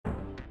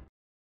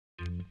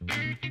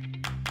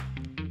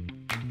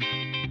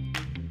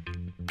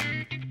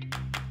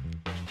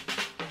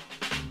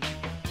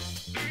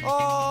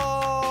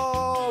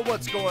Oh,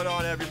 what's going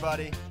on,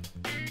 everybody?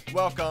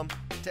 Welcome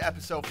to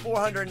episode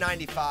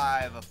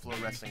 495 of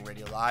FloWrestling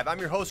Radio Live. I'm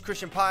your host,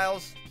 Christian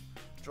Piles,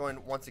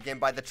 joined once again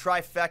by the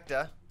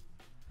trifecta,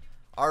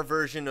 our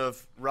version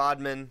of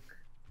Rodman,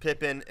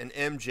 Pippen, and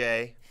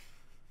MJ.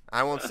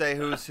 I won't say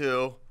who's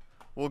who.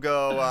 We'll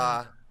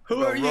go.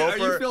 Who are you?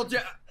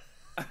 Roper.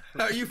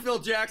 Are you Phil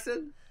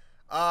Jackson?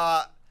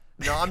 No,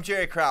 I'm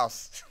Jerry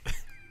Krause.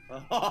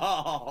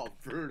 Oh,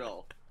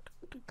 brutal.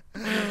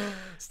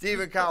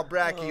 Stephen Kyle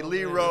Brackey,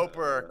 Lee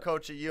Roper,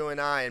 coach at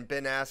UNI, and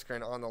Ben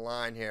Asken on the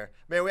line here.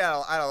 Man,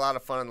 I had a lot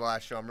of fun in the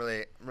last show. I'm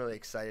really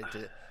excited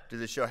to do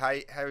the show. How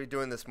are you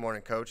doing this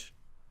morning, Coach?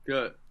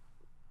 Good.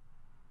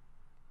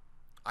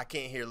 I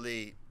can't hear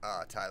Lee,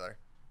 Tyler.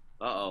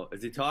 Uh-oh.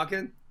 Is he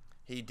talking?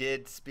 He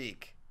did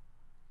speak.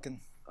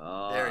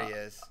 There he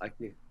is.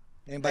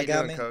 Anybody How you got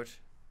doing, me?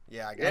 Coach?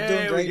 Yeah, I got you. you.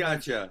 doing great, we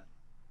got you.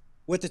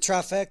 With the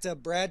trifecta,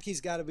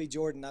 Bradkey's got to be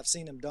Jordan. I've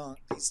seen him dunk.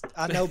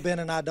 I know Ben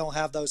and I don't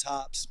have those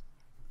hops.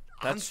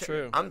 That's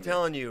true. I'm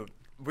telling you,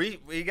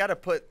 we got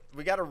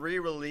to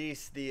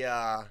re-release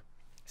the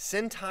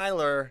send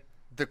Tyler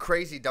the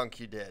crazy dunk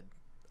you did.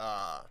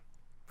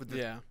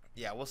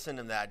 Yeah, we'll send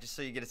him that just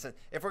so you get a sense.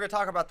 If we're gonna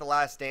talk about The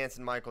Last Dance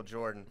and Michael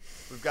Jordan,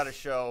 we've got to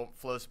show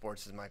Flow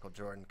Sports is Michael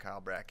Jordan,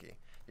 Kyle Brackey.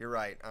 You're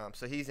right.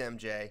 So he's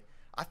MJ.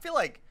 I feel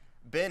like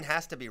Ben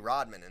has to be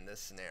Rodman in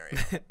this scenario.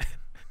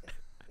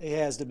 He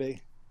has to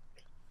be.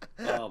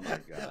 Oh my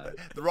God.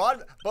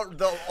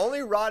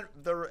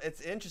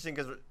 It's interesting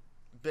because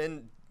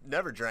Ben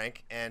never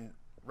drank and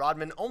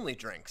Rodman only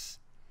drinks.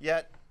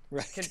 Yet,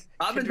 Right.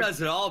 Rodman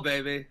does it all,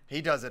 baby.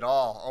 He does it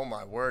all. Oh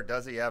my word,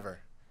 does he ever?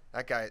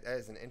 That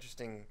is an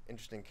interesting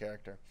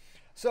character.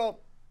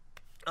 So,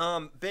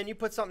 Ben, you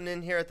put something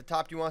in here at the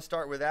top. Do you want to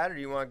start with that, or do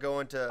you want to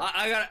go into?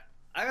 I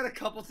got a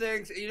couple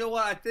things. You know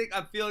what? I think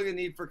I'm feeling a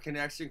need for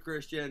connection,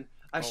 Christian.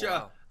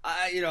 Wow.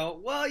 We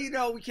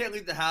can't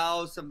leave the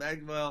house.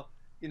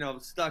 I'm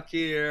stuck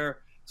here.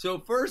 So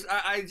first,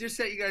 I just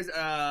sent you guys.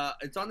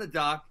 It's on the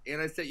doc,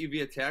 and I sent you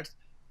via text.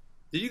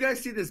 Did you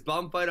guys see this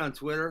bum fight on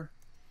Twitter?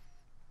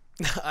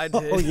 I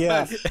did. Oh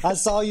yeah, I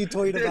saw you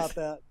tweet about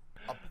that.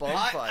 A bum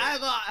fight.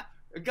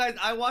 Guys,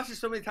 I watched it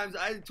so many times.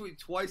 I had to tweet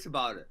twice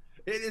about it.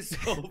 It is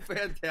so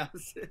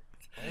fantastic.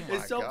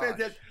 It's so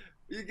fantastic.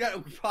 You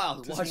got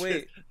Piles. Just watch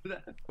wait. it.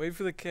 Wait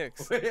for the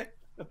kicks.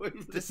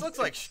 This looks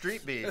like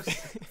street beefs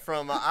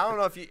from. I don't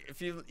know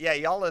if you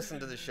y'all listen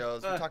to the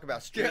shows. We talk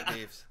about street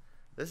beefs.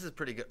 This is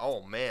pretty good.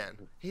 Oh man,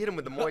 he hit him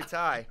with the Muay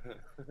Thai.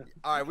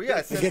 All right, we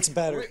gotta. It gets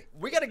better.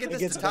 We gotta get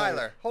this to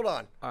Tyler. Hold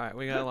on. All right,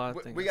 we got a lot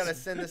of things. We gotta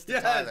send this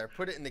to Tyler.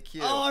 Put it in the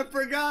queue. Oh, I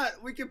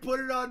forgot. We can put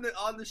it on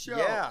the show.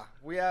 Yeah,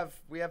 we have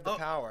the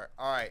power.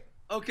 All right.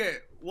 Okay,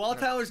 while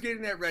Tyler's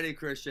getting that ready,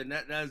 Christian,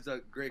 that is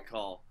a great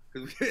call.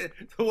 Because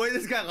the way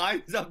this guy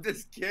lines up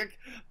this kick,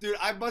 dude,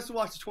 I must have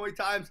watched it 20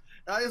 times,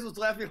 and I just was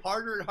laughing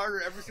harder and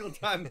harder every single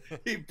time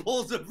he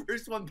pulls the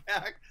first one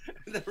back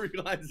and then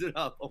relines it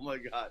up. Oh my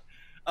God.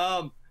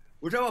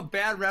 We're talking about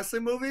bad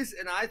wrestling movies,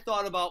 and I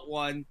thought about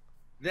one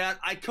that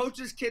I coached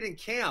this kid in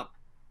camp,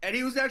 and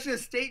he was actually a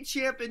state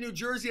champ in New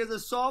Jersey as a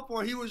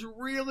sophomore. He was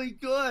really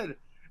good,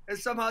 and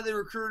somehow they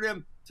recruited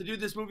him to do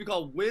this movie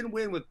called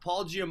Win-Win with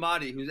Paul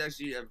Giamatti, who's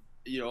actually a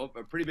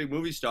pretty big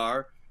movie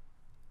star.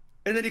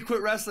 And then he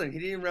quit wrestling. He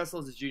didn't even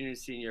wrestle as a junior and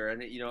senior.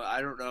 And,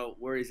 I don't know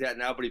where he's at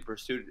now, but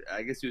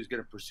I guess he was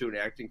going to pursue an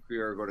acting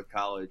career or go to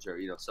college or,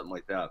 something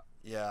like that.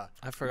 Yeah.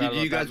 I forgot.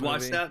 Did you guys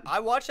watch that? I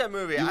watched that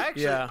movie. I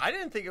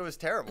didn't think it was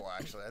terrible,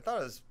 actually. I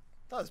thought it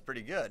was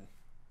pretty good.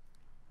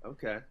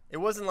 Okay. It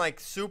wasn't like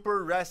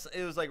super wrestling.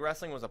 It was like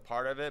wrestling was a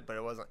part of it, but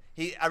it wasn't.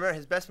 I remember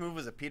his best move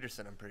was a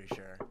Peterson, I'm pretty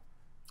sure.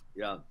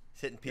 Yeah.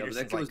 He's hitting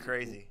Petersons like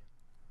crazy.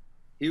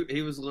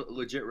 He was a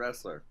legit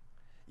wrestler.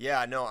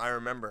 Yeah, no, I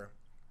remember.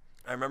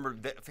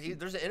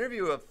 There's an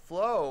interview of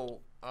Flo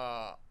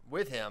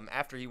with him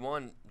after he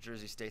won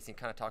Jersey State, and he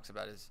kind of talks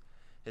about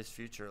his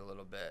future a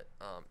little bit.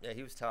 Yeah,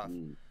 he was tough.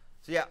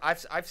 So yeah,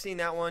 I've seen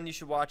that one. You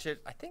should watch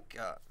it. I think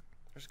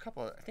there's a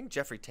couple. I think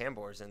Jeffrey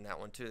Tambor is in that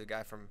one too, the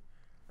guy from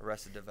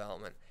Arrested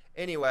Development.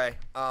 Anyway,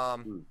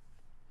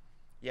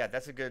 yeah,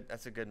 that's a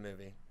good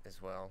movie as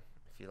well.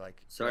 If you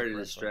like. Sorry to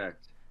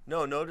distract.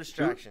 No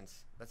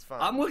distractions. That's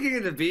fine. I'm looking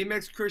at the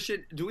V-Mix,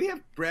 Christian. Do we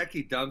have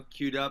Brackey dunk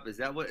queued up? Is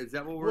that what we're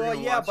gonna watch? Well,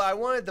 yeah, but I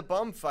wanted the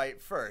bum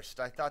fight first.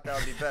 I thought that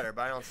would be better,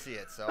 but I don't see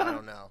it, so I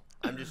don't know.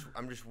 I'm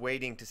just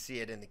waiting to see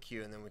it in the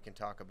queue, and then we can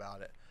talk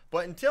about it.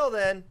 But until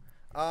then,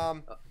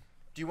 do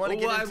you want to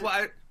get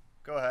into?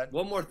 Go ahead.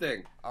 One more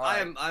thing. All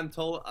right. I'm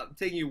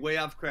taking you way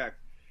off track.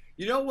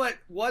 You know what?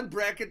 One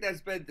bracket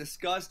that's been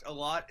discussed a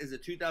lot is a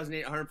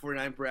 2008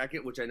 149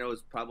 bracket, which I know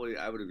is probably,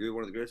 I would agree,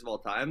 one of the greatest of all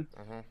time.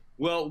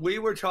 Well, we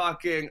were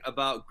talking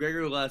about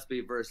Gregory Gillespie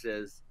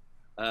versus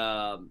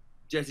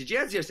Jesse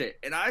Jansen yesterday,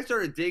 and I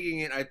started digging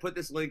in. I put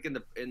this link in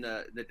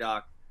the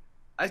doc.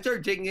 I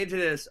started digging into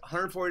this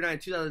 149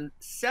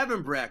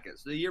 2007 bracket,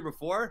 so the year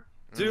before.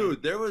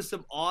 Dude, there was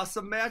some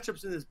awesome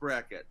matchups in this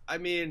bracket. I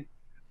mean,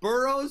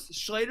 Burroughs,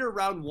 Schlater,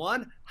 round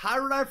 1. How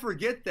did I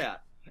forget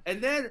that?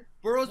 And then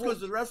Burroughs goes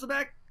to the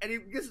wrestleback, and he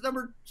gets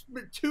number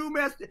 2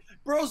 match.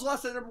 Burroughs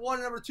lost to number 1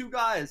 and number 2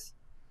 guys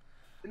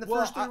in the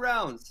first 3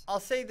 rounds. I'll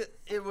say that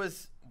it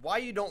was why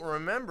you don't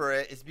remember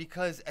it is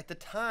because at the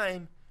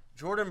time,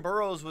 Jordan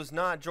Burroughs was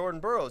not Jordan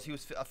Burroughs. He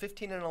was a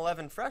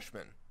 15-11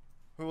 freshman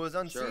who was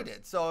unseeded. Sure.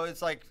 So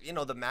it's like,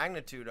 the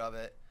magnitude of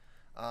it.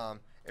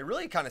 It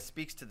really kind of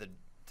speaks to the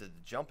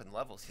jump in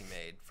levels he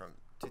made from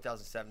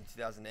 2007 to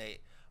 2008.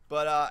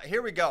 But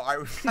here we go.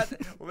 All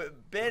right,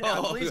 Ben,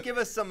 please give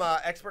us some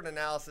expert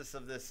analysis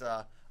of this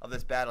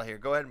battle here.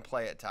 Go ahead and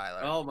play it,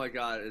 Tyler. Oh my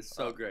God, it's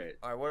so great.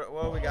 All right,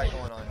 what do we got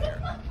going on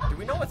here? Do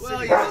we know what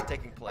city this is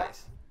taking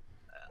place?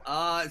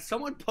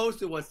 Someone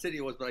posted what city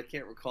it was, but I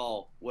can't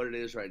recall what it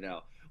is right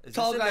now. Is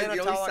Tall this guy,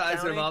 always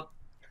sizing him up.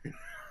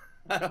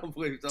 I don't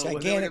believe so.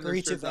 Gigantic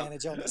reach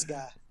advantage on this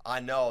guy. I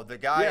know the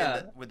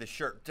guy with the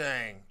shirt.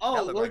 Dang.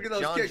 Oh, look like at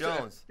those John kicks.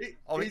 Jones.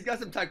 He's got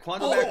some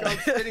taekwondo background,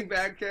 spinning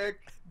back kick.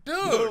 Dude,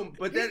 boom.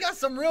 But he's got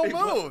some real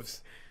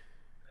moves.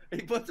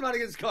 He puts him out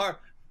against his car.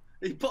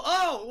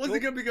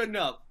 Wasn't gonna be good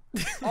enough.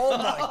 Oh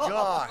my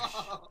gosh.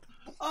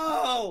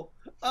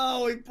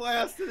 Oh, he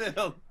blasted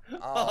him.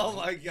 Oh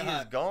my God.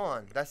 He's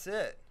gone. That's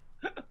it.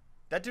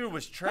 That dude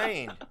was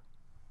trained.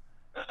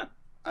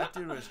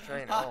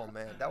 Oh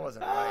man, that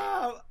wasn't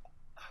right.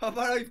 How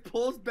about he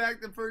pulls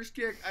back the first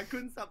kick? I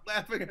couldn't stop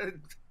laughing at it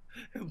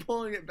and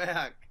pulling it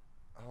back.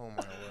 Oh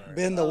my word.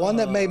 Ben, the one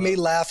that made me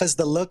laugh is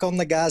the look on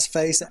the guy's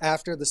face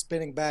after the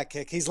spinning back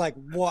kick. He's like,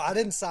 "What? I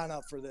didn't sign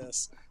up for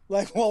this."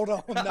 Like, hold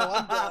on, no,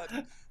 I'm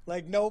done.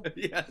 Like, nope.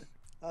 Yeah.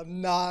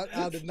 I'm not.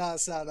 I did not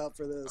sign up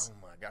for this. Oh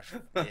my gosh.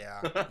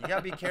 Yeah. You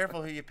gotta be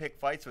careful who you pick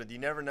fights with. You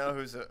never know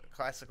who's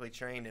classically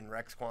trained in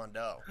Rex Kwon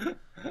Do.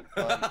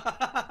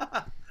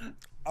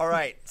 All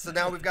right. So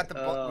now we've got the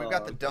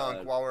dunk.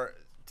 God. While we're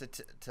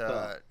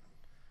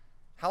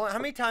how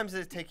many times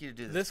did it take you to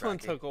do this? This one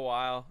took a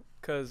while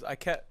because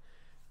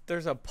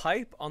there's a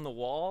pipe on the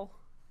wall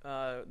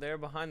there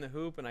behind the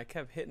hoop, and I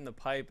kept hitting the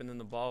pipe, and then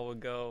the ball would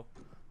go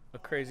a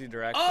crazy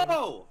direction.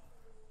 Oh.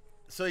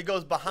 So he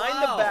goes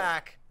behind the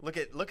back. Look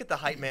at the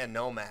hype man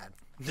Nomad.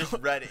 Just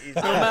ready.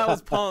 Nomad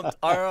was pumped.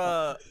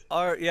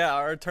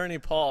 Our attorney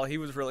Paul, he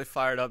was really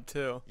fired up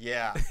too.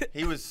 Yeah,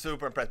 he was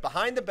super impressed.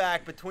 Behind the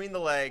back, between the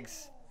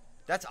legs.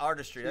 That's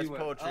artistry. That's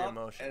poetry in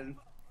motion.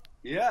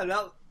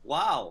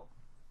 Wow.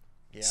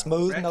 Yeah.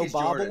 Smooth, no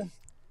bobble. Jordan.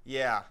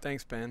 Yeah.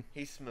 Thanks, Ben.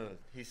 He's smooth.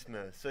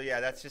 So yeah,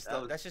 that's just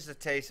a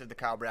taste of the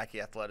Kyle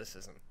Brackey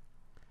athleticism.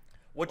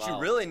 What you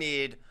really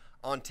need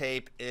on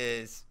tape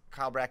is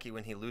Kyle Brackey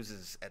when he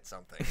loses at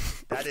something.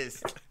 that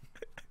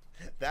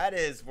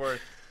is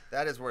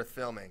worth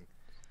filming,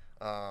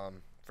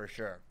 for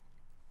sure.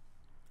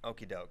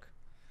 Okie doke.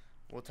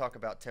 We'll talk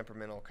about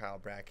temperamental Kyle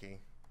Brackey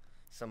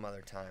some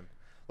other time.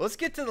 Let's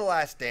get to The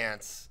Last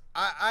Dance.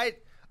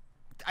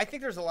 I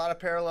think there's a lot of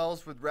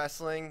parallels with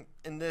wrestling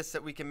in this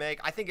that we can make.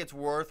 I think it's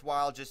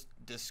worthwhile just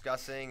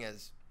discussing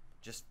as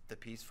just the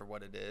piece for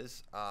what it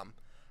is.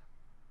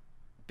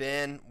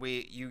 Ben,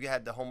 you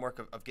had the homework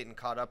of getting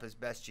caught up as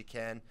best you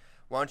can.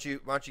 Why don't you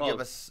give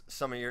us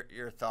some of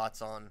your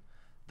thoughts on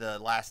the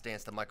Last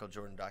Dance, the Michael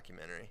Jordan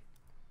documentary?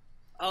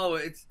 Oh,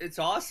 it's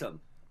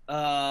awesome.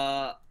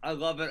 I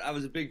love it. I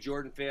was a big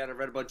Jordan fan. I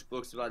read a bunch of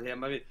books about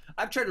him. I mean,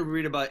 I've tried to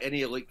read about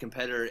any elite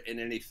competitor in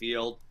any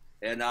field,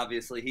 and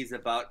obviously he's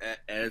about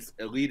as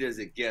elite as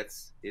it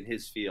gets in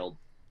his field.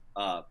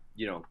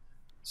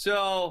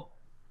 So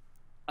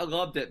I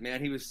loved it,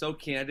 man. He was so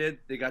candid.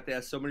 They got to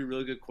ask so many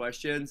really good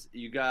questions.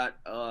 You got,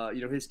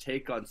 his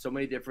take on so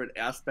many different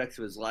aspects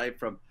of his life,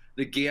 from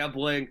the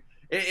gambling.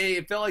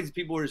 It felt like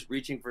people were just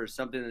reaching for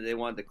something that they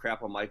wanted to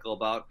crap on Michael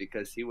about,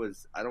 because he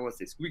was, I don't want to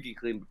say squeaky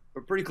clean,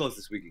 but pretty close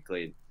to squeaky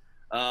clean.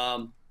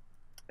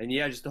 And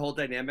yeah, just the whole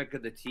dynamic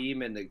of the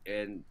team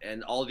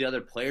and all the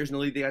other players in the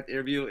league they got to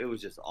interview, it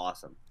was just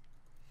awesome.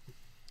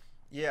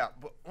 Yeah,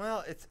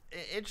 well, it's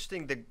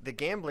interesting. The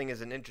gambling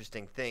is an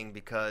interesting thing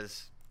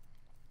because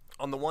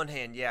on the one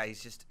hand, yeah,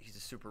 he's a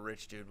super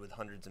rich dude with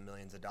hundreds of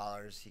millions of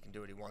dollars. He can do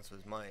what he wants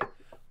with his money.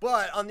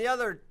 But on the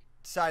other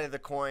side of the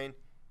coin,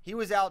 he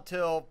was out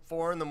till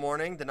 4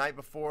 a.m. the night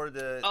before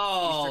the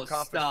Eastern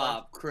Conference.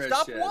 Stop, Christian.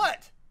 Stop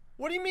what?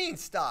 What do you mean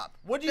stop?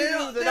 What do you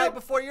do the night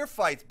before your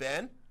fights,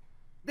 Ben?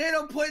 They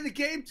don't play the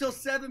game till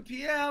 7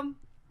 p.m.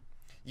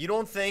 You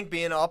don't think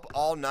being up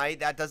all night,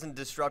 that doesn't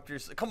disrupt your...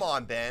 Come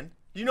on, Ben.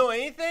 You know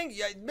anything?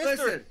 Yeah,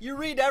 Mister, listen, you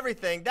read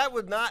everything.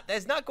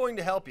 That's not going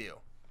to help you.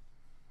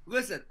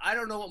 Listen, I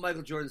don't know what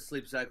Michael Jordan's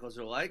sleep cycles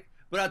are like,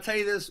 but I'll tell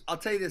you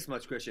this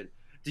much, Christian.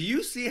 Do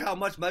you see how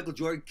much Michael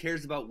Jordan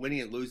cares about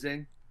winning and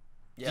losing?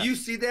 Yes. Do you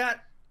see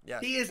that?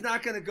 Yes. He is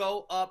not going to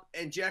go up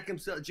and jack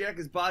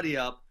his body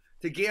up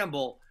to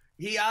gamble.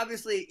 He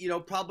obviously, he's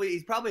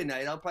probably a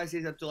night owl. Probably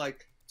stays up to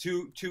like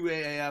 2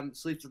 a.m.,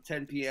 sleeps till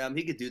 10 p.m.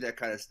 He could do that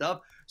kind of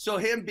stuff. So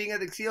him being at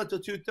the casino till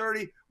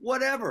 2:30,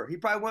 whatever. He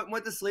probably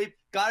went to sleep,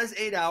 got his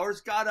 8 hours,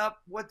 got up,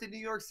 went to New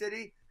York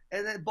City,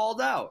 and then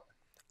balled out.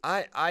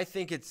 I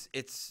think it's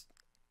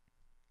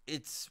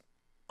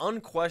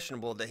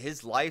unquestionable that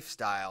his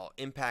lifestyle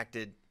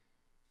impacted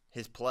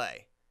his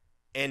play.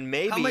 And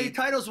maybe How many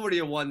titles would he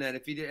have won then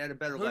if he had a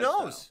better who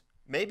lifestyle? knows?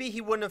 Maybe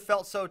he wouldn't have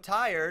felt so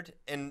tired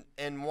and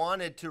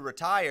wanted to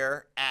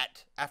retire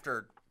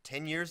after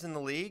 10 years in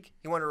the league.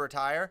 He wanted to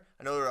retire.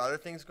 I know there are other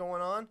things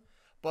going on,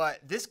 but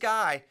this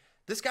guy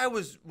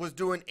was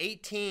doing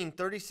 18,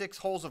 36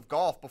 holes of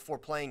golf before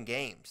playing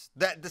games.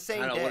 The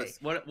same day.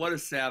 What a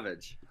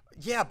savage.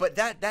 Yeah, but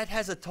that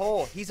has a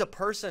toll. He's a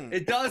person.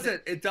 It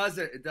doesn't. It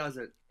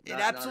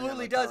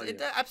absolutely does.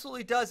 It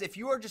absolutely does. If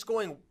you are just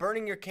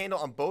burning your candle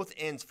on both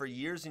ends for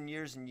years and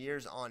years and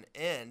years on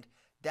end,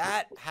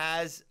 that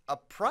has a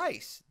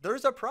price.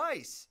 There's a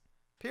price.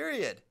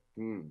 Period.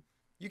 You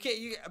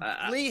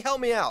can't. Lee,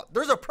 help me out.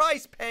 There's a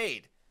price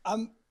paid.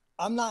 I'm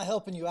not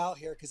helping you out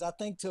here because I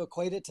think to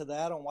equate it to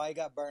that on why he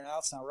got burned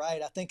out's not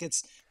right. I think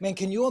it's, man,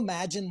 can you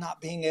imagine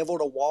not being able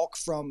to walk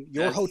from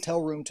your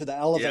hotel room to the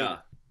elevator? Yeah.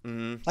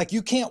 Mm-hmm. Like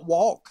you can't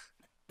walk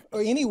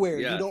or anywhere.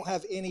 Yes. You don't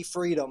have any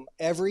freedom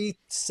every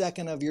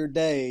second of your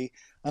day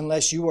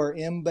unless you are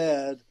in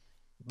bed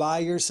by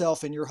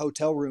yourself in your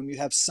hotel room. You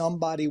have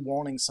somebody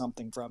wanting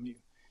something from you.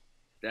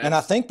 And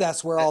I think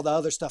that's where all the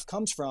other stuff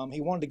comes from.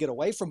 He wanted to get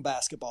away from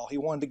basketball. He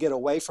wanted to get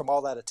away from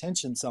all that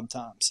attention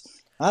sometimes.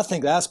 I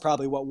think that's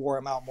probably what wore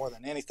him out more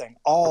than anything.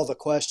 All the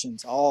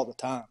questions, all the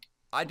time.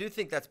 I do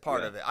think that's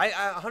part of it. I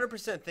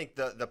 100% think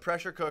the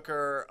pressure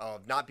cooker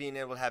of not being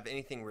able to have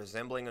anything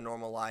resembling a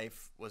normal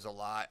life was a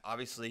lot.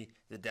 Obviously,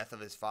 the death of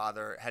his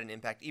father had an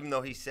impact, even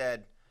though he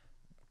said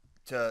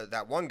to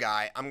that one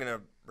guy, I'm going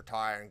to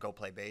retire and go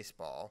play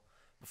baseball.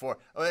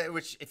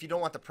 Which, if you don't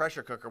want the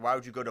pressure cooker, why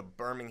would you go to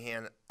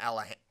Birmingham,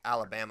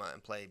 Alabama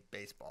and play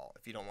baseball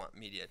if you don't want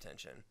media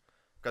attention?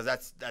 Because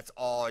that's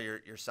all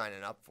you're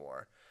signing up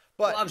for.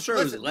 But I'm sure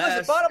it was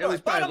less.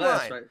 Bottom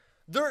line.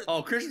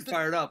 Right? Christian's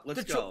fired up.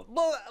 Let's go.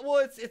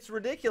 Well, it's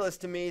ridiculous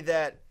to me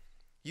that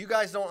you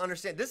guys don't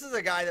understand. This is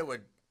a guy that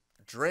would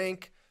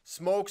drink,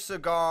 smoke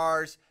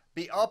cigars,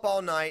 be up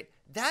all night.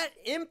 That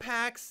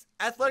impacts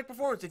athletic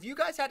performance. If you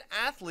guys had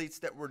athletes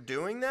that were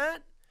doing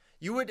that,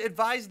 you would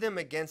advise them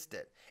against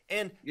it.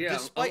 And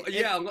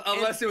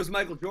unless it was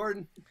Michael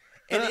Jordan.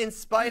 And in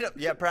spite of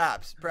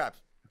perhaps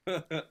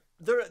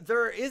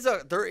there is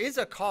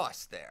a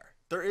cost there.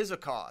 There is a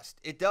cost.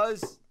 It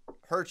does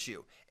hurt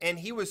you. And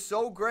he was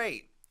so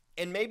great,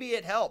 and maybe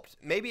it helped.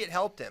 Maybe it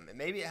helped him, and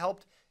maybe it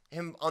helped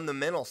him on the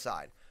mental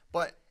side.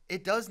 But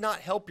it does not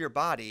help your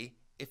body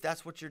if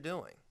that's what you're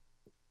doing.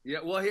 Yeah.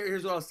 Well,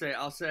 here's what I'll say.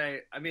 I'll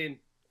say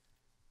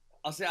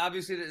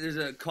obviously that there's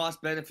a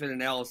cost-benefit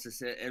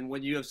analysis, and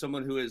when you have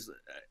someone who is,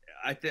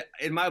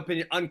 in my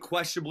opinion,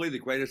 unquestionably the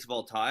greatest of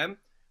all time,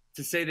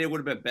 to say they would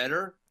have been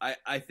better,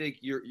 I think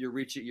you're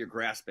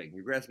grasping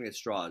at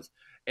straws,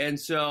 and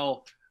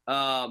so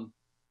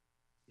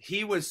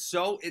he was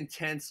so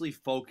intensely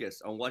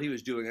focused on what he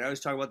was doing, and I was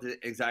talking about the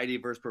anxiety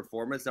versus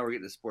performance. Now we're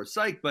getting to sports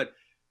psych, but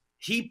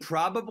he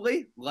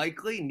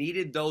likely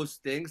needed those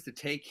things to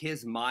take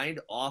his mind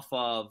off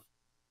of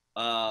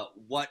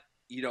what.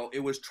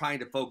 It was trying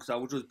to focus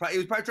on, which was he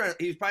was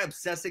probably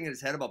obsessing in his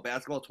head about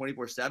basketball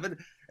 24/7,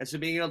 and so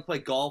being able to play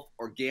golf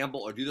or gamble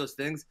or do those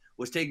things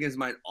was taking his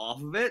mind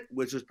off of it,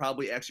 which was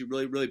probably actually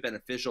really, really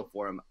beneficial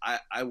for him.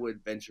 I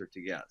would venture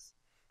to guess.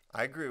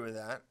 I agree with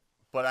that,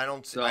 but I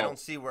don't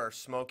see where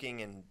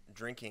smoking and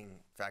drinking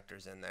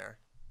factors in there.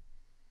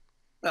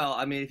 Well,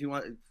 I mean, if you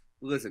want,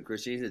 listen,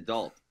 Christian, he's an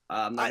adult.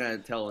 I'm not going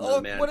to tell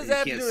another man what does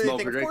that he have can't to do with smoke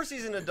anything? or drink. Of course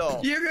he's an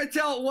adult. You're going to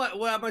tell what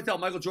I'm going to tell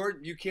Michael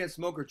Jordan you can't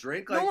smoke or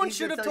drink? No one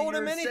should have told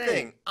him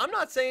anything. I'm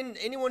not saying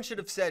anyone should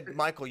have said,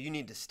 Michael, you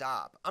need to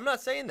stop. I'm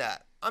not saying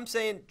that. I'm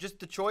saying just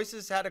the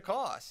choices had a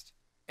cost.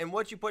 And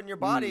what you put in your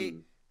body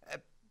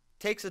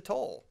takes a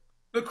toll.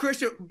 But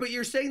Christian,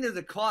 you're saying there's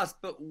a cost,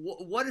 but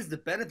what is the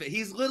benefit?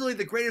 He's literally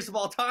the greatest of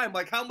all time.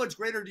 Like, how much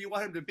greater do you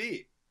want him to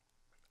be?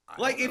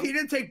 Like, if he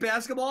didn't take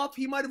basketball off,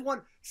 he might have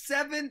won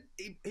 7.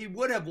 He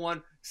would have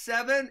won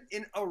 7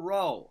 in a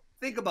row.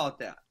 Think about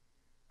that.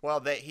 Well,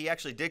 he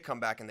actually did come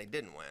back, and they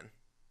didn't win.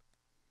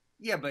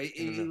 Yeah, but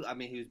he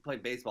was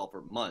playing baseball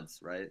for months,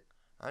 right?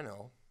 I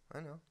know.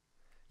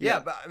 Yeah,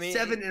 but I mean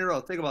 7 in a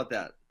row. Think about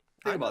that.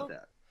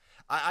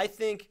 I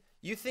think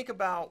you think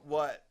about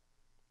what.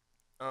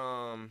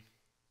 I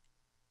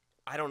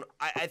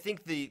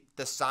think the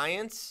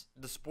science,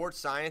 the sports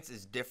science,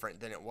 is different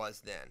than it was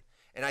then.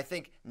 And I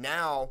think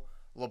now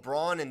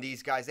LeBron and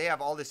these guys, they have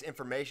all this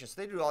information,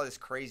 so they do all this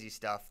crazy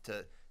stuff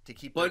to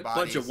keep their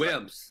bodies. Bunch of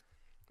wimps.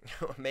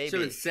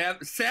 Maybe.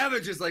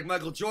 Savages like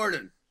Michael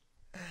Jordan.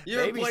 You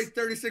ever play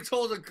 36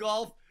 holes of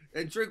golf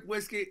and drink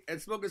whiskey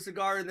and smoke a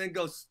cigar and then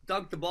go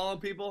dunk the ball on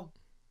people?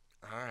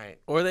 All right.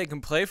 Or they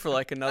can play for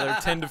like another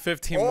 10 to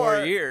 15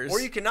 more years. Or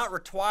you cannot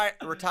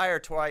retire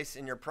twice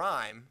in your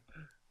prime.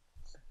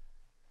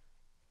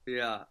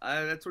 Yeah,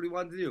 that's what he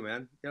wanted to do,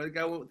 man.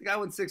 The guy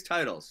won 6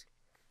 titles.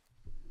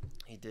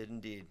 He did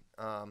indeed.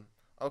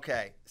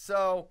 Okay,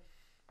 so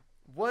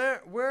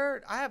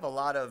where I have a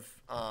lot of.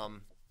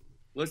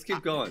 Let's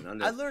keep going.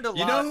 I learned a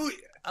lot.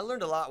 I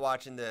learned a lot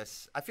watching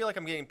this. I feel like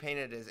I'm getting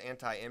painted as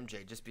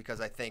anti-MJ just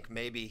because I think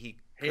maybe he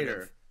could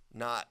have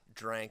not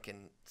drank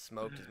and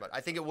smoked as much.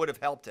 I think it would have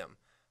helped him.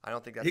 I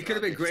don't think that's. He could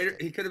have been greater.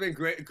 He could have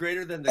been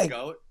greater than the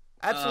GOAT.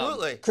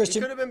 Absolutely,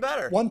 Christian, he could have been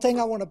better. One thing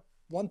I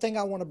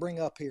want to bring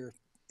up here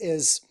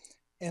is,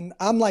 and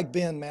I'm like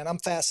Ben, man. I'm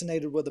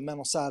fascinated with the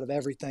mental side of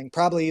everything.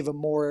 Probably even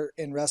more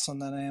in wrestling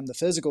than I am the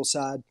physical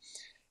side.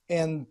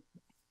 And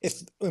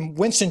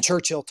Winston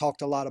Churchill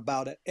talked a lot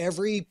about it.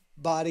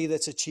 Everybody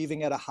that's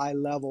achieving at a high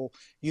level,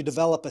 you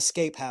develop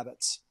escape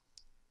habits,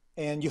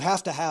 and you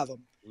have to have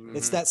them. Mm-hmm.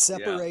 It's that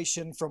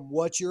separation from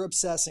what you're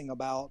obsessing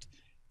about.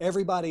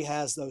 Everybody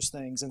has those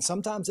things, and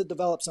sometimes it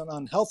develops an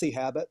unhealthy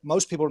habit.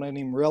 Most people don't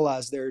even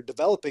realize they're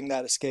developing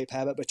that escape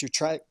habit, but you're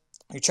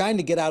trying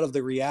to get out of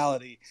the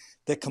reality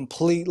that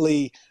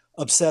completely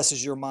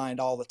obsesses your mind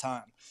all the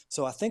time.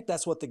 So I think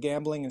that's what the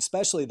gambling,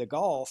 especially the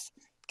golf,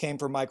 came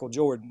from Michael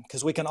Jordan,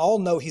 because we can all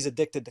know he's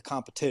addicted to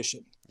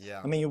competition.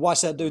 Yeah. I mean, you watch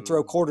that dude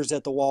throw quarters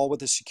at the wall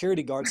with his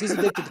security guards. He's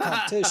addicted to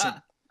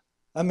competition.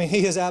 I mean,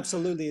 he is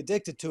absolutely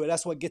addicted to it.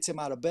 That's what gets him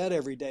out of bed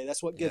every day.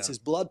 That's what gets his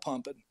blood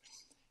pumping.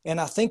 And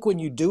I think when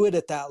you do it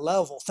at that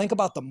level, think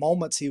about the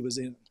moments he was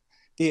in,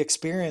 the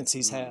experience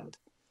he's had.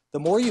 The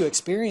more you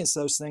experience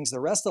those things, the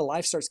rest of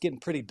life starts getting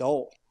pretty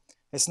dull.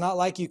 It's not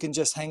like you can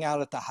just hang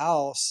out at the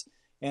house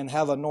and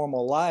have a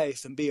normal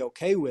life and be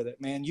okay with it,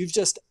 man. You've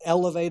just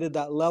elevated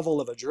that level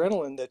of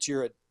adrenaline that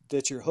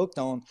you're hooked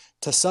on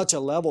to such a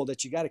level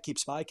that you got to keep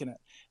spiking it.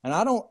 And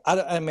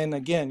I mean,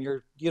 again,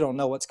 you don't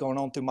know what's going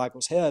on through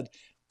Michael's head,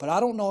 but I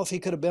don't know if he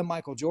could have been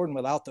Michael Jordan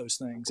without those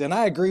things. And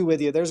I agree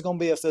with you. There's going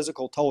to be a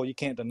physical toll. You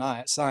can't deny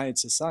it.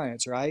 Science is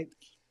science, right?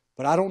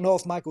 But I don't know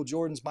if Michael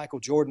Jordan's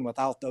Michael Jordan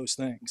without those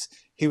things.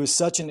 He was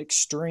such an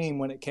extreme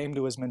when it came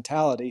to his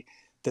mentality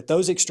that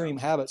those extreme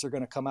habits are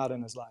going to come out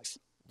in his life.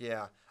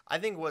 Yeah. I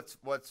think what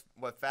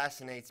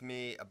fascinates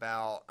me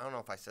about, I don't know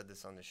if I said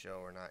this on the show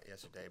or not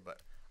yesterday,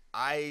 but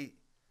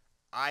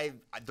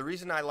the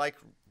reason I like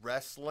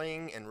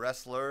wrestling and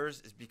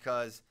wrestlers is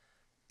because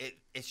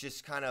it's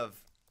just kind of,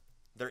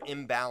 they're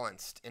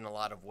imbalanced in a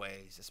lot of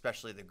ways,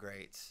 especially the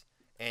greats.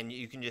 And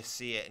you can just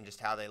see it in just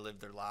how they live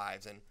their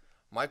lives. And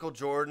Michael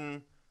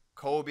Jordan,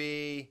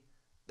 Kobe,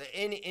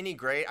 any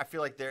great, I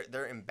feel like they're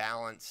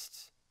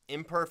imbalanced,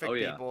 imperfect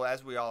people,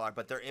 as we all are,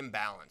 but they're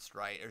imbalanced,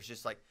 right? There's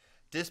just like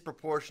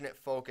disproportionate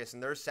focus,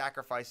 and there's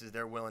sacrifices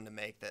they're willing to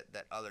make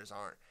that others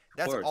aren't.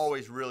 That's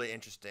always really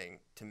interesting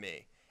to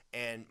me.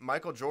 And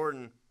Michael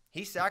Jordan,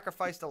 he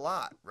sacrificed a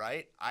lot,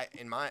 right?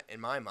 In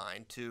my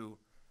mind to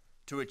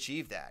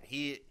achieve that.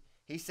 He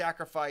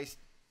sacrificed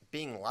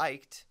being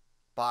liked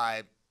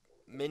by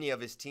many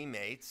of his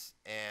teammates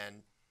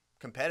and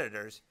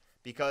competitors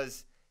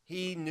because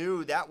he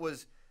knew that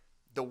was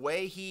the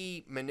way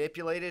he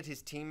manipulated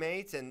his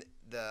teammates, and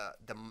the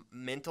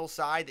mental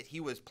side that he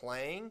was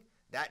playing,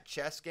 that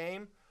chess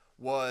game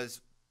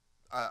was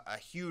a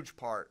huge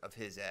part of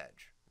his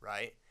edge,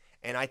 right?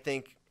 And I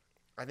think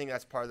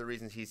that's part of the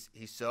reasons he's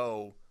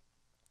so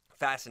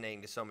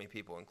fascinating to so many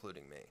people,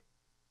 including me.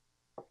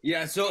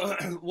 Yeah, so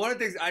one of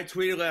the things I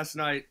tweeted last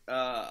night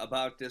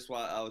about this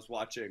while I was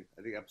watching,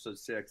 I think episode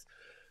 6,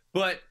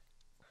 but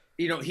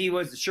he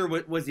was sure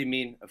what does he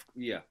mean?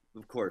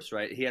 Of course,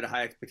 right? He had a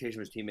high expectation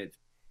of his teammates,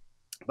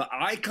 but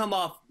I come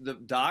off the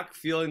doc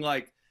feeling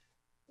like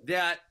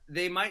that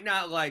they might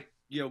not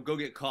go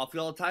get coffee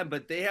all the time,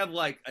 but they have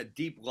like a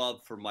deep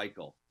love for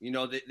Michael.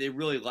 They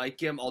really like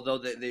him, although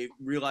they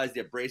realize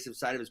the abrasive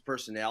side of his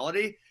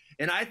personality,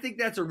 and I think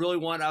that's a really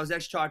one. I was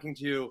actually talking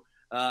to.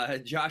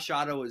 Josh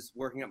Otto was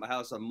working at my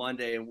house on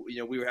Monday, and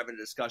we were having a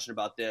discussion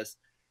about this.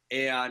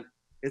 And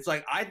it's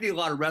like I think a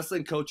lot of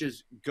wrestling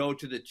coaches go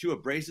to the too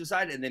abrasive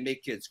side, and they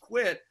make kids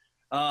quit.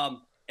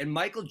 And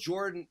Michael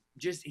Jordan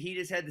he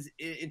just had this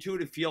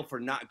intuitive feel for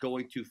not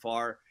going too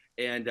far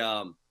and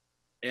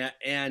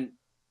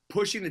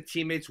pushing the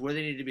teammates where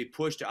they need to be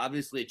pushed to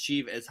obviously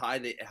achieve as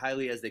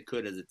highly as they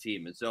could as a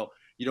team. And so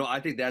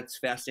I think that's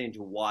fascinating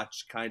to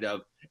watch kind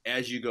of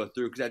as you go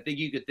through, because I think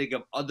you could think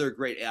of other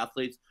great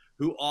athletes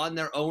who on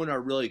their own are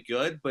really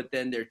good, but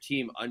then their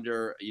team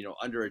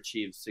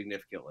underachieves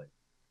significantly.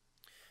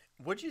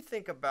 What do you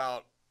think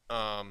about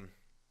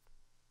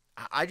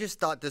I just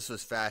thought this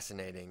was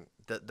fascinating.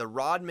 The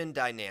Rodman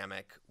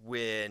dynamic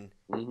when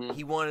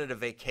he wanted a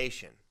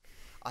vacation.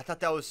 I thought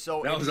that was so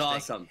interesting. That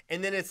was awesome.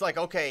 And then it's like,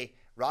 okay,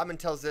 Rodman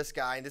tells this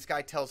guy, and this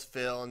guy tells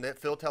Phil, and then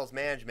Phil tells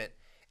management.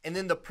 And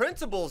then the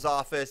principal's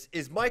office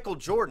is Michael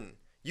Jordan.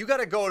 You got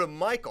to go to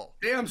Michael.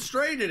 Damn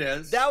straight it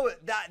is.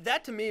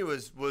 That to me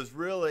was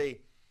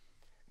really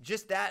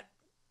just that.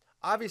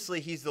 Obviously,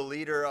 he's the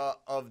leader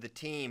of the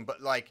team,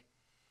 but like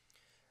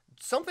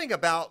something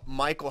about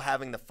Michael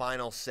having the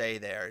final say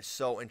there is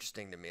so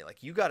interesting to me. Like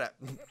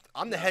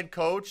I'm the head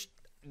coach.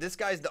 This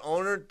guy's the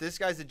owner. This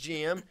guy's the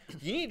GM.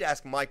 You need to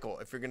ask Michael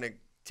if you're gonna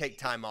take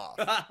time off,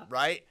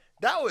 right?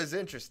 That was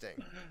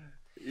interesting.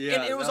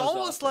 Yeah, and it was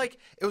almost awesome.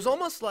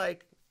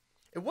 like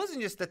it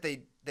wasn't just that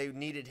they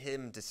needed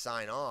him to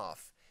sign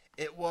off.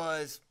 It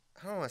was,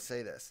 how do I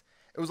say this?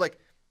 It was like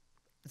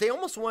they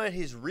almost wanted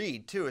his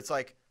read too. It's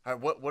like, all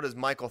right, what does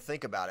Michael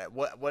think about it?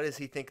 What does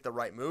he think the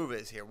right move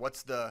is here?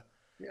 What's the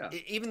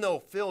even though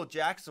Phil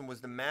Jackson was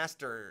the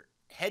master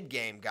head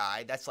game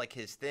guy, that's like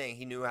his thing.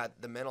 He knew how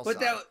the mental side.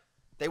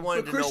 They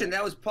wanted to Christian, know.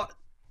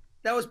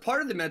 that was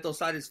part of the mental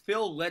side is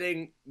Phil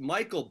letting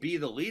Michael be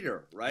the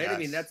leader, right? Yes. I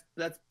mean,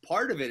 that's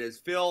part of it is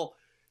Phil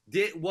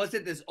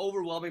wasn't this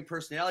overwhelming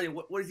personality.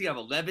 What does he have?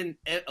 11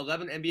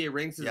 NBA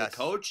rings as a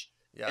coach?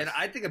 Yes. And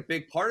I think a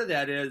big part of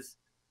that is,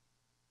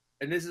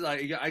 and this is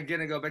like, I'm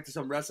going to go back to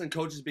some wrestling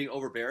coaches being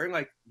overbearing.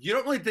 Like, you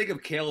don't really think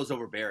of Cael as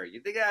overbearing. You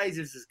think, he's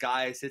just this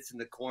guy who sits in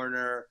the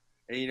corner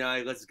and, he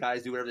lets his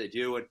guys do whatever they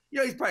do. And,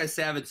 he's probably a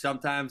savage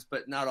sometimes,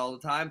 but not all the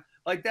time.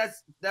 Like,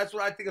 that's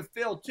what I think of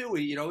Phil, too.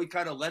 He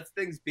kind of lets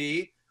things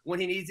be. When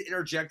he needs to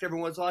interject every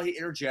once in a while, he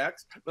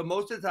interjects. But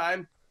most of the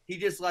time, he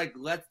just,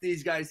 lets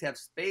these guys have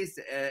space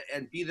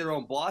and be their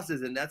own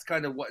bosses. And that's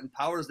kind of what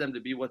empowers them to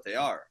be what they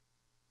are.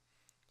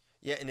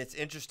 Yeah, and it's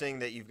interesting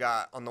that you've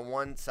got, on the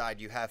one side,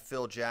 you have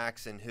Phil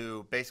Jackson,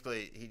 who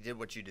basically, he did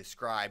what you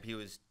described. He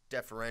was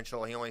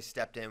deferential. He only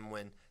stepped in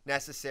when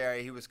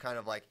necessary. He was kind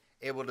of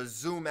able to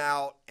zoom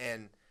out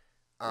and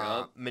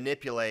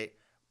manipulate.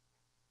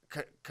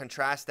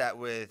 Contrast that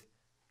with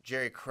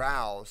Jerry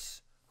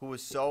Krause, who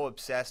was so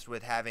obsessed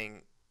with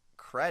having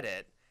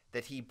credit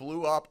that he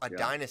blew up a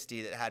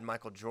dynasty that had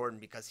Michael Jordan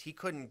because he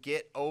couldn't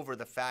get over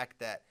the fact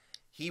that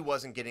he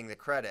wasn't getting the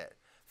credit.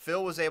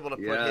 Phil was able to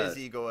put his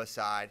ego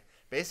aside.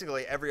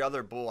 Basically, every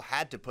other Bull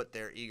had to put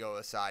their ego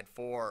aside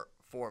for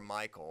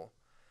Michael.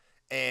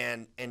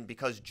 And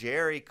because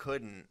Jerry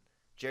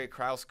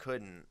Krause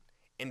couldn't,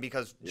 and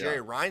because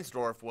Jerry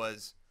Reinsdorf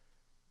was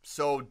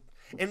so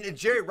 – and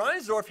Jerry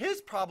Reinsdorf,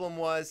 his problem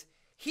was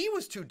he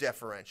was too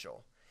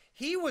deferential.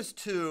 He was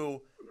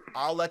too –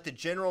 I'll let the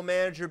general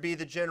manager be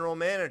the general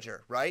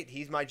manager, right?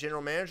 He's my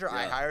general manager.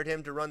 I hired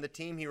him to run the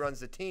team. He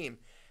runs the team.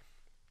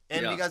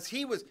 And because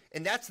he was –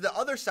 and that's the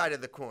other side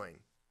of the coin.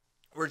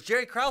 Whereas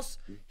Jerry Krause,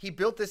 he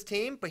built this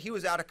team, but he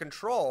was out of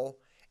control,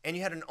 and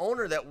you had an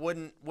owner that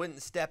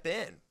wouldn't step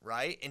in,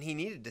 right? And he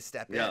needed to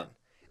step in.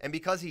 And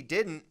because he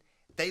didn't,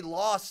 they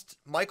lost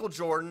Michael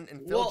Jordan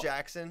and Phil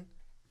Jackson.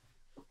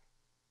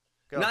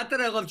 Go. Not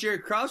that I love Jerry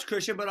Krause,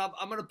 Christian, but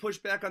I'm going to push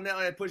back on that.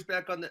 Like I push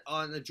back on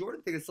the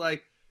Jordan thing. It's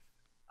like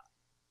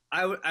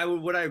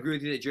would I agree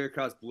with you that Jerry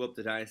Krause blew up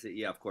the dynasty?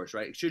 Yeah, of course,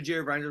 right? Should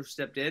Jerry Reinsdorf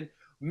stepped in?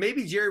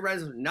 Maybe Jerry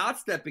Reinsdorf not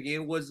stepping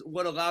in was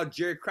what allowed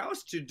Jerry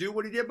Krause to do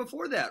what he did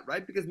before that,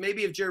 right? Because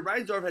maybe if Jerry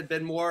Reinsdorf had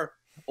been more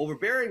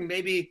overbearing,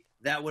 maybe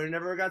that would have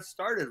never got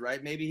started,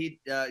 right?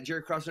 Maybe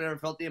Jerry Krause would never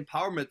felt the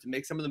empowerment to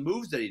make some of the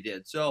moves that he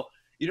did. So,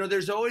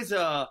 there's always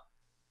a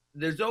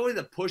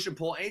push and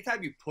pull.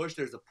 Anytime you push,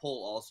 there's a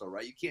pull also,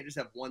 right? You can't just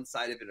have one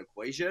side of an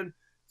equation.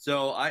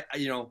 So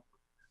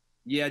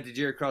did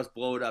Jerry Krause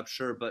blow it up?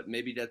 Sure, but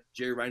maybe that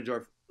Jerry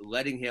Reinsdorf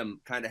letting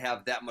him kind of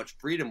have that much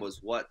freedom was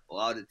what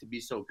allowed it to be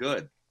so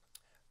good.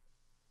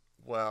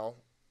 Well,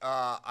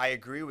 I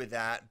agree with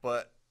that,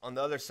 but on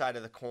the other side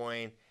of the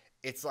coin,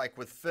 it's like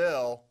with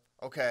Phil,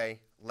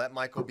 okay, let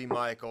Michael be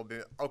Michael.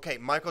 Okay,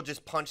 Michael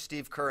just punched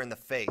Steve Kerr in the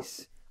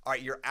face. All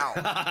right, you're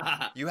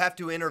out. You have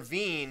to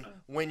intervene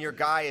when your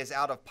guy is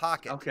out of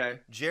pocket. Okay.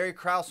 Jerry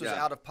Krause was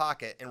out of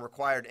pocket and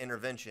required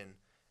intervention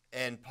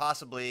and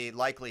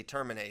likely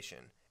termination,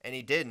 and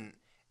he didn't.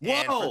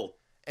 Whoa!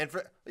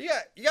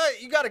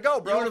 You got to go,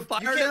 bro. You would have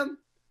fired him?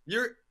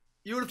 You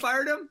would have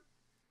fired him?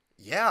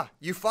 Yeah,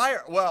 you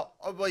fire. Well,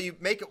 you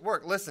make it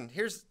work. Listen,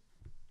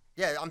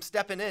 I'm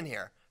stepping in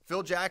here.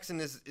 Phil Jackson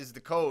is the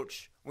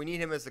coach. We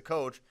need him as the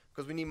coach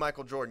because we need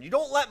Michael Jordan. You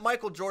don't let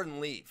Michael Jordan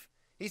leave.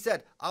 He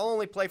said, I'll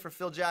only play for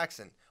Phil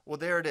Jackson. Well,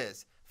 there it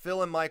is.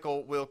 Phil and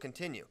Michael will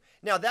continue.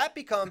 Now, that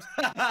becomes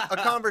a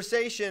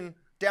conversation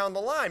down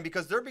the line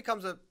because there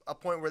becomes a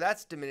point where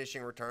that's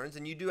diminishing returns,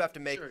 and you do have to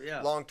make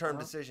long-term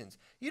decisions.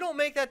 You don't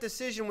make that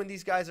decision when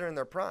these guys are in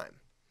their prime.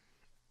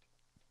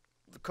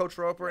 Coach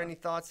Roper, any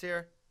thoughts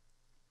here?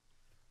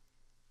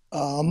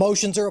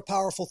 Emotions are a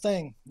powerful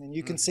thing, and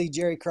you can see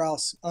Jerry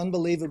Krause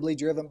unbelievably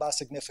driven by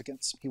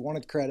significance. He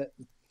wanted credit,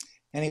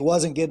 and he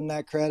wasn't getting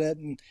that credit.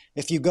 And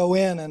if you go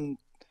in and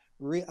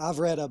I've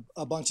read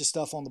a bunch of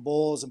stuff on the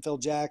Bulls and Phil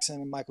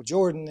Jackson and Michael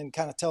Jordan and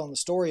kind of telling the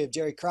story of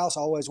Jerry Krause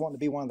always wanting to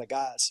be one of the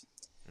guys.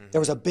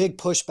 There was a big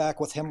pushback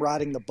with him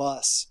riding the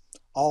bus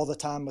all the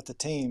time with the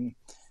team.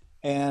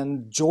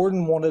 And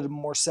Jordan wanted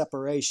more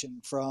separation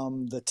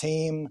from the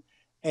team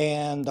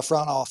and the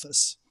front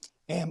office.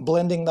 And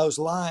blending those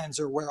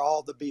lines are where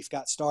all the beef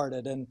got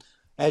started. And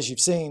as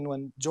you've seen,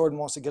 when Jordan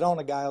wants to get on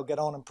a guy, he'll get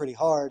on him pretty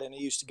hard. And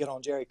he used to get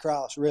on Jerry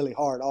Krause really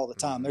hard all the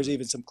time. There's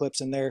even some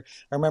clips in there.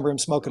 I remember him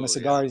smoking a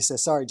cigar. And he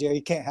says, sorry, Jerry,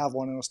 you can't have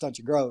one. It'll stunt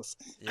your growth.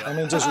 I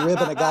mean, just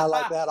ribbing a guy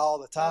like that all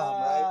the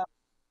time, right?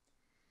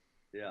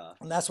 Yeah.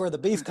 And that's where the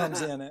beef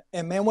comes in.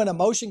 And, man, when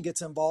emotion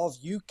gets involved,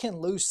 you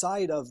can lose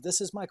sight of this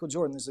is Michael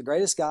Jordan. This is the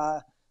greatest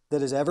guy that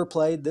has ever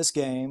played this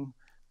game.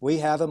 We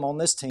have him on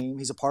this team.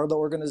 He's a part of the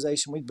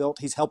organization we built.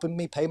 He's helping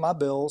me pay my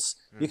bills.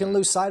 You can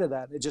lose sight of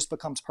that. It just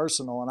becomes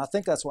personal. And I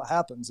think that's what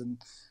happens.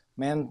 And,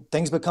 man,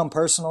 things become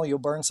personal. You'll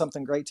burn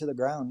something great to the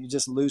ground. You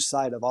just lose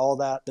sight of all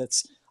that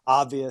that's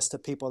obvious to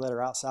people that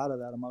are outside of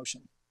that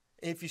emotion.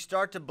 If you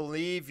start to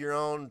believe your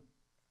own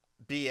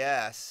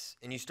BS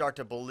and you start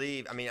to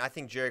believe, I mean, I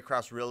think Jerry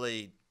Krause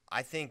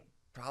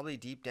probably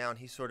deep down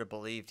he sort of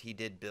believed he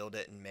did build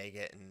it and make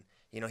it, and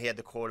he had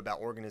the quote about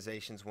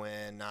organizations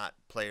win, not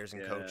players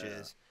and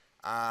coaches.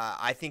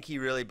 I think he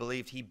really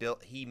believed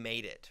he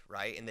made it,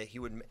 right? And that he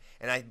would,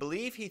 and I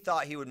believe he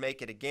thought he would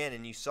make it again.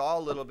 And you saw a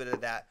little bit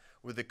of that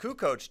with the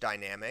Kukoc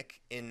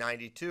dynamic in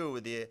 '92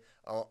 with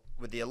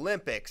the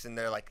Olympics, and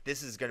they're like,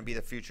 this is going to be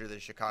the future of the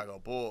Chicago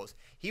Bulls.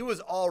 He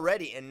was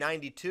already in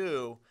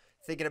 '92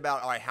 thinking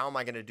about, all right, how am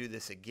I going to do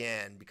this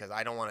again? Because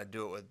I don't want to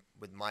do it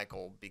with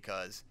Michael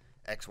because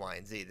X, Y,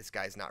 and Z. This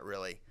guy's not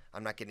really,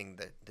 I'm not getting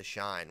the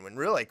shine. When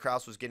really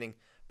Krause was getting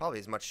probably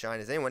as much shine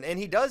as anyone. And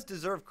he does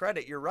deserve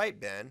credit. You're right,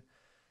 Ben.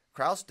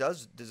 Krause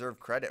does deserve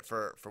credit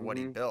for what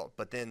he built.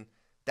 But then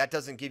that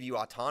doesn't give you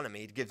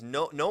autonomy. It gives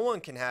no one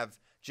can have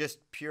just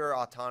pure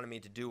autonomy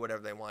to do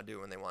whatever they want to do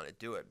when they want to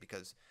do it,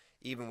 because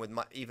even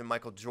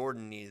Michael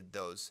Jordan needed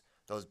those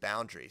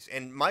boundaries.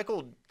 And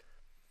Michael,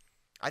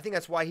 I think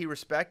that's why he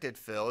respected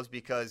Phil, is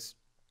because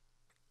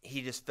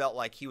he just felt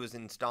like he was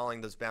installing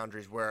those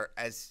boundaries,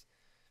 whereas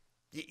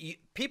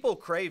people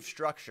crave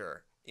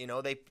structure.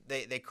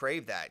 They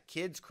crave that.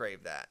 Kids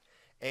crave that.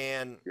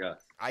 And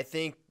I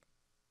think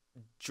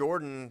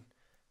Jordan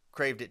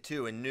craved it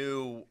too and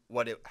knew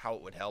how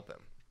it would help him.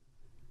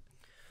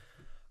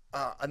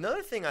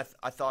 Another thing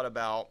I thought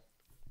about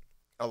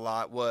a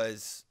lot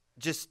was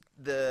just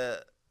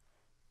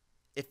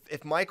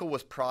if Michael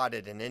was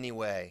prodded in any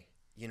way,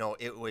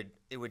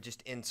 it would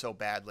just end so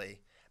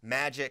badly.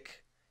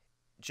 Magic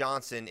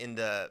Johnson in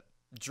the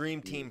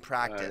Dream Team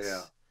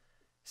practice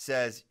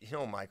says,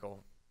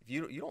 Michael, if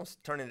you don't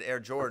turn into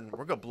Air Jordan,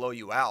 we're gonna blow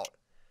you out.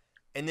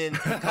 And then you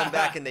come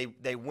back and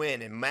they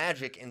win, and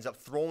Magic ends up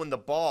throwing the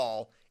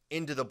ball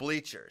into the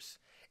bleachers.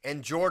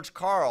 And George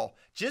Karl,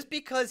 just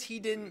because he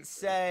didn't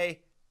say,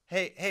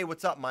 hey,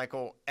 what's up,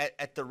 Michael,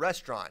 at the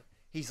restaurant,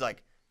 he's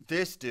like,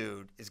 this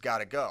dude has got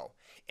to go.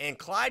 And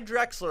Clyde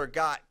Drexler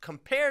got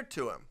compared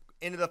to him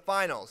into the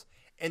finals,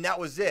 and that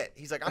was it.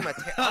 He's like,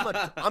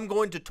 I'm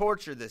going to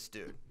torture this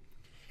dude.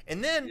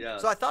 And then,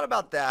 so I thought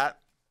about that,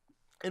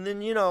 and then,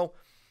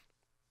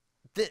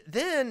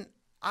 then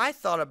I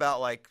thought about,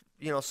 like,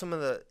 some of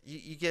the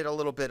you get a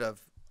little bit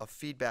of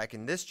feedback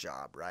in this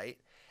job, right?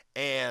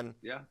 And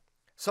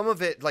some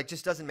of it like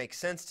just doesn't make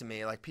sense to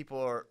me. Like people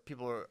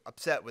are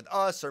upset with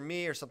us or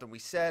me or something we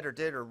said or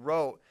did or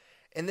wrote,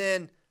 and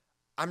then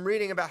I'm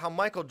reading about how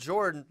Michael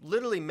Jordan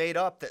literally made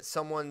up that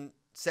someone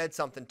said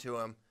something to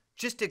him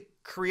just to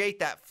create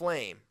that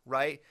flame,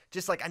 right?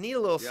 Just like, I need a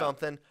little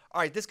something.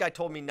 All right, this guy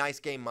told me nice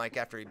game, Mike,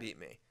 after he beat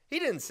me. He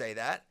didn't say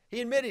that.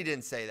 He admitted he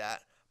didn't say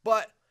that,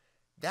 but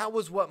that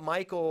was what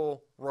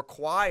Michael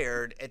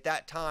required at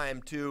that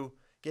time to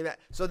get back.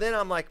 So then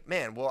I'm like,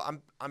 man, well,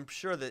 I'm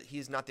sure that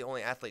he's not the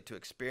only athlete to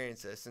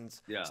experience this. And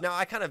so now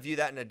I kind of view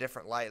that in a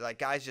different light. Like,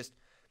 guys, just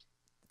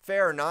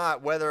fair or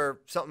not, whether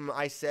something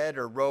I said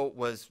or wrote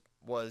was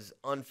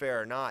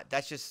unfair or not,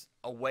 that's just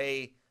a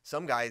way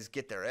some guys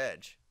get their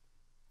edge.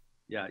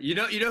 Yeah, you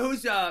know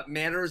whose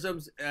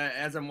mannerisms,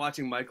 as I'm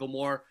watching Michael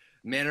more,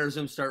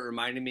 mannerisms start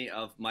reminding me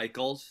of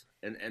Michael's.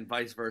 And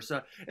vice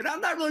versa. And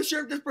I'm not really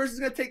sure if this person's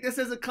going to take this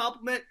as a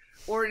compliment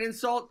or an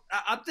insult.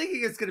 I'm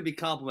thinking it's going to be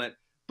compliment.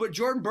 But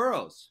Jordan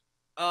Burroughs.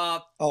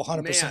 100%.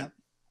 Man,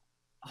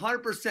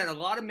 100%. A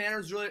lot of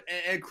manners really.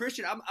 And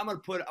Christian, I'm going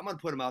to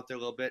put him out there a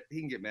little bit. He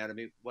can get mad at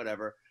me,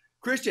 whatever.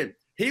 Christian,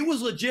 he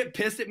was legit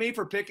pissed at me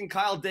for picking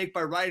Kyle Dake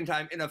by riding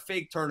time in a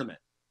fake tournament.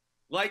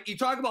 Like, you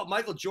talk about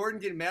Michael Jordan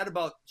getting mad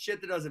about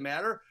shit that doesn't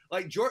matter.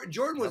 Like,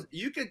 Jordan was,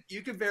 you could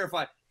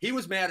verify, he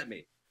was mad at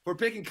me for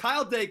picking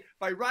Kyle Dake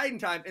by riding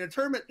time in a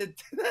tournament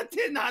that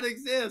did not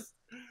exist,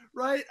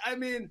 right? I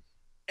mean,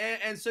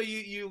 and so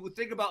you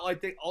think about,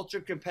 like, the ultra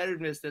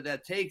competitiveness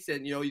that takes,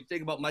 and, you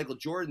think about Michael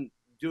Jordan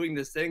doing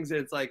these things, and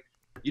it's like,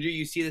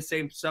 you see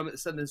some of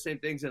the same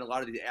things in a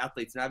lot of these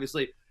athletes. And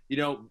obviously,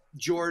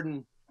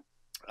 Jordan,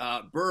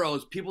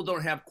 Burroughs, people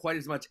don't have quite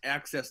as much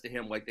access to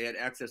him like they had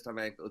access to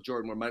Michael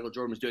Jordan, where Michael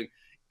Jordan was doing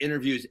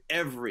interviews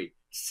every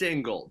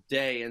single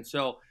day. And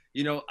so,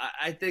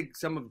 I think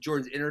some of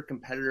Jordan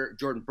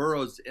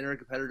Burroughs' inner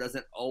competitor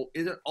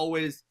isn't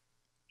always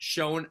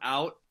shown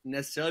out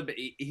necessarily, but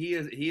he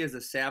is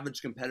a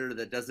savage competitor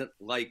that doesn't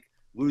like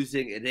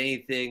losing at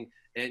anything,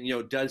 and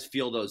does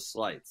feel those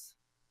slights.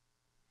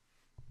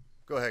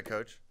 Go ahead,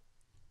 Coach.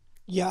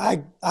 Yeah,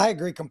 I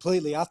agree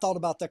completely. I thought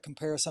about that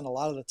comparison a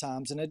lot of the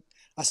times, and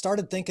I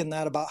started thinking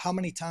that about how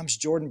many times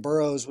Jordan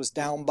Burroughs was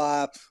down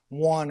by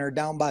 1 or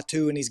down by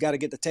 2, and he's got to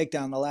get the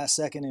takedown in the last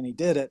second, and he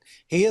did it.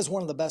 He is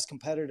one of the best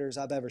competitors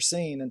I've ever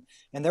seen,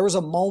 and there was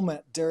a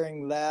moment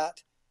during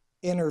that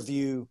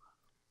interview,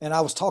 and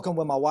I was talking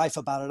with my wife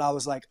about it. I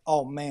was like,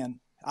 oh man,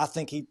 I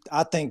think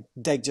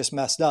Dake just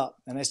messed up,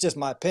 and it's just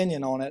my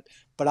opinion on it.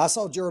 But I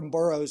saw Jordan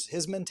Burroughs,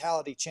 his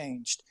mentality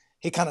changed.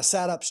 He kind of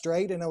sat up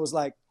straight, and it was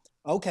like,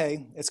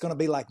 okay, it's going to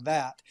be like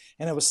that.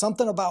 And it was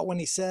something about when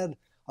he said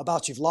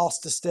about you've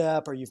lost a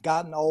step or you've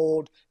gotten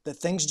old, that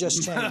things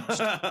just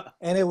changed.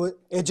 And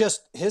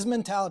his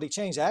mentality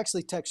changed. I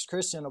actually texted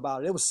Christian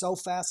about it. It was so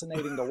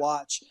fascinating to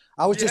watch.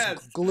 I was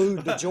just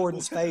glued to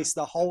Jordan's face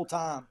the whole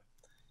time.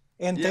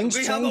 And things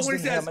changed in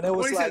him. And it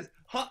was like,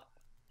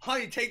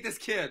 honey, take this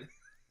kid.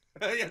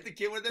 You have the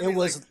kid with him. It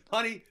was like,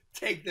 honey,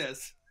 Take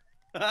this.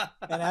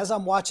 And as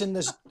I'm watching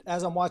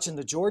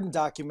the Jordan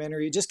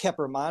documentary, it just kept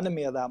reminding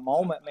me of that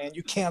moment, man.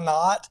 You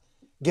cannot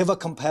give a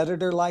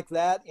competitor like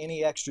that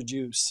any extra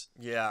juice.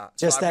 Yeah.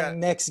 Just that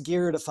next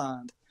gear to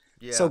find.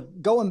 Yeah. So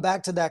going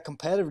back to that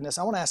competitiveness,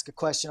 I want to ask a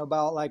question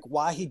about like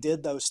why he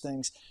did those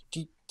things.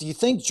 Do you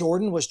think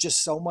Jordan was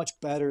just so much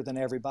better than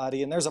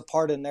everybody? And there's a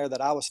part in there that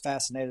I was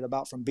fascinated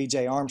about from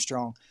BJ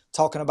Armstrong,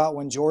 talking about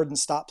when Jordan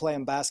stopped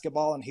playing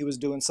basketball and he was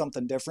doing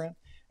something different.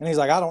 And he's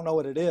like, I don't know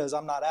what it is.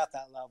 I'm not at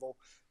that level.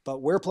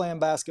 But we're playing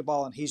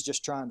basketball and he's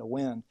just trying to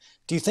win.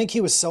 Do you think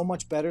he was so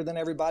much better than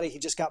everybody? He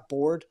just got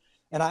bored?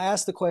 And I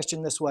asked the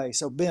question this way.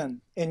 So,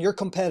 Ben, in your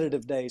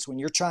competitive days, when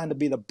you're trying to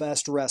be the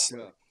best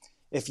wrestler,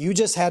 if you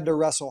just had to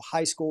wrestle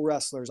high school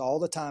wrestlers all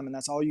the time and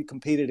that's all you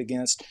competed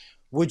against,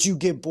 would you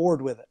get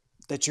bored with it?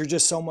 That you're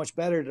just so much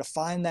better to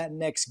find that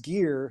next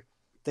gear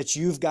that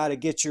you've got to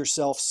get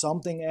yourself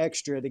something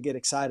extra to get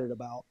excited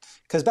about?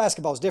 Because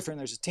basketball is different.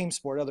 There's a team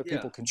sport. Other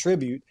people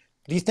contribute.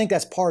 Do you think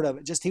that's part of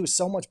it? Just he was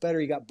so much better,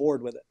 he got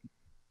bored with it.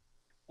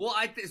 Well,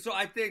 I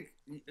think,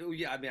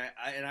 yeah. I mean,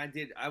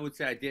 I would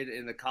say I did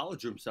in the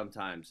college room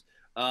sometimes,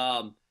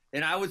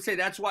 and I would say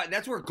that's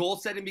where goal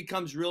setting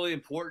becomes really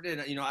important.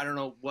 And I don't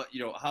know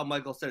how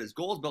Michael set his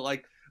goals, but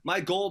like my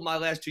goal my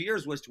last 2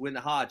 years was to win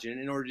the Hodge, and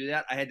in order to do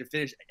that, I had to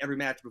finish every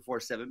match before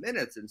 7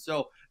 minutes, and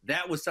so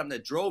that was something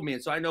that drove me.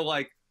 And so I know,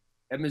 like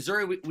at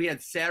Missouri, we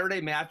had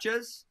Saturday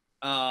matches,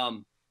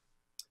 and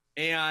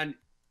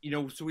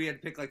so we had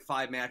to pick like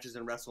 5 matches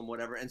and wrestle them,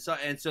 whatever. And so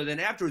then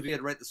afterwards we had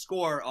to write the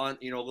score on,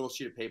 a little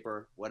sheet of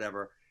paper,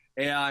 whatever.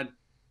 And,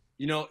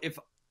 if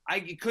I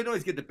couldn't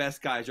always get the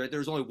best guys, right? There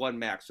was only one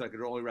max, so I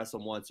could only wrestle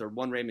them once, or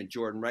one Raymond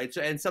Jordan, right?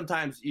 So, and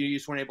sometimes you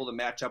just weren't able to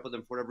match up with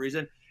them for whatever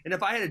reason. And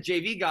if I had a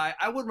JV guy,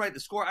 I wouldn't write the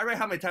score. I'd write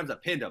how many times I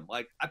pinned him.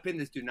 Like I pinned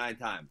this dude 9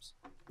 times,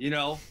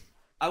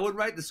 I wouldn't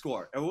write the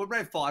score. I wouldn't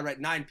write fall. I'd write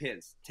 9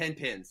 pins, 10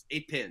 pins,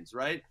 8 pins,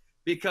 right?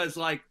 Because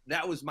like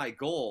that was my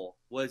goal,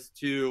 was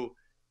to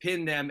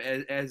pin them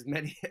as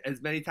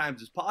many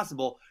times as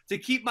possible to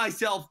keep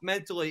myself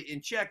mentally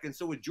in check. And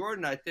so with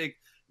Jordan, I think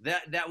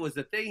that was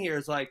the thing here,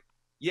 is like,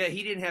 yeah,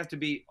 he didn't have to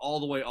be all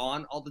the way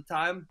on all the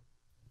time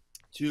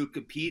to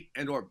compete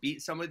and or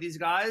beat some of these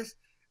guys.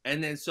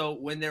 And then so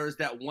when there was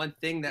that one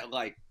thing that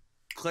like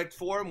clicked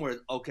for him where,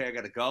 okay, I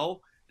got to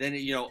go, then,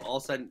 all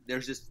of a sudden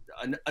there's just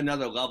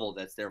another level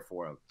that's there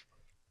for him.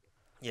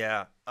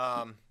 Yeah.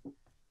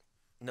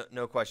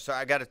 No question. So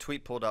I got a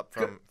tweet pulled up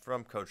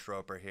from Coach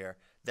Roper here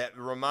that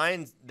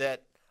reminds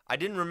that I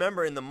didn't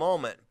remember in the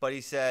moment, but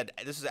he said,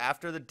 this is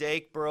after the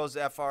Dake Burroughs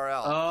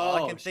FRL.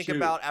 All I can think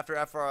about after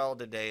FRL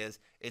today is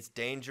it's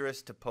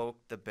dangerous to poke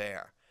the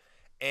bear.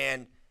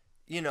 And,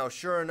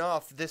 sure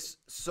enough,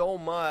 so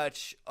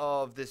much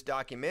of this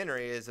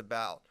documentary is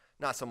about,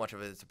 not so much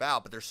of it is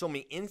about, but there's so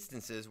many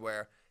instances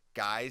where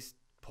guys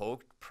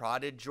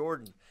prodded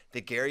Jordan.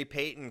 The Gary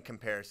Payton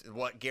comparison,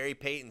 what Gary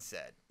Payton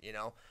said,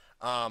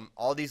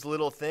 all these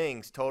little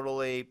things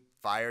totally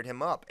fired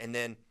him up. And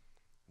then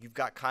you've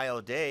got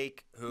Kyle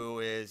Dake, who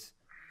is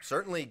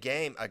certainly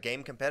a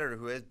game competitor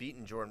who has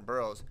beaten Jordan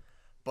Burroughs.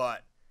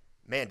 But,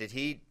 man,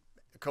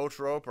 Coach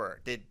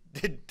Roper,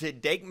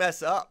 did Dake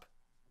mess up?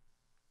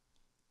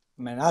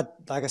 Man,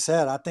 like I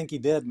said, I think he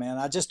did, man.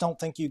 I just don't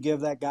think you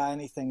give that guy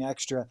anything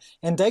extra.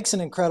 And Dake's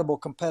an incredible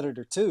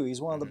competitor, too.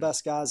 He's one of the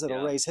best guys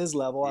that'll raise his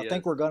level. I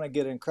think we're going to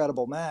get an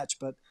incredible match.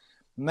 But,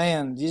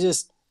 man, you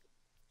guys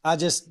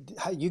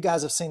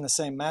have seen the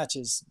same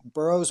matches.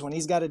 Burroughs, when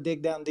he's got to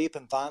dig down deep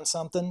and find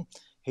something,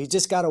 he's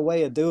just got a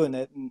way of doing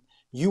it. And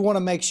you want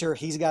to make sure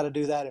he's got to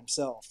do that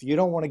himself. You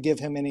don't want to give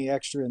him any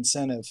extra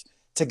incentive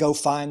to go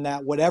find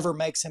that, whatever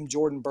makes him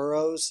Jordan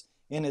Burroughs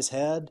in his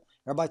head.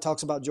 Everybody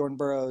talks about Jordan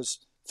Burroughs'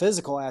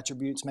 physical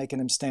attributes making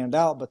him stand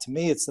out, but to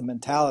me, it's the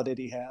mentality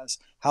that he has,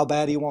 how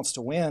bad he wants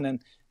to win.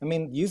 And I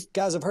mean, you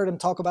guys have heard him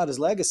talk about his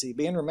legacy.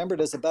 Being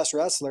remembered as the best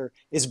wrestler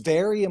is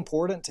very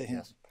important to him.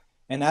 Yes.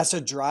 And that's a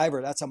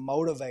driver, that's a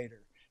motivator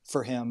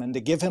for him. And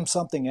to give him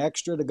something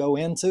extra to go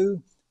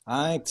into,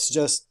 I think it's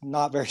just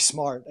not very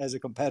smart as a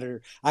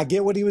competitor. I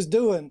get what he was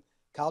doing.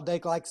 Kyle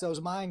Dake likes those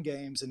mind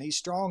games, and he's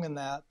strong in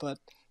that. But,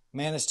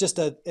 man, it's just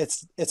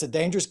it's a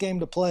dangerous game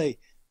to play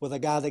with a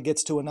guy that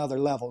gets to another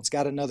level. It's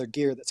got another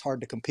gear that's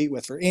hard to compete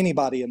with for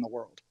anybody in the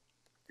world.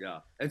 Yeah.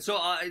 And so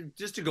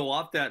just to go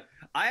off that,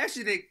 I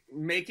actually think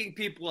making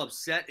people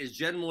upset is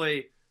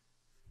generally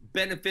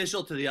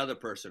beneficial to the other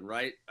person,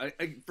 right?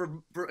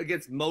 For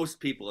against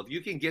most people, if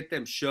you can get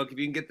them shook, if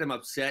you can get them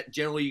upset,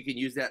 generally you can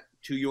use that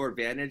to your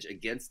advantage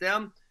against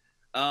them.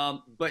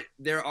 But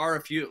there are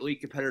a few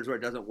elite competitors where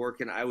it doesn't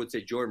work, and I would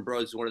say Jordan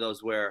Burroughs is one of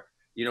those where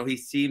he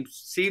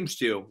seems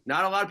to,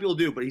 not a lot of people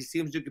do, but he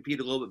seems to compete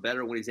a little bit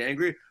better when he's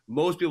angry.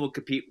 Most people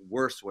compete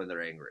worse when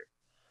they're angry,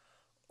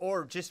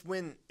 or just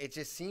when it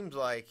just seems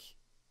like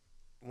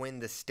when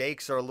the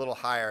stakes are a little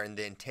higher and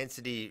the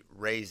intensity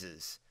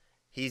raises.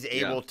 He is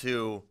able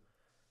to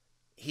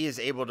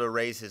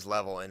raise his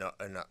level in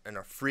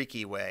a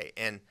freaky way.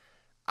 And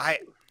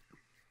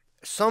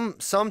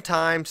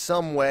sometime,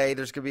 some way,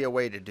 there's gonna be a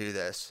way to do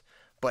this.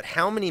 But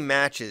how many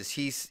matches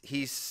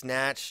he's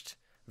snatched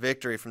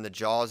victory from the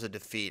jaws of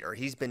defeat, or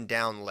he's been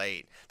down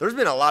late. There's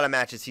been a lot of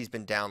matches he's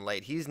been down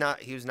late. He was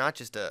not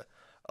just a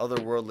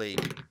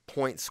otherworldly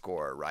point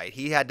scorer, right?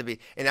 He had to be,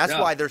 and that's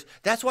why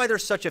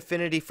there's such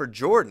affinity for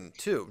Jordan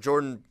too.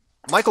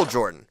 Michael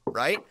Jordan,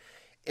 right?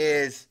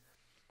 Is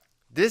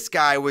this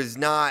guy was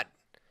not,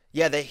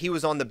 that he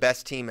was on the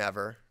best team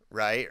ever,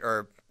 right?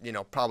 Or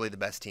probably the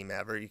best team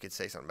ever. You could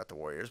say something about the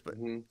Warriors, but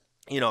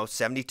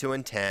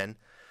 72-10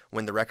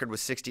 when the record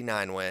was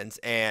 69 wins,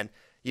 and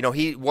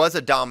he was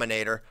a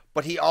dominator,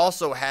 but he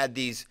also had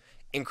these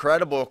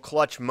incredible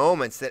clutch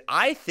moments that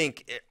I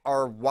think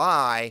are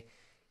why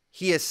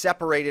he is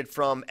separated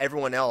from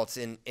everyone else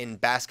in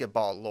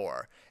basketball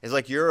lore. Is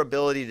like your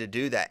ability to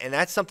do that. And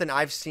that's something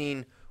I've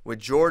seen with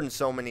Jordan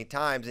so many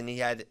times, and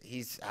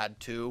he's had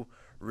 2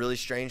 really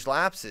strange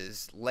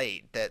lapses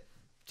late that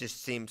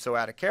just seem so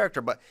out of character.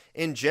 But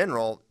in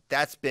general,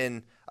 that's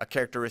been a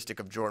characteristic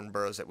of Jordan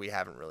Burroughs that we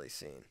haven't really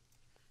seen.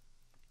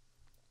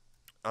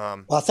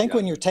 Well, I think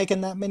when you're taking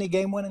that many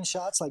game-winning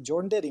shots like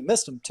Jordan did, he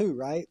missed them too,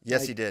 right?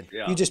 Yes, he did.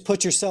 Yeah. You just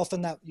put yourself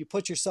in that. You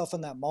put yourself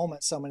in that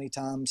moment so many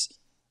times.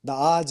 The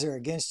odds are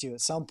against you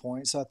at some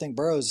point. So I think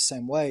Burroughs is the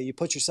same way. You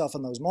put yourself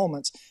in those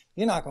moments,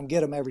 you're not going to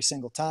get them every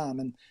single time.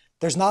 And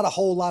there's not a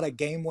whole lot of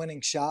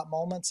game-winning shot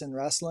moments in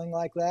wrestling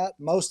like that.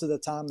 Most of the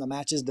time, the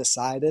match is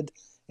decided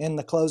in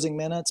the closing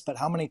minutes. But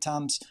how many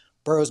times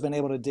Burroughs been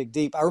able to dig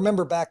deep? I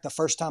remember back the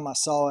first time I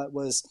saw it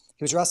was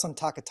he was wrestling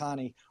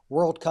Takatani,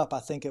 World Cup, I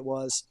think it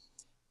was.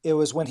 It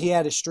was when he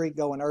had his streak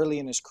going early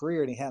in his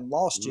career and he hadn't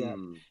lost yet.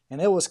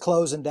 And it was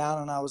closing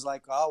down, and I was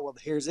like, oh, well,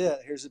 here's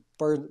it. Here's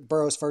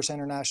Burroughs' first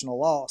international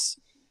loss.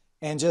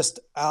 And just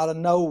out of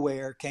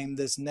nowhere came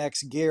this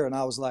next gear, and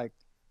I was like,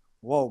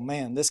 whoa,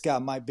 man, this guy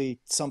might be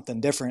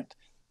something different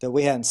that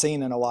we hadn't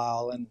seen in a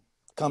while. And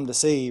come to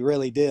see, he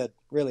really did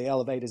really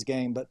elevate his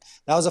game. But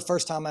that was the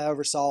first time I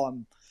ever saw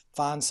him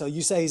find. So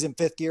you say he's in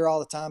 5th gear all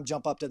the time,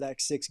 jump up to that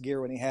 6th gear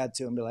when he had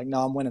to and be like,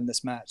 no, I'm winning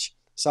this match.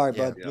 Sorry,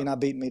 bud, you're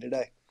not beating me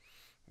today.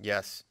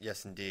 Yes,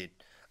 indeed.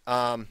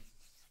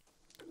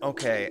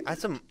 Okay, I had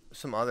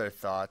some other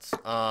thoughts,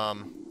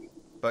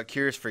 but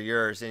curious for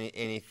yours.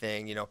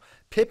 Anything,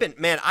 Pippen,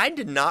 man, I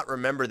did not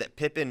remember that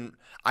Pippen.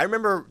 I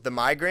remember the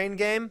migraine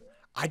game.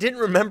 I didn't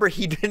remember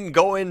he didn't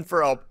go in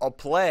for a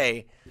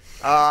play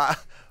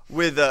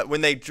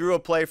when they drew a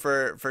play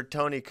for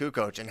Tony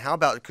Kukoc. And how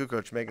about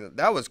Kukoc making it?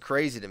 That was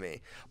crazy to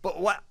me.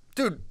 But what,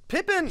 dude,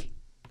 Pippen,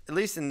 at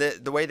least in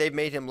the way they've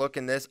made him look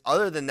in this,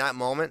 other than that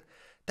moment,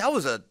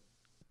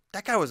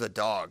 that guy was a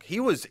dog.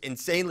 He was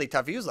insanely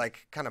tough. He was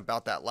like kind of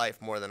about that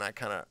life more than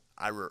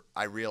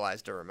I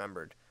realized or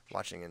remembered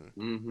watching in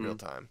real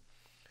time.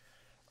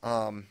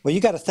 Well,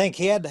 you got to think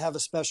he had to have a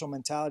special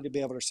mentality to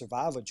be able to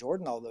survive with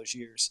Jordan all those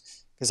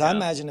years. Because I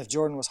imagine if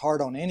Jordan was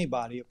hard on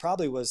anybody, it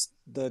probably was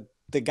the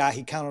guy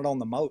he counted on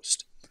the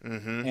most.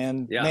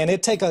 And man,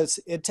 it'd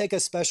take a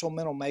special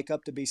mental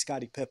makeup to be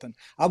Scottie Pippen.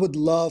 I would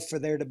love for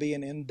there to be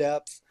an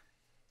in-depth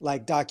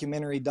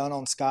documentary done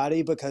on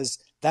Scottie, because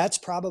that's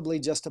probably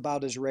just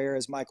about as rare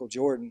as Michael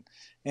Jordan.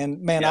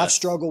 And man, I've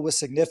struggled with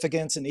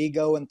significance and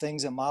ego and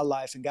things in my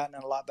life and gotten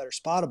in a lot better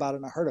spot about it.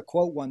 And I heard a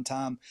quote one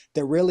time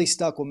that really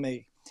stuck with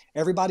me.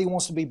 Everybody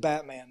wants to be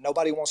Batman.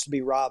 Nobody wants to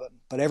be Robin,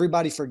 but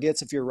everybody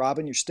forgets if you're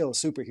Robin, you're still a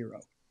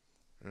superhero.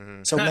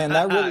 So man,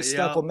 that really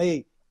stuck with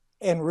me,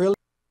 and really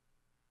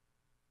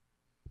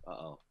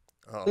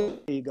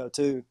ego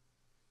too.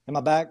 Am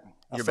I back?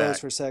 I froze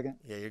for a second.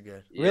 Yeah, you're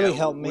good. Really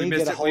helped me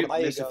get a hold of my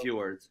ego. We missed a few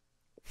words.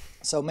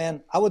 So,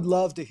 man, I'd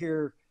love to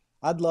hear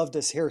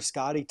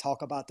Scottie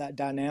talk about that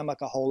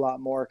dynamic a whole lot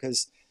more,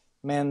 because,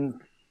 man,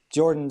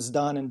 Jordan's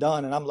done, and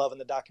I'm loving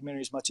the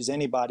documentary as much as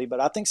anybody. But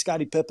I think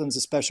Scottie Pippen's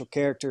a special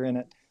character in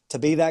it. To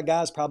be that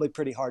guy is probably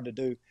pretty hard to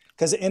do,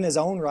 because in his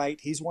own right,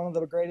 he's one of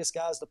the greatest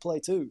guys to play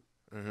too.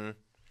 And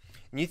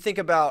you think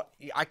about,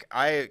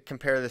 I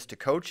compare this to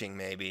coaching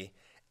maybe,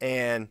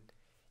 and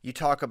you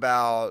talk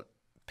about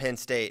Penn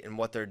State and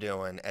what they're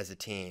doing as a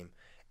team,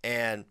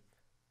 and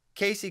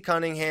Casey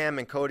Cunningham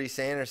and Cael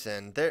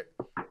Sanderson,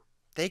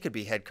 they could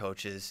be head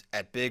coaches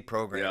at big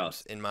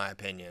programs, in my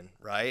opinion,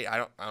 right? I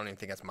don't even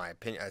think that's my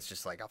opinion. That's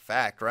just like a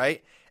fact,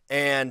 right?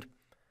 And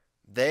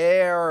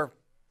they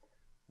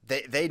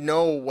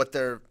know what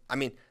they're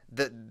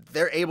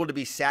able to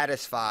be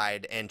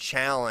satisfied and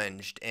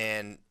challenged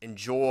and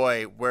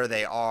enjoy where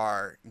they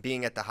are,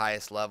 being at the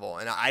highest level.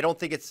 And I don't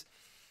think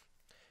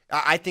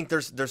I think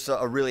there's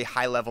a really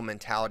high level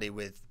mentality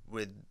with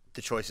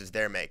the choices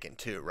they're making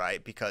too,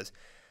 right? Because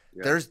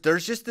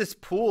there's just this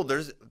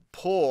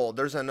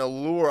there's an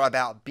allure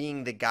about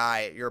being the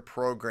guy at your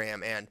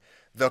program and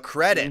the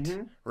credit,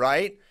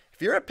 right?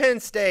 If you're at Penn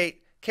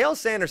State, Cael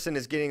Sanderson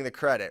is getting the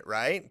credit,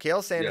 right?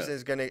 Cael Sanderson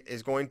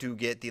is going to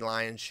get the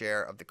lion's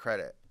share of the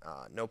credit.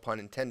 No pun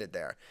intended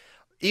there.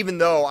 Even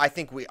though I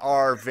think we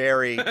are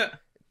very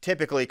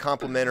typically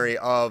complimentary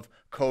of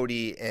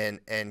Cody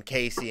and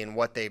Casey and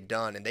what they've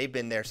done, and they've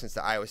been there since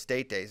the Iowa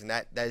State days, and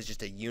that is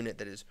just a unit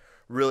that is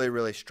really,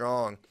 really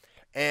strong.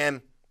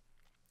 And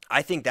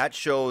I think that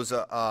shows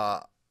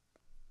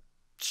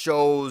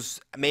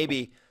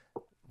maybe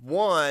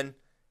one,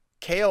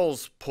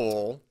 Cael's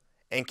pull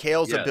and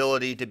Cael's Yes.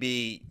 ability to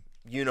be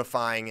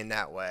unifying in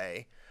that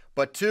way.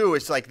 But two,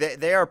 it's like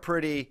they are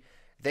pretty.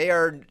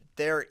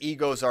 Their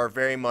egos are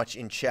very much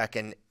in check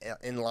and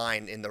in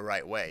line in the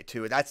right way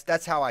too.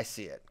 That's how I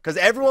see it. Because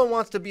everyone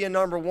wants to be a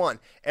number one.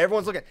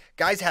 Everyone's looking.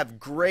 Guys have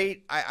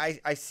great.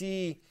 I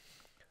see.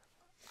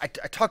 I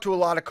talk to a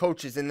lot of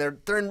coaches, and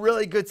they're in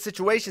really good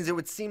situations. It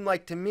would seem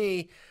like to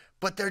me,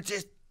 but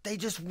they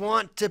just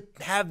want to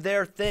have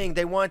their thing.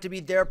 They want it to be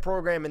their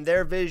program and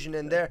their vision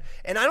and I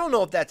don't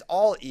know if that's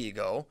all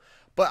ego,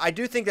 but I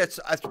do think that's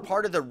as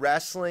part of the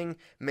wrestling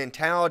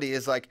mentality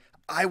is like,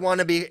 I want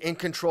to be in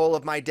control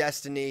of my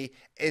destiny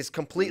as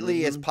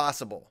completely as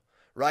possible,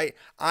 right?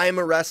 I'm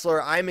a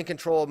wrestler. I'm in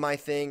control of my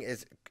thing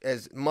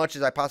as much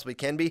as I possibly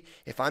can be.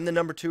 If I'm the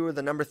number 2 or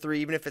the number 3,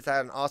 even if it's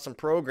at an awesome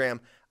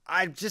program,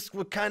 I just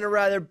would kind of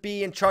rather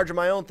be in charge of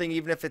my own thing,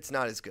 even if it's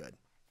not as good.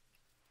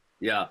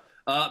 Yeah.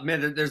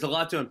 Man, there's a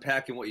lot to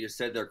unpack in what you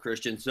said there,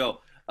 Christian. So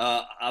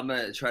I'm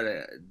going to try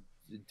to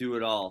do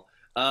it all.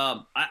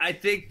 I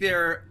think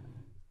that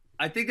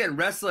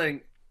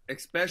wrestling,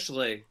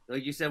 especially,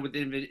 like you said, with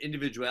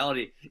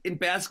individuality, in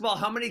basketball,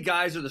 how many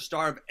guys are the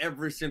star of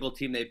every single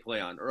team they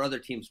play on or other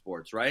team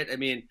sports, right? I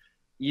mean,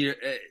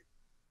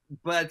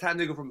 by the time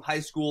they go from high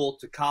school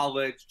to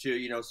college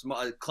to, some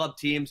club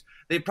teams,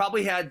 they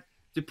probably had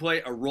to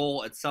play a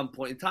role at some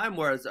point in time,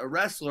 whereas a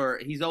wrestler,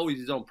 he's always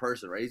his own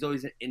person, right? He's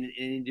always an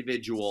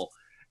individual.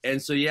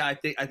 And so, yeah, I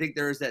think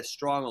there is that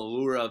strong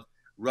allure of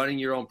running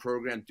your own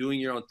program, doing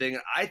your own thing.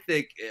 And I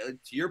think,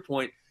 to your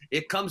point,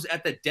 it comes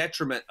at the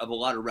detriment of a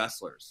lot of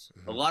wrestlers.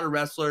 Mm-hmm. A lot of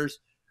wrestlers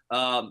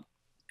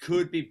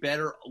could be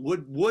better,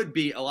 would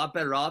be a lot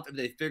better off if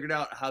they figured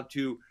out how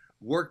to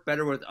work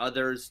better with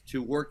others,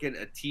 to work in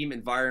a team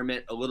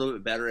environment a little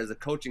bit better as a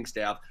coaching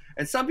staff.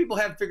 And some people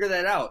have figured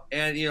that out.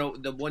 And,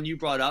 the one you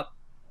brought up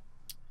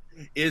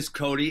is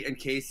Cody and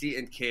Casey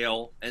and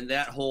Cael and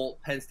that whole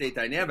Penn State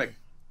dynamic.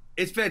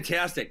 It's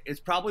fantastic. It's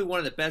probably one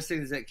of the best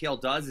things that Cael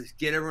does is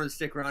get everyone to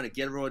stick around and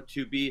get everyone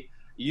to be a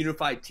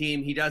unified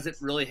team. He doesn't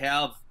really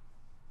have,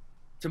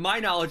 to my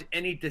knowledge,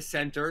 any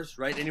dissenters,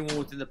 right? Anyone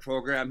within the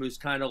program who's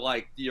kind of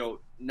like,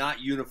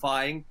 not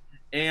unifying.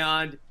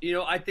 And,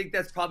 I think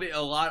that's probably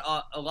a lot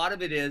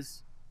of it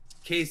is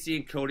Casey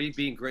and Cody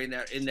being great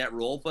in that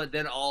role, but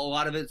then a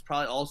lot of it's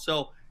probably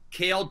also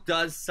Cael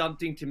does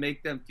something to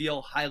make them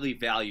feel highly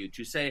valued,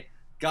 to say,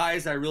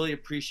 guys, I really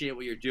appreciate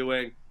what you're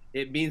doing.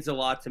 It means a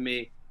lot to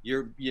me.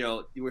 You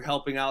were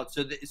helping out.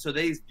 So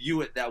they view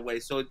it that way.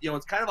 So,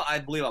 it's kind of, I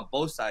believe, on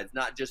both sides,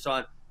 not just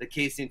on the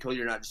Casey and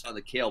Cody, or not just on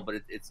the Cael, but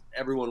it's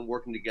everyone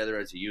working together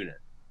as a unit.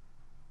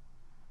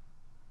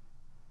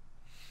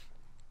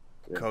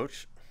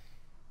 Coach?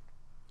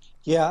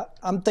 Yeah,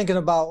 I'm thinking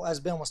about, as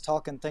Ben was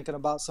talking, thinking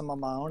about some of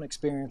my own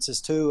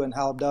experiences too, and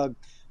how Doug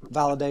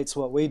validates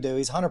what we do.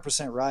 He's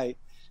 100% right.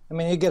 I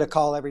mean, you get a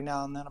call every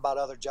now and then about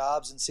other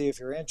jobs and see if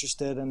you're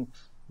interested. And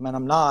I mean,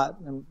 I'm not.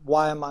 And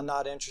why am I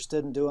not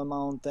interested in doing my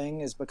own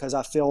thing is because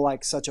I feel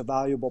like such a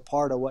valuable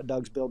part of what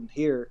Doug's building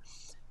here.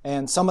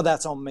 And some of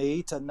that's on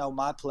me to know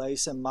my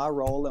place and my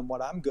role and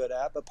what I'm good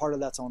at, but part of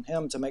that's on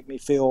him to make me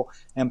feel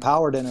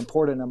empowered and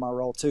important in my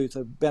role too.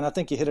 So Ben, I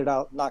think you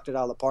knocked it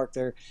out of the park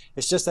there.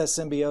 It's just that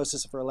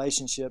symbiosis of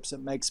relationships that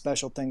makes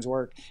special things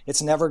work.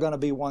 It's never going to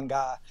be one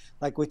guy.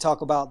 Like we talk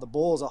about the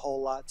Bulls a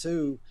whole lot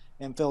too,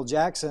 and Phil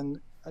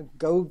Jackson.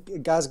 Go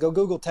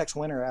Google Tex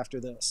Winter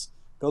after this.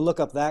 Go look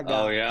up that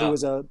guy who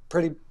was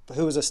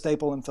a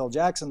staple in Phil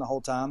Jackson the whole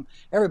time.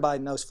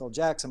 Everybody knows Phil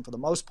Jackson for the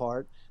most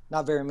part.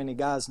 Not very many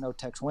guys know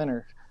Tex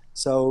Winter.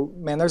 So,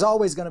 man, there's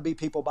always going to be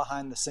people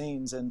behind the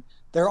scenes, and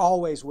there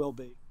always will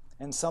be.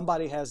 And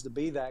somebody has to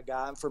be that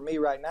guy. And for me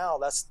right now,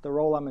 that's the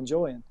role I'm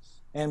enjoying.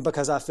 And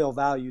because I feel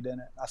valued in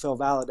it. I feel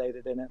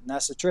validated in it. And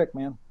that's the trick,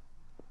 man.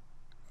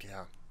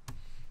 Yeah.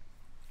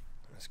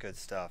 That's good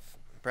stuff.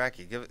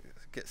 Bracky,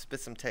 spit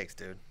some takes,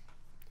 dude.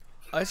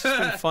 It's just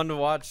been fun to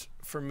watch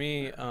for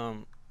me.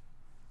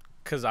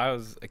 Because I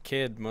was a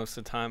kid most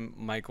of the time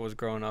Michael was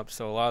growing up,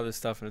 so a lot of this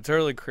stuff in its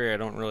early career I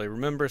don't really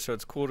remember, so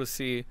it's cool to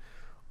see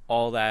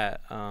all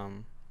that,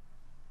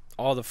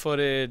 all the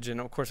footage,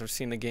 and of course I've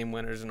seen the game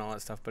winners and all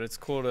that stuff, but it's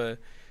cool to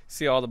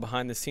see all the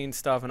behind-the-scenes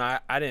stuff, and I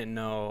didn't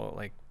know,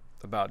 like,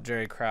 about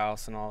Jerry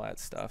Krause and all that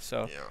stuff,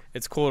 so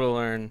It's cool to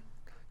learn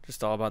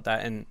just all about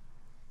that, and,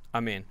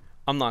 I mean,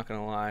 I'm not going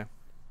to lie,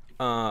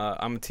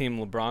 I'm a Team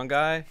LeBron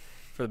guy,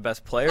 for the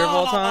best player of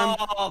all time.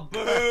 Oh,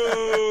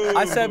 boo!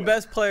 I said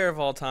best player of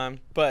all time,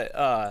 but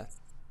I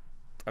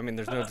mean,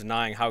 there's no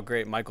denying how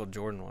great Michael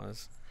Jordan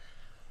was.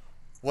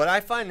 What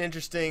I find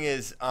interesting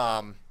is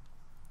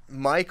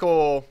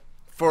Michael,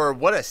 for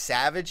what a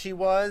savage he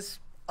was,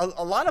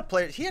 a lot of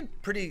players, he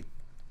had pretty,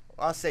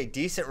 I'll say,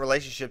 decent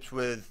relationships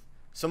with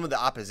some of the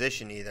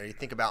opposition either. You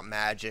think about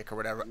Magic or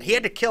whatever. He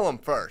had to kill him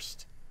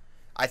first,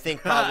 I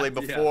think, probably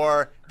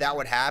before that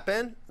would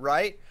happen,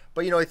 right?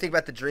 But, you think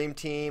about the Dream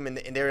Team, and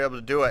they were able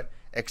to do it,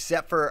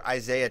 except for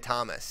Isaiah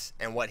Thomas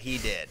and what he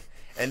did.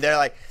 And they're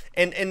like –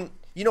 and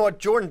you know what?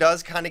 Jordan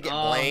does kind of get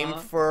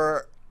blamed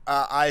for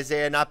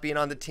Isaiah not being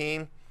on the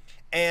team.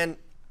 And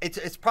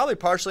it's probably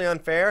partially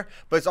unfair,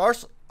 but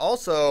it's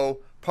also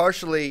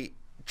partially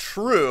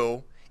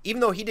true, even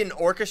though he didn't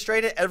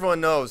orchestrate it,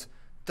 everyone knows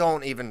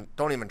don't even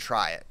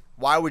try it.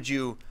 Why would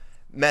you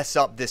mess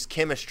up this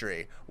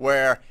chemistry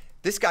where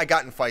this guy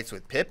got in fights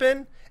with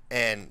Pippen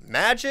and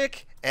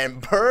Magic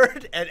and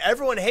Bird, and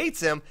everyone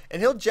hates him,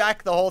 and he'll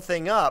jack the whole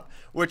thing up,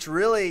 which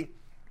really,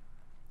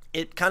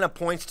 it kind of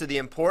points to the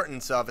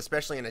importance of,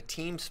 especially in a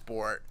team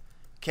sport,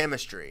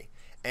 chemistry.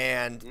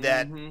 And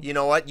that, you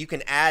know what, you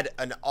can add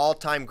an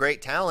all-time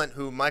great talent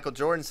who Michael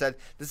Jordan said,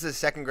 this is the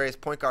second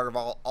greatest point guard of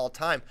all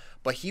time,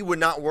 but he would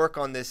not work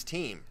on this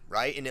team,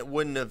 right? And it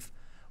wouldn't have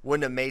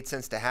made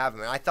sense to have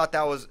him. And I thought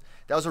that was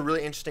a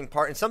really interesting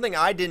part. And something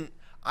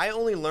I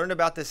only learned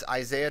about this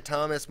Isaiah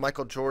Thomas,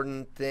 Michael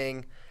Jordan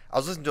thing. I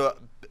was listening to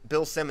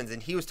Bill Simmons,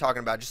 and he was talking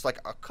about just like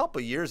a couple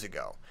years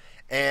ago.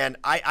 And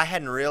I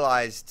hadn't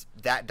realized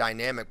that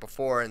dynamic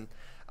before. And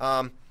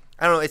I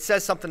don't know, it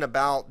says something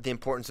about the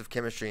importance of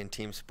chemistry in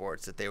team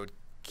sports that they would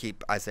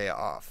keep Isaiah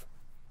off.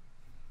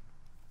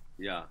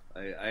 Yeah,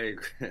 I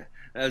agree.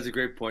 That was a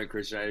great point,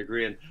 Christian. I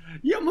agree. And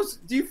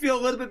do you feel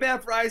a little bit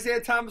bad for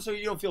Isaiah Thomas, or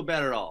you don't feel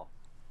bad at all?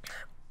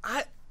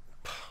 I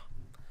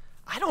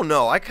don't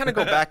know. I kind of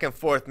go back and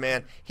forth,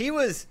 man. He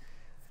was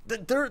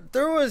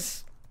there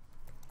was.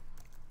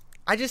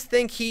 I just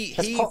think he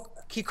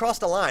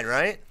crossed a line,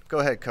 right? Go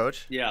ahead,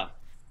 Coach. Yeah.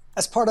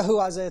 That's part of who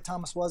Isaiah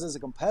Thomas was as a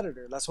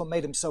competitor. That's what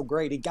made him so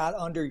great. He got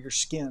under your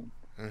skin.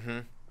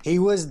 He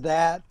was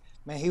that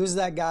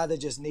guy that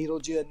just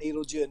needled you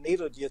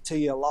till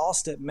you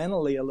lost it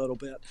mentally a little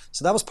bit.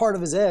 So that was part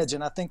of his edge,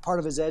 and I think part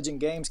of his edge in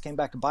games came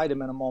back to bite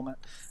him in a moment.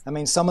 I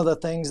mean, some of the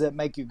things that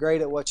make you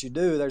great at what you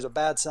do, there's a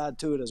bad side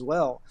to it as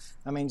well.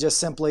 I mean, just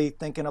simply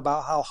thinking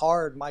about how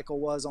hard Michael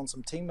was on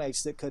some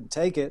teammates that couldn't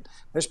take it.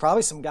 There's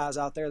probably some guys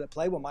out there that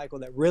play with Michael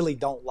that really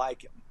don't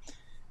like him.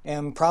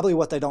 And probably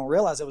what they don't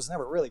realize, it was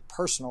never really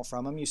personal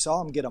from him. You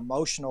saw him get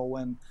emotional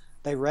when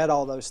they read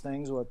all those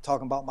things with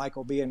talking about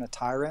Michael being a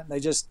tyrant.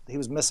 He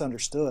was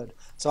misunderstood.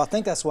 So I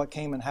think that's what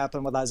came and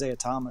happened with Isaiah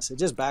Thomas. It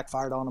just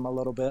backfired on him a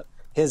little bit,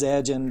 his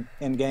edge in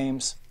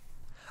games.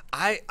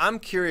 I'm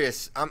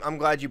curious. I'm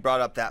glad you brought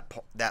up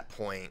that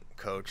point,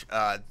 Coach.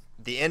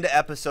 The end of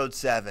episode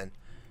 7,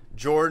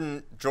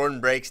 Jordan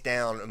breaks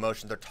down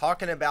emotions. They're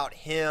talking about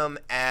him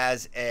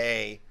as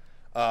a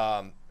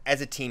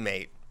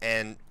teammate.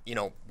 And, you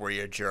know, were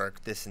you a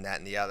jerk, this and that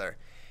and the other.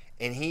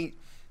 And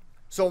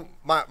so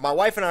my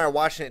wife and I are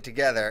watching it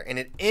together, and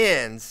it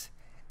ends,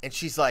 and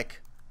she's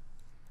like,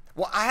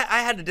 well,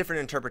 I had a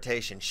different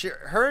interpretation.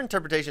 Her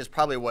interpretation is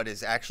probably what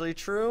is actually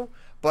true,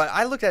 but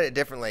I looked at it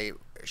differently.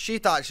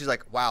 She's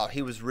like, wow,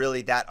 he was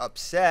really that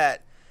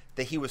upset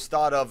that he was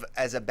thought of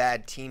as a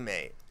bad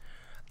teammate.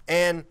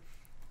 And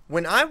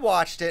when I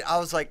watched it, I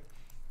was like,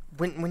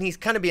 when he's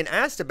kind of being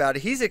asked about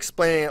it, he's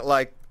explaining it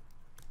like,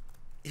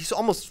 he's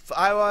almost,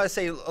 I want to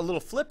say, a little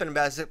flippant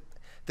about it.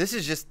 This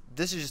is just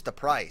the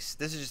price.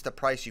 This is just the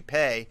price you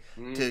pay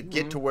to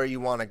get to where you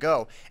want to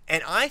go.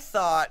 And I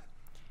thought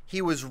he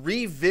was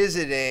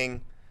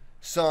revisiting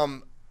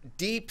some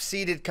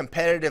deep-seated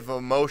competitive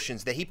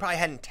emotions that he probably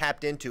hadn't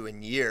tapped into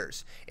in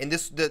years. And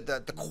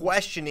the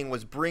questioning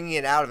was bringing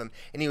it out of him.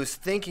 And he was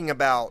thinking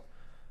about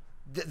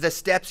the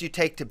steps you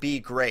take to be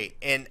great.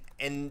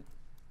 And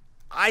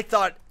I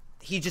thought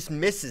he just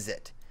misses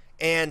it.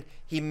 And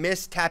he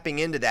missed tapping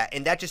into that,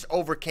 and that just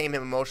overcame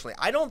him emotionally.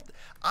 I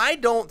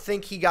don't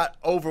think he got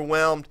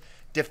overwhelmed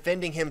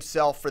defending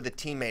himself for the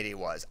teammate he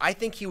was. I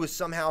think he was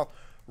somehow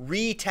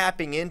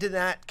re-tapping into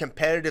that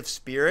competitive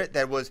spirit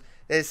that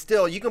is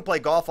still, you can play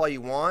golf all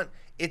you want.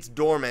 It's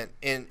dormant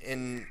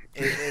in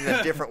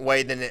a different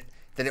way than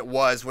it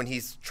was when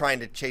he's trying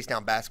to chase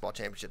down basketball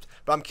championships.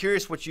 But I'm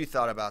curious what you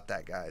thought about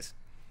that, guys.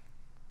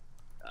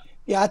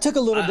 Yeah, I took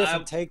a little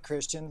different take,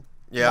 Christian.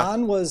 Yeah.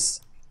 Mine was...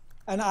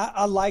 And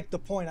I like the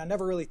point. I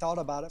never really thought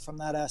about it from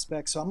that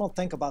aspect, so I'm going to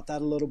think about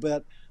that a little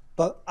bit.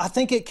 But I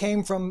think it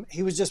came from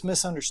he was just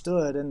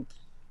misunderstood. And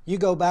you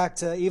go back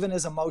to even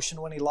his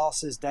emotion when he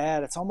lost his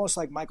dad. It's almost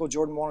like Michael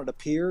Jordan wanted a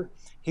peer.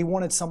 He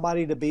wanted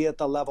somebody to be at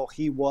the level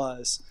he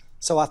was.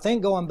 So I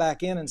think going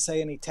back in and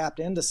saying he tapped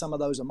into some of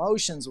those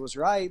emotions was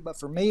right. But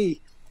for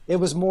me, it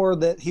was more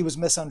that he was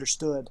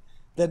misunderstood,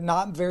 that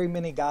not very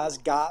many guys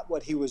got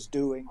what he was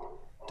doing,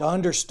 to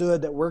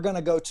understood that we're going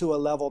to go to a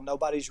level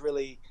nobody's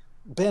really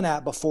been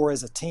at before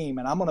as a team,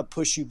 and I'm going to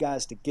push you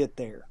guys to get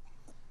there.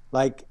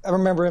 Like, I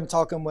remember him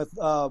talking with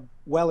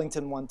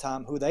Wellington one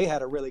time, who they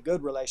had a really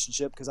good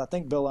relationship because I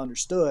think Bill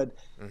understood.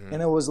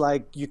 And it was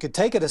like, you could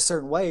take it a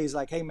certain way. He's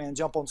like, hey, man,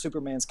 jump on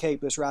Superman's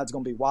cape. This ride's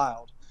going to be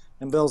wild.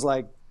 And Bill's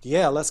like,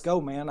 yeah, let's go,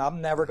 man.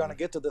 I'm never going to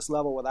get to this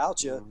level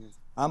without you.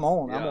 I'm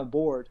on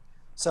board.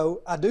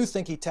 So I do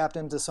think he tapped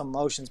into some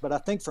emotions, but I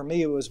think for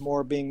me it was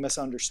more being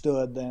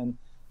misunderstood than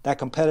that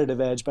competitive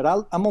edge. But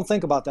I'm going to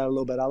think about that a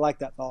little bit. I like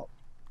that thought.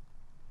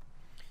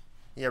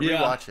 Yeah,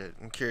 rewatch it.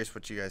 I'm curious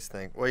what you guys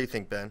think. What do you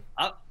think, Ben?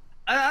 I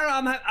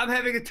don't know. I'm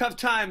having a tough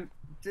time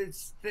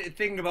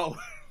thinking about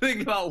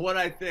what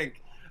I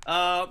think,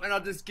 and I'll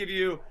just give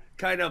you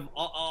kind of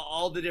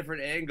all the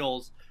different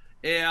angles.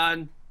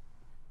 And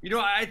you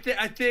know, I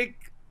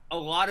think a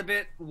lot of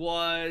it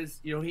was,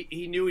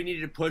 he knew he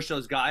needed to push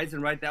those guys,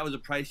 and that was a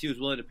price he was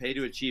willing to pay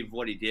to achieve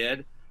what he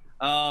did.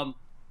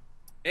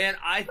 And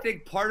I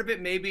think part of it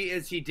maybe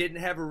is he didn't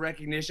have a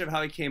recognition of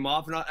how he came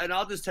off. And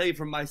I'll just tell you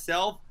from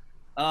myself,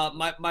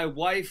 my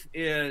wife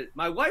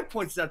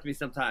points it out to me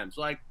sometimes.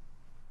 Like,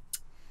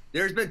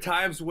 there's been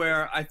times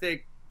where I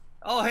think,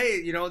 oh,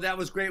 hey, that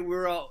was great.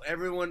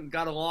 Everyone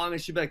got along.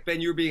 And she'd be like,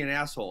 Ben, you're being an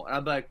asshole. And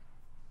I'm like,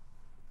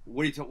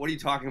 what are you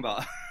talking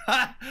about?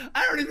 I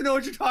don't even know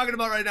what you're talking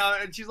about right now.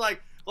 And she's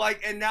like,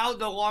 and now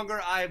the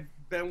longer I've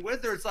been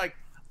with her, it's like,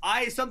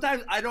 I'm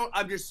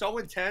just so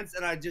intense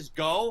and I just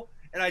go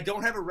and I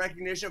don't have a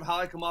recognition of how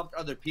I come off to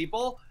other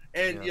people.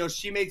 And,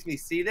 she makes me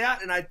see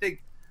that. And I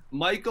think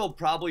Michael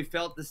probably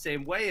felt the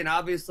same way. And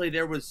obviously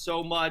there was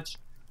so much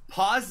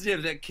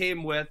positive that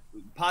came with,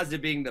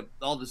 positive being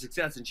all the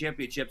success and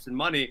championships and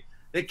money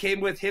that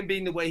came with him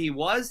being the way he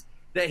was,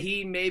 that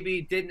he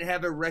maybe didn't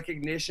have a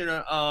recognition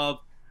of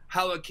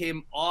how it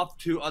came off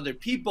to other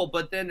people.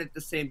 But then at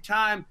the same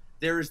time,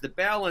 there is the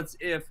balance.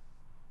 If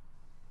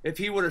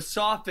he would have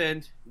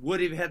softened, would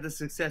he have had the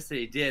success that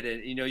he did?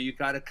 And, you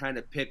got to kind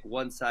of pick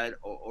one side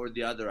or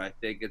the other. I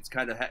think it's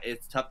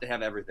it's tough to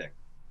have everything.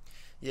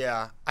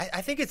 Yeah,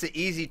 I think it's an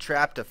easy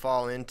trap to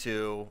fall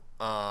into,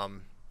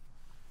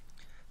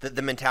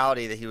 the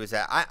mentality that he was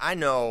at. I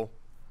know,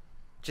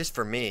 just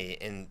for me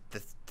and the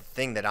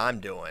thing that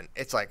I'm doing,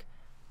 it's like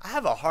I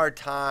have a hard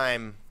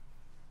time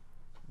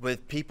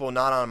with people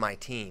not on my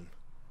team,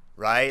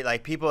 right?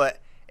 Like people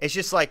that – it's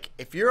just like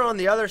if you're on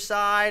the other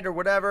side or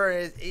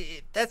whatever,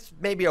 that's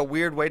maybe a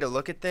weird way to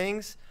look at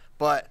things.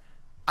 But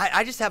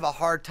I just have a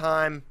hard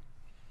time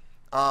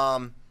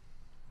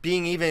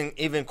being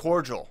even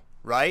cordial,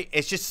 right?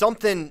 It's just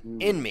something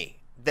in me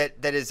that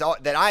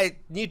I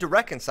need to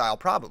reconcile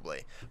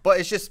probably. But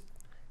it's just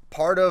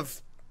part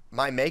of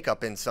my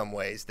makeup in some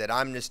ways that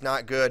I'm just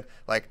not good.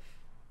 Like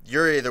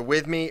you're either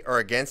with me or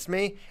against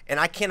me. And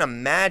I can't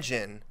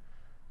imagine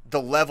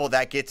the level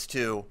that gets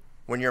to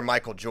when you're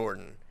Michael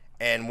Jordan.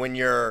 And when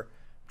you're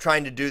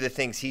trying to do the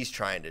things he's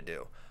trying to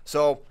do.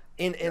 So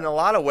in a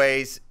lot of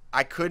ways,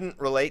 I couldn't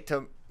relate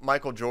to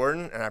Michael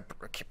Jordan, and I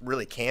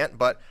really can't,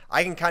 but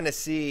I can kind of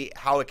see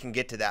how it can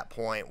get to that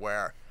point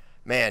where,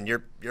 man,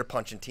 you're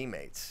punching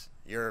teammates.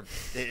 You're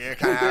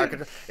kind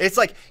of, it's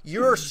like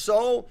you're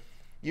so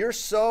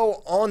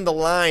on the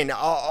line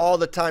all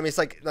the time. It's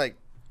like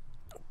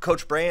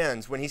Coach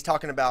Brands when he's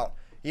talking about,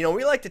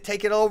 we like to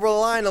take it over the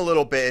line a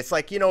little bit. It's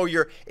like,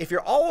 if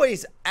you're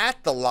always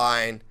at the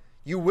line,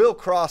 you will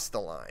cross the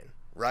line,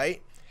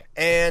 right?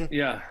 And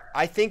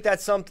I think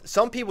that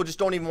some people just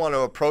don't even want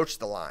to approach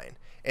the line.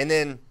 And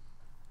then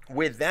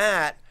with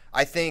that,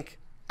 I think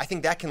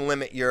that can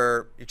limit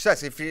your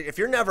success. If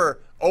you're never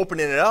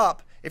opening it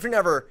up, if you're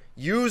never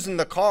using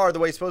the car the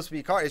way it's supposed to be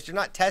if you're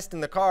not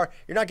testing the car,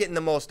 you're not getting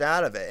the most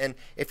out of it. And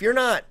if you're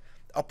not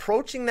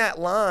approaching that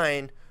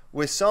line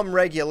with some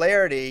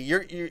regularity,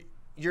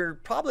 you're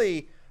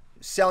probably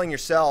selling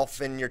yourself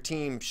and your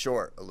team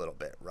short a little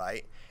bit,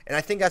 right? And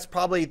I think that's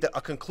probably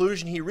a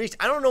conclusion he reached.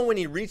 I don't know when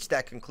he reached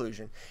that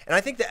conclusion. And I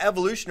think the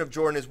evolution of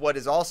Jordan is what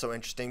is also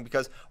interesting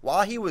because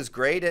while he was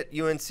great at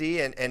UNC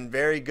and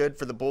very good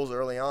for the Bulls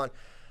early on,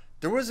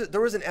 there was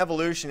an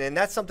evolution, and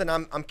that's something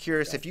I'm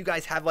curious if you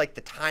guys have like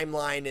the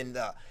timeline and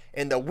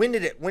the when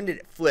did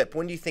it flip?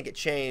 When do you think it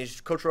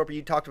changed? Coach Roper,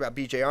 you talked about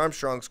B.J.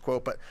 Armstrong's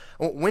quote, but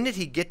when did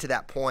he get to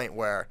that point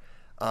where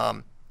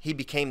he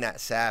became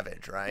that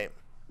savage, right?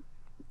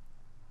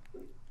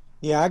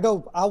 Yeah, I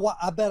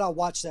bet I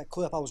watched that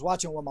clip. I was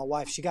watching it with my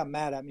wife. She got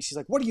mad at me. She's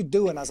like, "What are you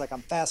doing?" I was like,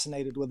 "I'm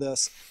fascinated with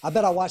this." I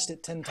bet I watched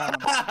it 10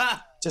 times.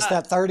 Just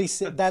that 30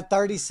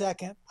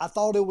 second. I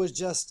thought it was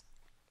just,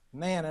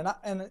 man,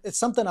 and it's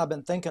something I've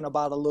been thinking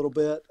about a little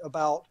bit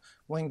about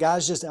when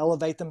guys just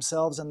elevate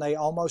themselves and they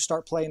almost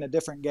start playing a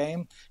different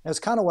game. And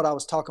it's kind of what I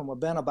was talking with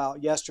Ben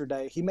about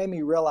yesterday. He made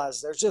me realize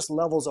there's just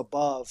levels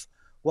above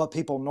what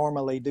people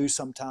normally do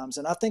sometimes.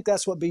 And I think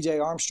that's what B.J.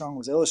 Armstrong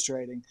was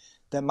illustrating.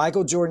 That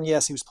Michael Jordan,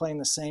 yes, he was playing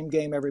the same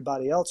game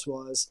everybody else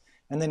was,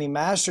 and then he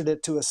mastered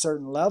it to a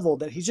certain level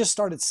that he just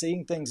started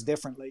seeing things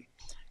differently.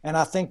 And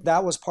I think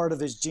that was part of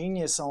his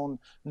genius on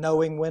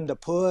knowing when to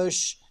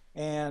push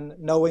and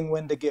knowing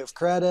when to give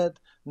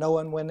credit,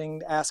 knowing when to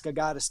ask a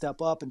guy to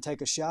step up and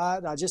take a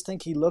shot. I just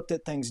think he looked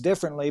at things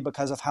differently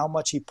because of how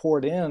much he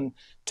poured in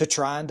to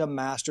trying to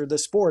master the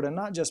sport. And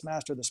not just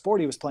master the sport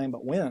he was playing,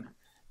 but win.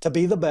 To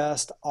be the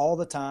best all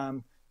the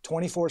time,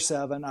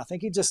 24/7. I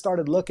think he just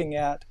started looking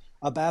at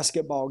a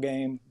basketball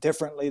game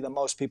differently than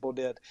most people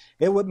did.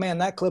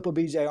 That clip of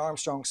B.J.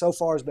 Armstrong so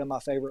far has been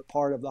my favorite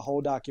part of the whole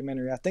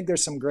documentary. I think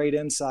there's some great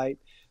insight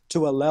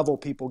to a level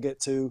people get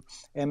to.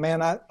 And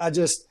man, I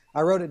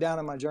wrote it down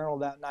in my journal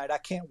that night. I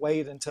can't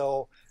wait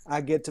until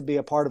I get to be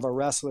a part of a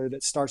wrestler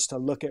that starts to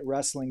look at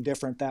wrestling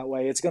different that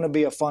way. It's going to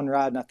be a fun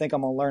ride, and I think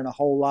I'm going to learn a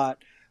whole lot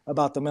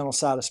about the mental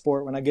side of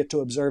sport when I get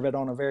to observe it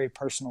on a very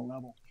personal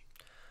level.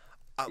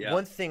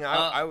 One thing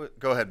I would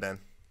go ahead, Ben.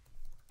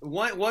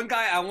 One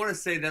guy I want to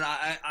say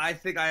that I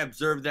think I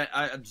observed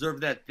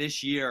that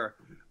this year,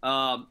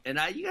 and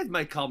you guys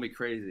might call me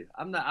crazy.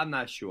 I'm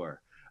not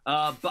sure.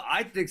 But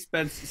I think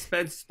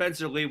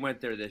Spencer Lee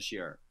went there this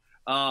year.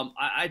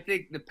 I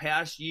think the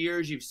past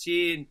years you've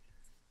seen,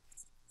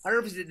 I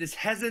don't know if it's this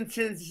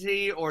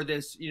hesitancy or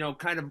this,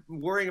 kind of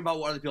worrying about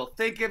what other people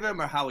think of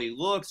him or how he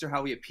looks or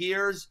how he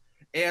appears.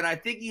 And I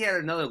think he had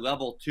another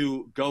level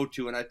to go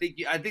to. And I think,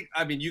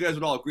 you guys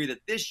would all agree that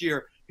this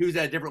year he was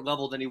at a different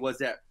level than he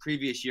was at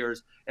previous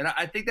years. And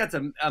I think that's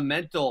a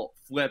mental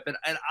flip.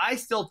 And I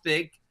still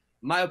think,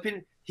 my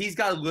opinion, he's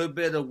got a little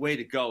bit of a way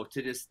to go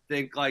to just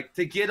think, like,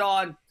 to get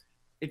on.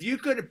 If you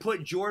could have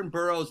put Jordan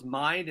Burroughs'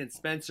 mind in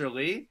Spencer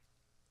Lee,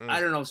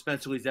 I don't know if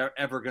Spencer Lee's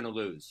ever going to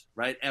lose,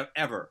 right?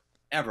 Ever.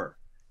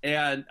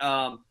 And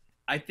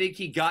I think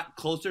he got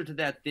closer to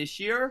that this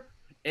year.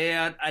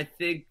 And I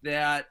think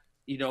that,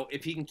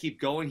 if he can keep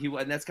going,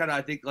 and that's kind of,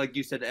 I think, like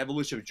you said, the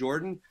evolution of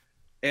Jordan.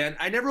 And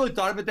I never really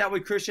thought of it that way,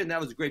 Christian.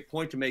 That was a great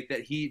point to make,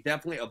 that he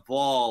definitely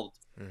evolved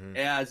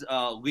as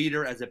a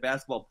leader, as a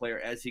basketball player,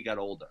 as he got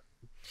older.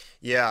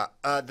 Yeah,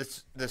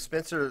 the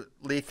Spencer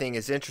Lee thing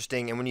is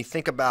interesting. And when you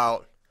think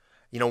about,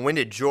 when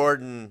did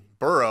Jordan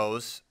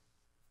Burroughs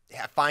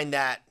find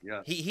that?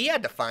 Yeah. He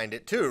had to find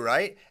it too,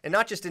 right? And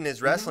not just in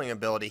his wrestling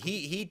ability.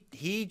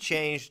 He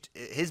changed,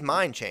 his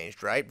mind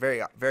changed, right?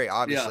 Very, very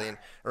obviously. And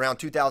around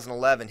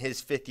 2011, his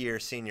fifth year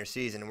senior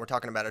season, and we're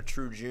talking about a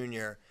true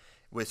junior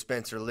with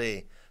Spencer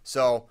Lee.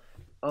 So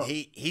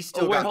he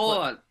still got. Hold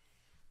on.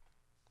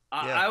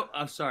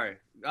 I'm sorry.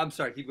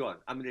 Keep going.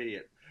 I'm an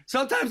idiot.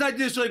 Sometimes I do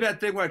this really bad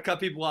thing where I cut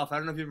people off. I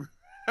don't know if you've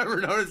ever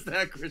noticed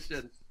that,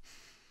 Christian.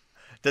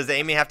 Does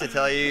Amy have to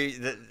tell you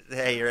that,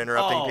 hey, you're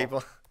interrupting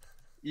people?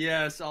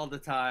 Yes, all the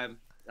time.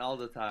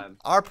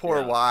 Our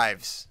poor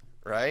wives,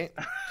 right?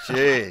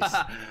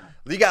 Jeez.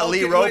 You got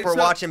Lee Roper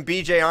watching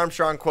B.J.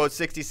 Armstrong quote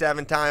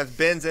 67 times.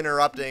 Ben's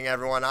interrupting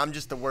everyone. I'm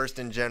just the worst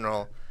in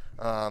general.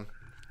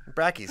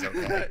 Bracky's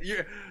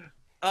okay.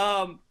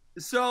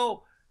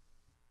 So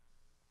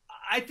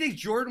I think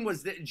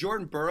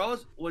Jordan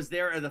Burroughs was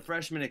there as a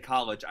freshman in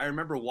college. I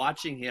remember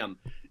watching him,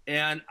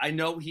 and I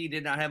know he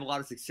did not have a lot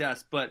of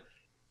success, but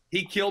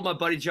he killed my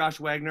buddy Josh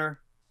Wagner.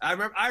 I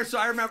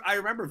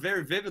remember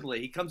very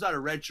vividly. He comes out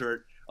of red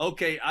shirt.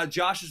 Okay,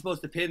 Josh is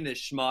supposed to pin this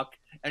schmuck,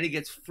 and he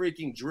gets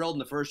freaking drilled in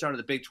the first round of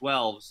the Big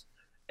 12s.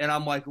 And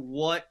I'm like,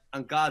 what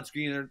on God's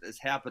green earth is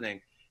happening?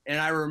 And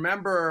I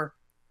remember,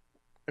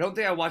 I don't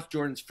think I watched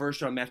Jordan's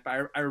first round match,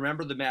 but I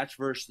remember the match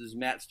versus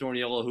Matt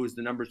Storniolo, who was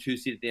the number 2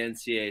 seed at the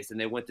NCAAs, and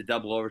they went to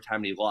double overtime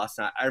and he lost.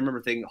 And I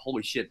remember thinking,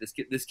 holy shit,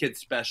 this kid's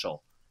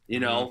special,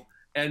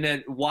 And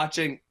then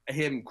watching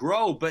him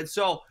grow. But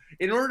so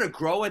in order to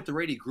grow at the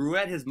rate he grew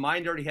at, his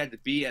mind already had to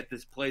be at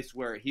this place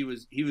where he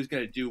was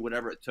going to do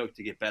whatever it took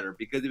to get better.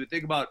 Because if you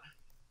think about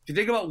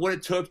what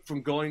it took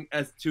from going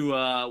as to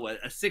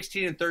a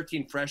 16 and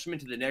 13 freshman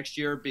to the next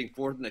year being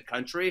fourth in the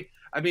country,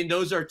 I mean,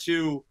 those are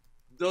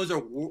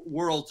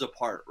worlds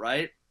apart,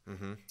 right?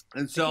 Mm-hmm.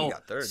 And so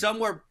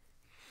somewhere.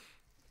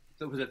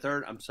 So was it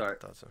third? I'm sorry.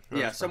 I thought so.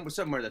 No,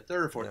 somewhere the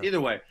third or fourth. Yeah.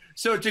 Either way.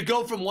 So to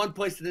go from one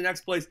place to the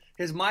next place,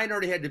 his mind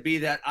already had to be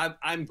that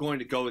I'm going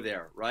to go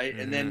there, right?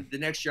 Mm-hmm. And then the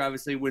next year,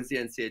 obviously, wins the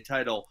NCAA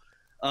title.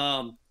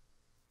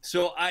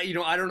 So I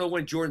don't know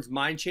when Jordan's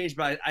mind changed,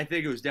 but I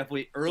think it was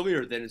definitely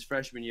earlier than his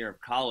freshman year of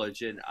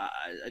college, and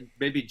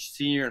maybe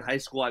senior in high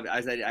school.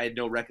 I had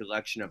no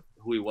recollection of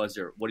who he was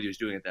or what he was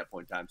doing at that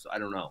point in time. So I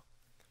don't know.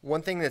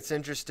 One thing that's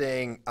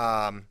interesting.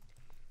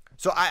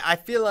 So I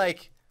feel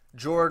like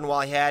Jordan,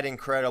 while he had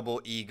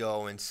incredible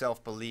ego and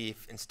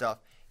self-belief and stuff,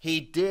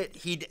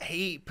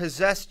 he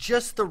possessed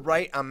just the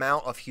right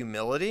amount of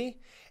humility,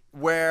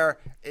 where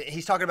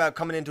he's talking about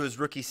coming into his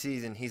rookie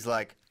season. He's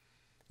like,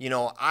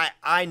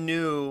 I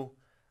knew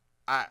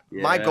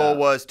my goal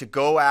was to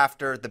go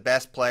after the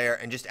best player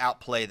and just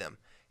outplay them.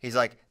 He's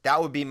like,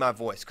 that would be my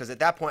voice, because at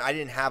that point I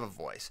didn't have a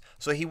voice.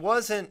 So he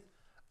became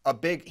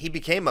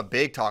a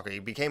big talker. He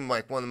became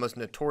like one of the most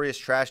notorious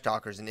trash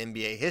talkers in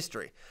NBA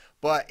history.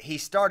 But he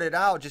started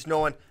out just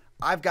knowing,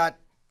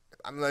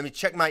 let me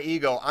check my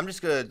ego. I'm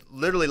just going to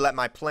literally let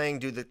my playing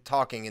do the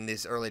talking in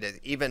these early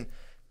days, even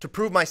to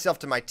prove myself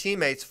to my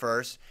teammates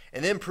first,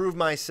 and then prove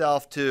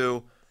myself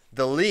to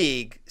the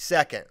league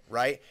second,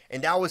 right?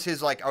 And that was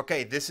his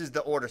okay, this is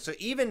the order. So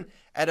even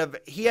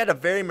he had a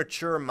very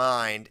mature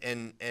mind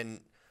and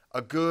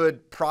a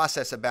good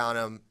process about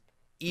him,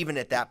 even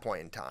at that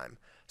point in time.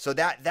 So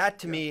that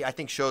to me, I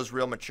think, shows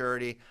real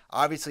maturity.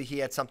 Obviously, he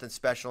had something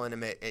special in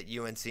him at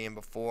UNC and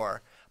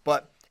before.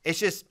 But it's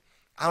just,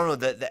 I don't know,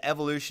 the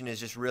evolution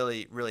is just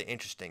really, really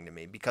interesting to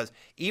me, because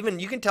even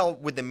you can tell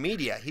with the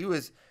media, he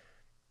was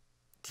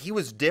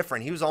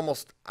different. He was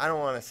almost, I don't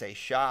want to say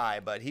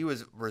shy, but he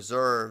was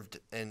reserved,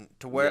 and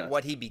to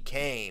what he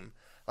became.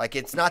 Like,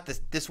 it's not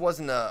this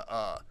wasn't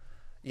a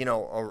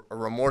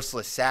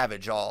remorseless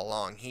savage all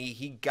along.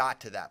 He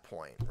got to that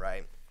point,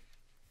 right?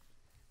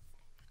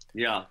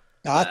 Yeah.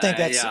 I think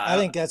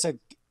that's a.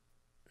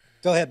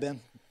 Go ahead,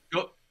 Ben.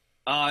 Go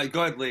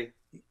ahead, Lee.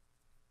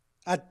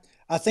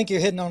 I think you're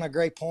hitting on a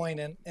great point,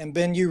 and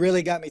Ben, you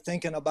really got me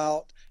thinking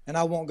about, and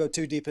I won't go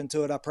too deep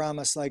into it, I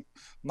promise. Like,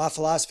 my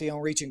philosophy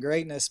on reaching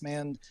greatness,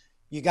 man,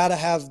 you got to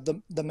have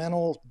the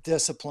mental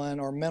discipline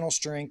or mental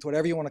strength,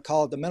 whatever you want to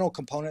call it, the mental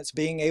components,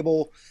 being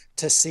able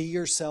to see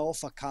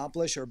yourself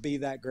accomplish or be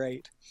that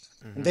great.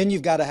 Mm-hmm. And then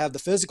you've got to have the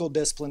physical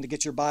discipline to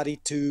get your body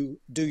to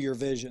do your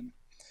vision.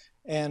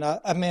 And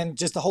I mean,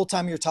 just the whole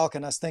time you're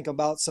talking, I was thinking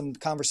about some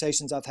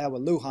conversations I've had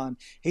with Lujan.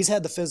 He's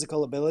had the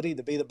physical ability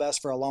to be the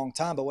best for a long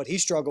time, but what he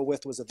struggled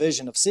with was a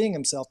vision of seeing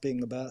himself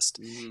being the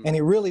best. Mm-hmm. And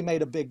he really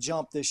made a big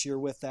jump this year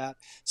with that.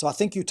 So I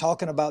think you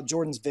talking about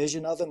Jordan's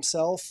vision of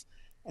himself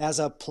as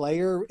a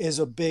player is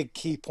a big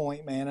key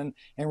point, man.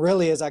 And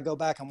really, as I go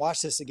back and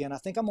watch this again, I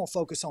think I'm going to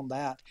focus on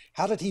that.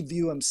 How did he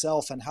view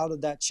himself, and how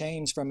did that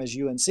change from his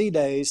UNC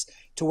days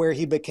to where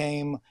he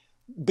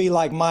be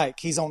like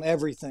Mike? He's on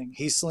everything.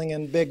 He's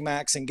slinging Big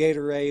Macs and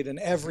Gatorade and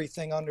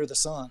everything under the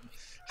sun.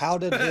 How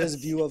did his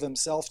view of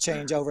himself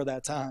change over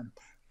that time?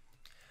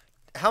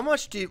 How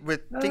much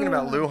thinking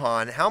about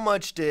Lujan, how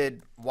much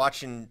did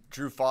watching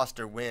Drew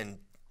Foster win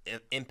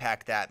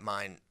impact that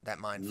mind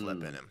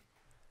flip in him?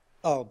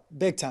 Oh,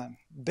 big time.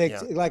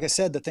 Like I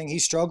said, the thing he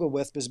struggled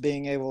with was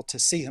being able to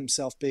see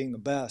himself being the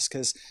best,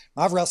 because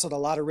I've wrestled a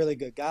lot of really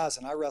good guys,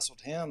 and I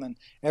wrestled him, and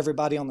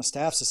everybody on the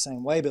staff's the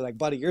same way. Be like,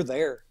 buddy, you're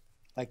there.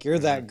 Like, you're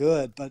that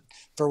good. But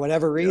for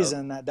whatever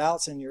reason, that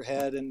doubt's in your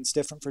head, and it's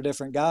different for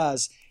different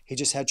guys. He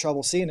just had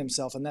trouble seeing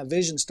himself, and that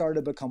vision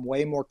started to become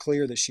way more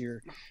clear this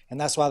year. And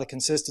that's why the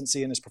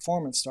consistency in his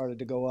performance started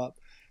to go up.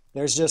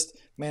 There's just,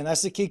 man,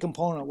 that's the key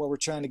component what we're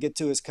trying to get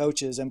to as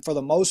coaches. And for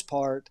the most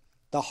part,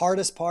 the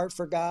hardest part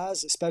for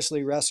guys,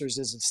 especially wrestlers,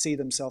 is to see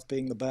themselves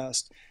being the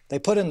best. They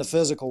put in the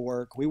physical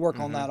work. We work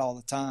on that all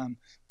the time.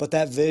 But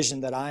that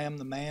vision that I am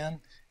the man,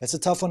 it's a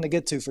tough one to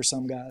get to for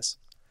some guys.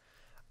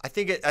 I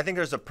think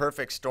there's a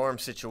perfect storm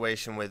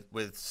situation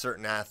with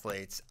certain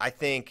athletes. I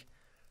think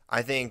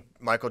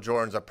Michael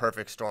Jordan's a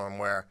perfect storm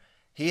where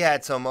he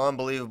had some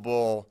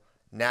unbelievable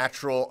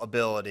natural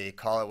ability,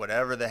 call it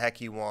whatever the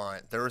heck you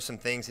want. There were some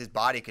things his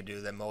body could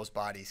do that most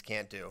bodies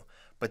can't do.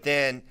 But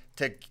then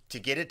to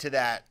get it to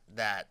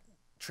that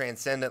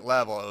transcendent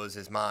level, it was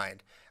his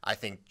mind. I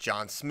think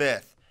John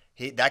Smith,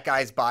 that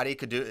guy's body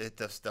could do it,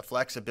 the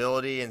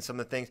flexibility and some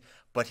of the things,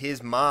 but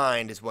his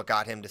mind is what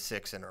got him to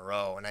 6 in a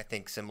row. And I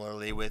think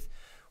similarly with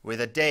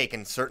a Dake,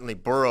 and certainly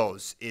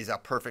Burroughs is a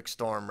perfect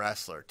storm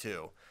wrestler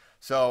too.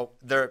 So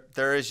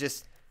there is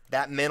just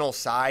that mental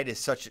side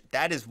is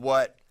that is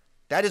what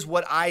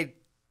I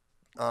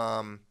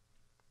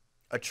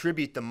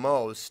attribute the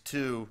most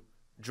to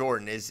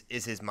Jordan is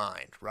his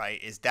mind,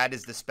 right? That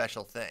is the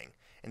special thing.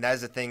 And that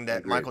is the thing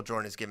that Michael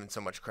Jordan is given so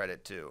much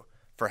credit to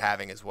for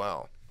having as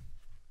well.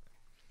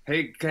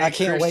 Hey, I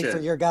can't wait for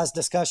your guys'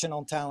 discussion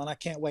on talent. I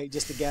can't wait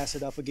just to gas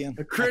it up again.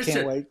 Christian, I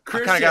can't wait.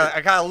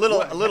 I got a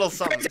little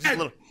something. Just a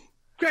little.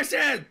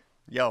 Christian!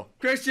 Yo.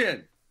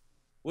 Christian!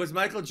 Was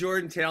Michael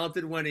Jordan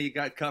talented when he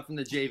got cut from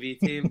the JV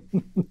team?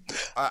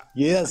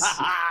 Yes.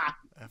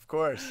 Of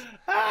course.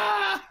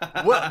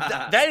 Well,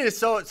 that is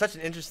such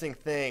an interesting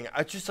thing.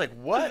 I just like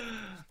what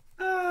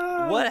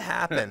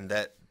happened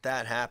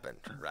that happened,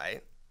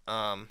 right?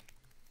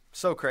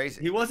 So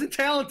crazy. He wasn't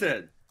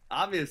talented,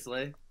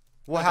 obviously.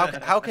 Well,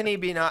 how can he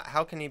be not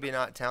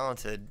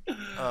talented?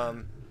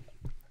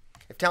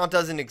 If talent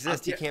doesn't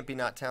exist, he can't be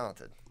not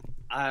talented.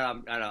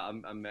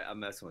 I'm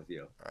messing with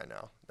you. I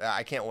know.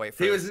 I can't wait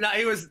for. He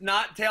was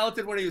not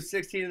talented when he was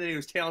 16, and then he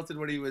was talented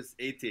when he was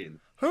 18.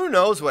 Who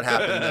knows what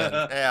happened then?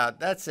 Yeah,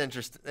 that's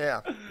interesting.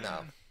 Yeah, no,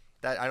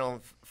 that I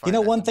don't. You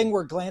know, one thing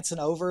we're glancing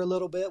over a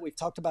little bit. We've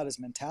talked about his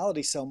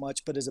mentality so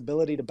much, but his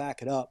ability to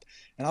back it up.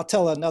 And I'll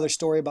tell another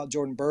story about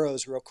Jordan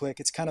Burroughs real quick.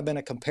 It's kind of been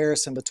a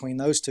comparison between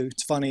those two.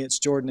 It's funny. It's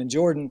Jordan and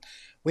Jordan.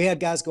 We had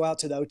guys go out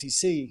to the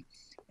OTC,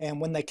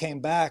 and when they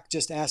came back,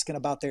 just asking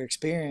about their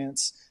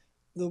experience,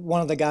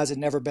 one of the guys had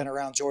never been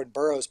around Jordan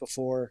Burroughs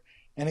before.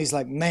 And he's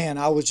like, man,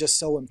 I was just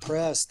so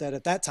impressed that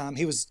at that time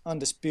he was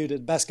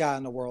undisputed best guy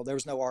in the world. There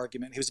was no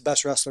argument. He was the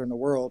best wrestler in the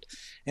world.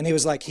 And he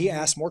was like, he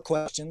asked more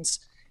questions.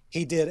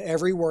 He did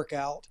every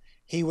workout.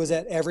 He was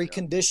at every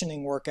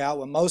conditioning workout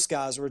when most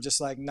guys were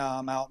just like, nah,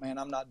 I'm out, man.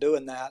 I'm not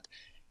doing that.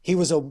 He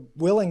was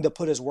willing to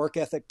put his work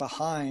ethic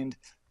behind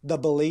the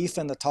belief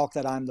and the talk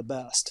that I'm the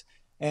best.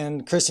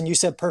 And Kristen, you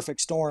said perfect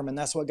storm, and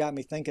that's what got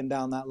me thinking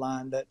down that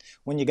line, that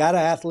when you got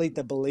an athlete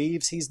that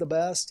believes he's the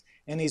best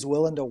and he's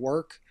willing to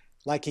work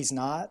like he's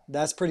not,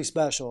 that's pretty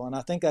special. And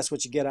I think that's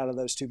what you get out of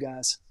those two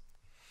guys.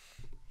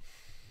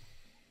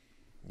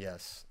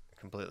 Yes,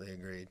 completely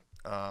agreed.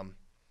 Man,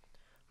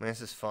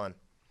 this is fun.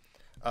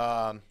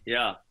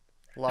 Yeah.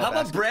 How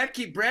about Brad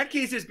Key? Brad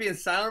Key's just being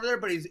silent over there,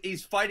 but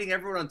he's fighting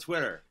everyone on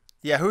Twitter.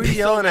 Yeah, who are you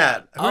yelling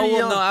at?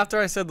 No, after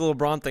I said the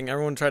LeBron thing,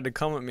 everyone tried to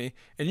come at me.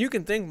 And you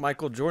can think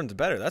Michael Jordan's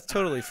better. That's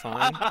totally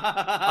fine.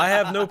 I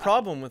have no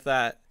problem with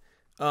that.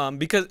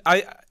 Because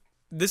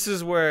this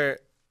is where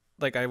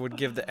like I would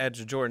give the edge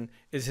to Jordan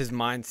is his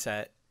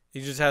mindset.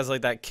 He just has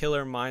like that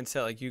killer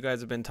mindset like you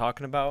guys have been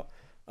talking about.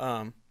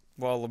 While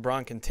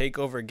LeBron can take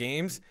over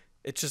games,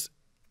 it's just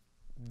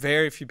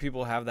very few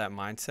people have that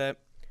mindset.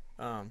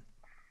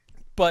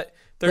 But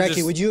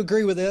Brecky, would you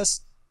agree with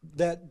this?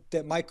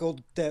 That Michael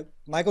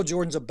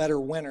Jordan's a better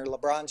winner.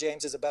 LeBron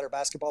James is a better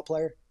basketball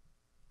player?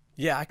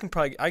 Yeah,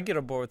 I get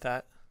aboard with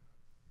that.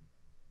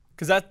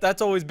 Because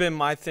that's always been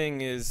my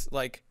thing is,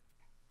 like,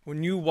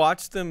 when you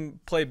watch them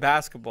play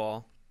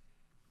basketball,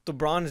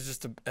 LeBron is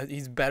just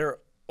he's better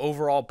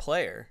overall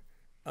player.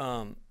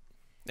 And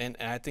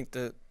I think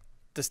the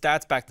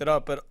stats backed it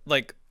up, but,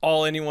 like,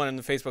 all anyone in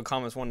the Facebook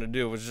comments wanted to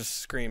do was just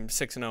scream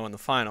 6-0 in the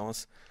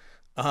finals.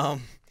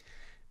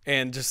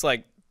 And just,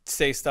 like,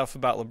 say stuff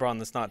about LeBron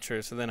that's not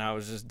true. So then I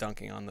was just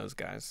dunking on those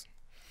guys.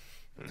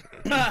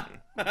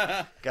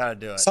 Gotta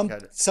do it.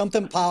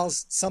 Something Paul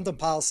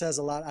says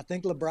a lot. I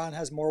think LeBron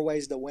has more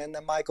ways to win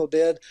than Michael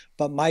did,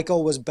 but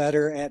Michael was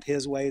better at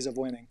his ways of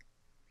winning.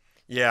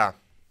 Yeah.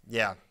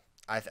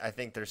 I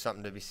think there's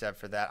something to be said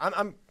for that.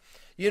 I'm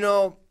you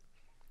know,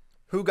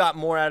 who got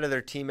more out of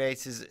their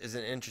teammates is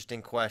an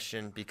interesting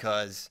question,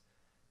 because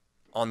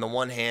on the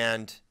one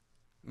hand,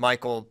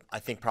 Michael, I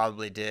think,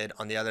 probably did.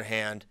 On the other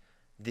hand,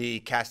 the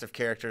cast of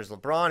characters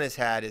LeBron has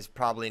had is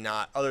probably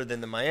not, other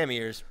than the Miami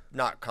years,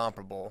 not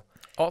comparable.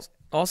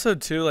 Also,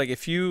 too, like,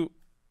 if you,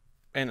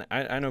 and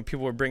I know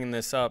people were bringing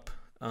this up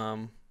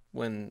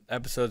when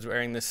episodes were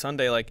airing this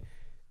Sunday, like,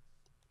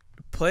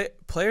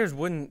 players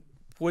wouldn't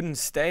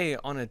stay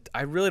on a,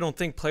 I really don't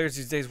think players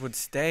these days would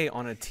stay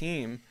on a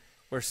team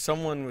where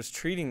someone was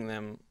treating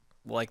them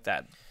like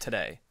that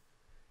today.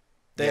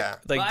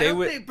 Like they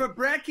would. But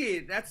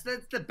Brecky, that's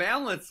the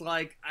balance.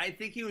 Like, I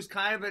think he was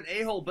kind of an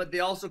a-hole, but they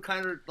also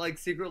kind of, like,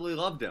 secretly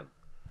loved him.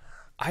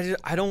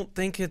 I don't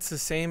think it's the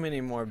same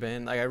anymore,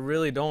 Ben. Like, I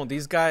really don't.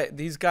 These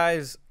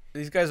guys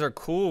are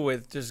cool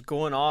with just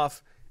going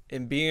off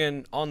and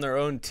being on their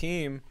own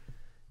team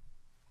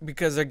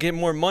because they're getting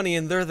more money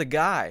and they're the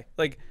guy.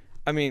 Like,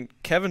 I mean,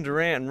 Kevin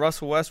Durant and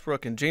Russell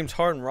Westbrook and James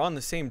Harden were on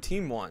the same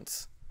team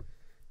once,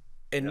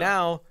 and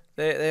now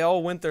they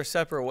all went their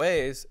separate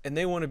ways, and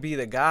they want to be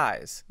the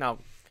guys. Now,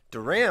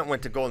 Durant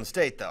went to Golden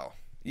State, though.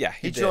 Yeah,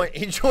 he joined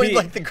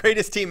like the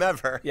greatest team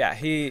ever. Yeah,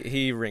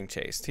 he ring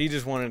chased. He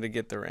just wanted to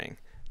get the ring.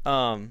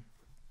 But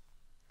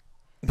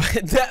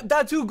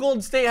that's who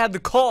Golden State had to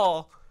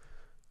call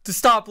to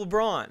stop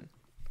LeBron.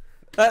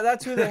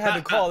 That's who they had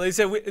to call. They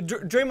said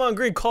Draymond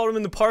Green called him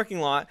in the parking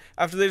lot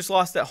after they just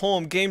lost at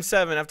home, Game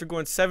 7, after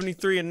going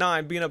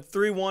 73-9, being up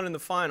 3-1 in the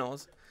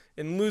finals,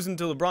 and losing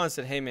to LeBron.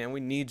 Said, "Hey man, we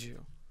need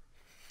you.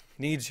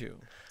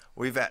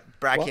 We've had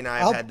Bracky and I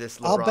have had this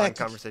LeBron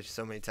conversation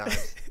so many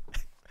times.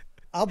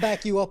 I'll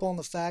back you up on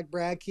the fact,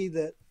 Bracky,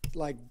 that,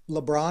 like,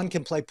 LeBron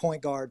can play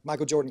point guard,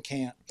 Michael Jordan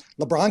can't.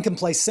 LeBron can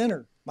play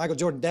center, Michael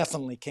Jordan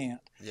definitely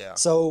can't. Yeah.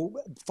 So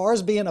as far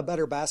as being a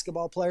better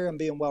basketball player and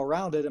being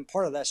well-rounded, and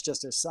part of that's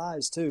just his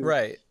size too.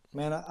 Right.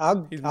 Man,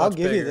 I'll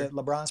give you that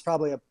LeBron's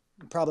probably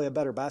a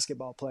better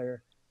basketball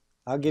player.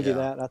 I'll give you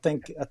that. I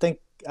think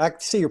I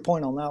see your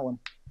point on that one.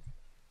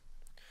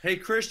 Hey,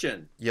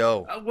 Christian.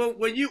 Yo.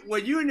 When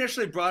you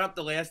initially brought up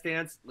The Last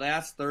Dance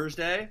last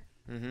Thursday,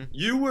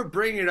 you were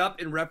bringing it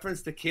up in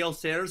reference to Cael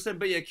Sanderson,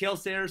 but yet Cael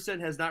Sanderson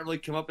has not really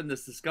come up in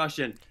this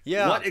discussion.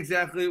 Yeah. What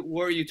exactly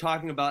were you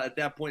talking about at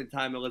that point in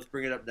time, and let's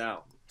bring it up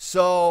now.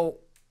 So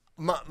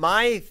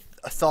my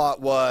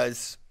thought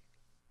was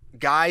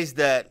guys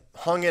that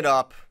hung it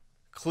up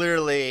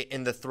clearly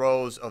in the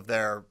throes of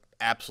their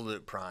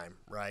absolute prime,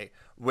 right?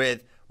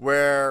 With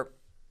where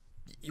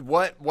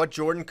what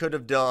Jordan could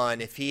have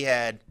done if he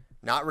had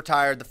not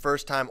retired the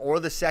first time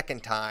or the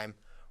second time,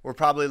 we're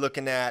probably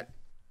looking at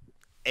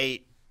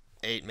eight,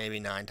 maybe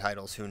 9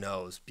 titles. Who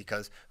knows?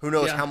 Because who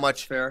knows how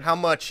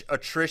much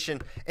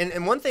attrition.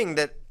 And one thing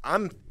that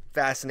I'm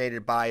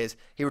fascinated by is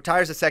he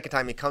retires the second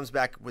time. He comes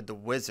back with the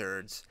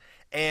Wizards,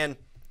 and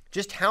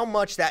just how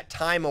much that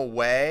time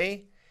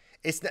away.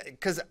 It's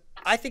because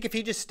I think if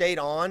he just stayed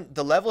on,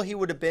 the level he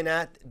would have been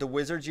at the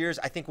Wizards years,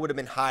 I think would have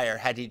been higher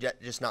had he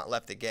just not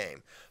left the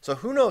game. So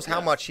who knows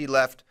how much he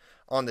left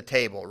on the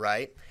table,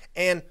 right?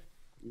 And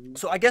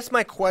so I guess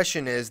my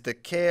question is the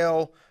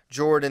Cael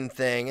Jordan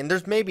thing, and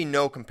there's maybe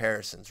no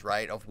comparisons,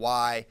 right, of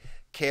why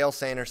Cael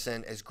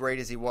Sanderson, as great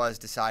as he was,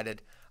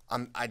 decided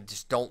I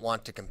just don't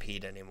want to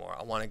compete anymore.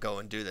 I want to go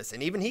and do this.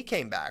 And even he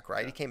came back,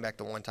 right? He came back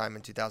the one time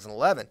in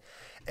 2011.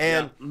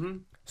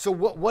 And so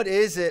what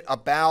is it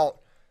about?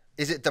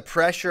 Is it the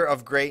pressure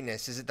of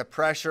greatness? Is it the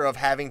pressure of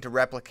having to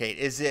replicate?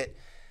 Is it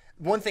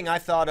one thing I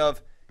thought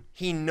of?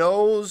 He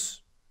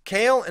knows,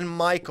 Cael and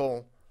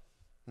Michael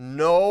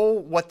know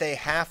what they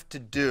have to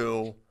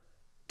do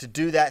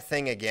that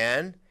thing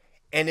again.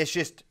 And it's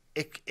just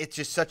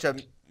such a,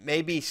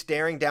 maybe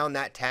staring down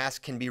that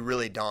task can be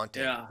really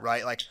daunting,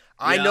 right? Like,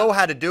 I know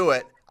how to do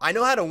it. I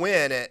know how to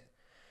win it.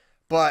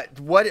 But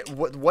what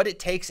it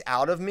takes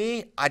out of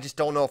me, I just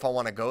don't know if I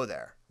want to go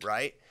there,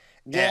 right?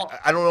 Well,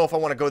 I don't know if I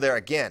want to go there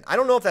again. I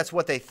don't know if that's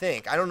what they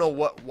think. I don't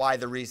know why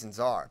the reasons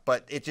are,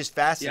 but it just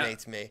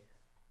fascinates me.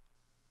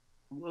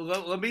 Well,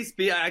 let me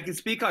speak. I can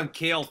speak on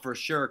Cael for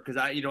sure because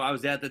I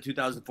was at the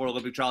 2004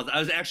 Olympic trials. I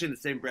was actually in the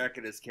same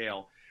bracket as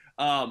Cael.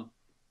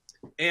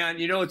 And,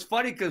 it's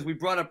funny because we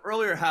brought up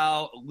earlier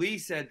how Lee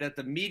said that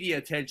the media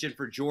attention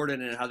for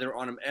Jordan and how they were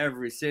on him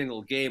every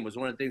single game was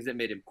one of the things that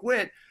made him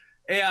quit.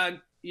 And,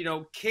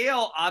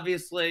 Cael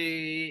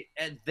obviously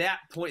at that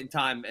point in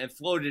time, and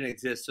Flo didn't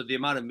exist, so the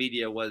amount of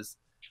media was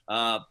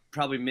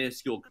probably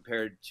minuscule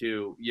compared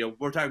to,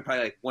 we're talking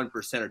probably like 1%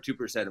 or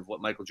 2% of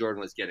what Michael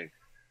Jordan was getting.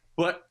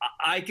 But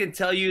I can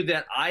tell you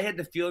that I had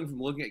the feeling from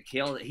looking at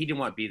Cael that he didn't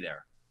want to be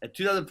there. At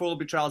 2004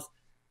 Olympic trials,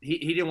 he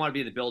didn't want to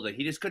be in the building.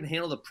 He just couldn't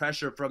handle the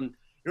pressure from,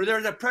 there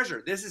was that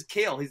pressure. This is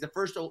Cael. He's the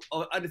first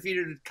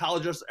undefeated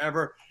college wrestler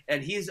ever,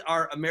 and he's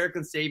our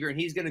American savior, and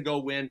he's going to go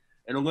win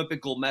an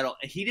Olympic gold medal.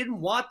 And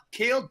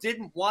Cael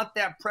didn't want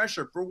that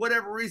pressure for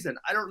whatever reason.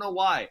 I don't know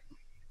why.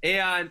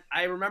 And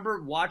I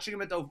remember watching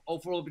him at the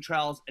 04 Olympic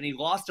trials, and he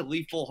lost to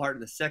Lee Fullhart in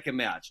the second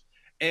match.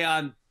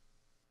 And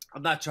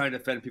I'm not trying to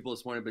offend people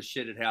this morning, but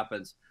shit, it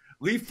happens.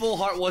 Lee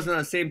Fullhart wasn't on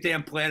the same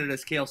damn planet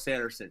as Cael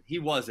Sanderson. He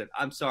wasn't.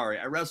 I'm sorry.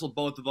 I wrestled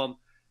both of them.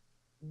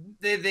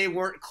 They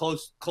weren't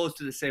close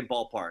to the same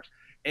ballpark.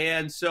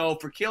 And so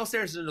for Cael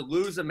Sanderson to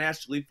lose a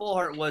match to Lee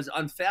Fullhart was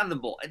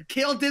unfathomable. And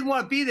Cael didn't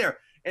want to be there.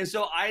 And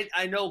so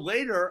I know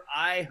later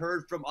I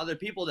heard from other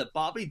people that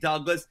Bobby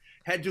Douglas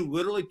had to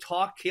literally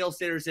talk Cael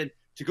Sanderson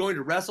to going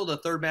to wrestle the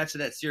third match of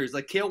that series.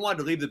 Like, Cael wanted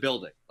to leave the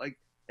building.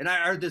 And I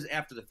heard this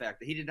after the fact,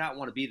 that he did not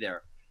want to be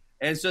there.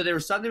 And so there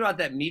was something about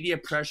that media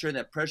pressure and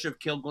that pressure of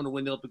Cael going to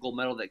win the Olympic gold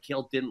medal that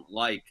Cael didn't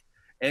like.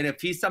 And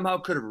if he somehow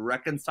could have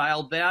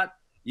reconciled that,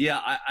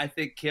 yeah, I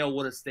think Cael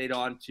would have stayed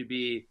on to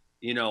be,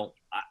 I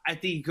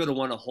think he could have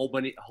won a whole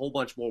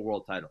bunch more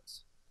world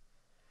titles.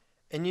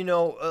 And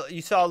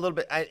you saw a little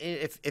bit.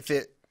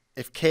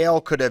 If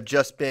Cael could have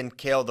just been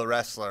Cael the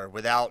wrestler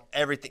without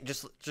everything,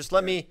 just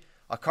let me.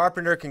 A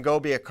carpenter can go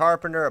be a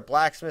carpenter, a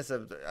blacksmith,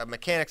 a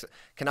mechanic.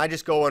 Can I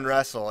just go and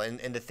wrestle and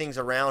the things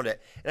around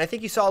it? And I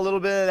think you saw a little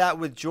bit of that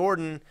with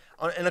Jordan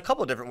in a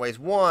couple of different ways.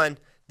 One,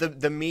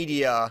 the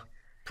media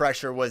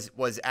pressure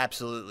was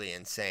absolutely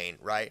insane,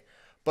 right?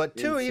 But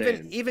two,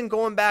 even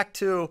going back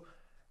to,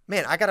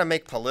 man, I got to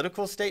make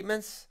political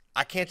statements.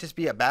 I can't just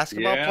be a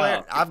basketball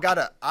player. I've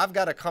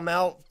got to come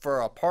out for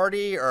a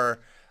party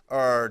or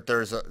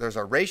there's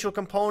a racial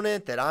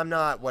component that I'm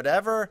not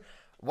whatever.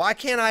 Why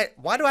do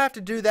I have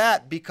to do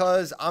that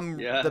because I'm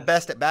the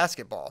best at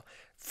basketball?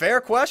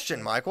 Fair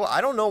question, Michael. I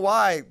don't know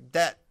why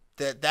that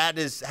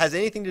has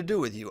anything to do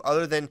with you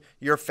other than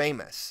you're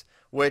famous,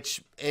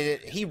 which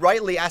he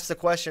rightly asked the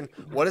question,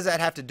 what does that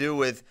have to do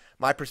with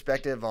my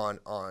perspective on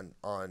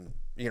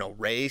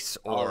race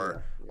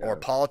or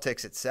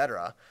politics,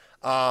 etc.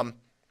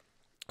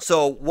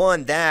 So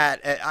one,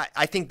 that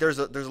I think there's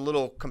a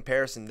little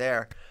comparison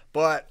there,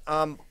 but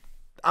I'm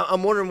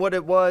wondering what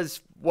it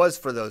was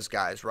for those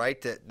guys, right?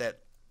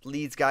 That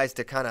leads guys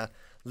to kind of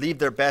leave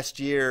their best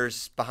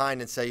years behind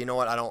and say, you know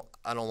what, I don't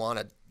want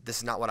to. This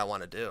is not what I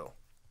want to do.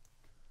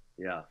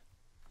 Yeah.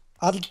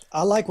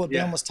 I like what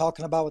Ben was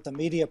talking about with the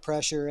media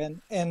pressure,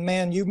 and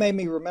man, you made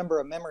me remember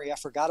a memory I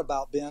forgot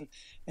about, Ben,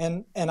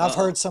 and I've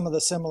heard some of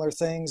the similar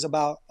things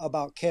about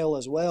Cael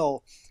as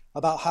well,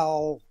 about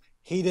how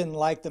he didn't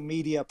like the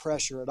media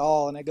pressure at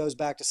all, and it goes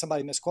back to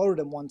somebody misquoted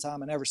him one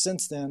time, and ever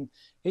since then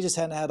he just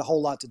hadn't had a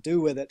whole lot to do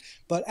with it.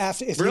 But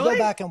if you go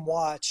back and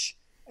watch,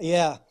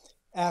 and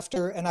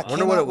I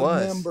can't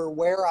remember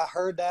where I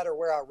heard that or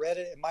where I read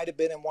it. It might have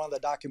been in one of the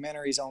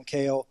documentaries on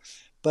Cael.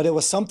 But it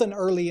was something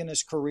early in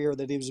his career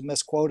that he was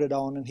misquoted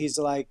on. And he's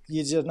like,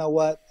 you just know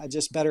what? I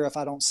just better if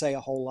I don't say a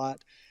whole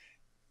lot.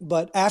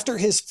 But after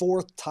his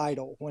fourth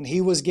title, when he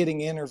was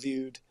getting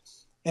interviewed,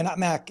 and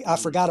I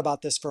forgot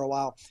about this for a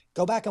while.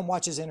 Go back and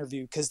watch his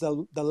interview, because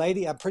the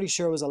lady, I'm pretty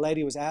sure it was a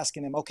lady, was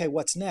asking him, okay,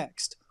 what's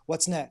next?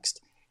 What's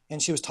next?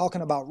 And she was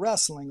talking about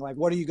wrestling. Like,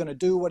 what are you going to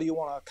do? What do you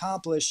want to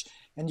accomplish?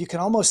 And you can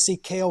almost see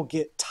Cael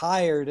get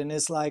tired and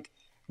it's like,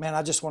 man,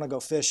 I just want to go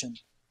fishing.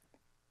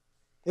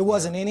 It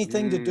wasn't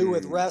anything to do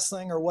with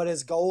wrestling or what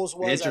his goals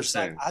was.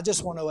 Interesting. I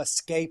just want to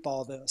escape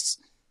all this.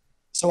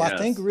 So I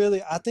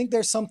think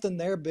there's something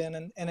there,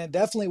 Ben, and it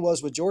definitely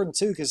was with Jordan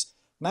too, because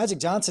Magic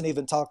Johnson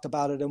even talked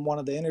about it in one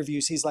of the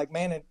interviews. He's like,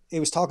 man, he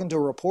was talking to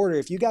a reporter,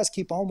 if you guys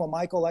keep on with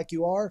Michael like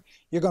you are,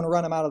 you're going to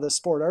run him out of this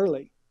sport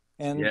early.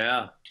 And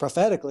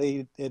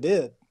prophetically, it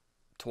did.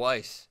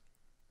 Twice.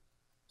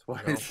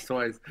 That's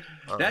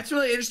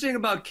really interesting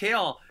about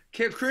Cael.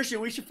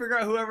 Christian, we should figure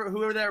out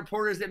whoever that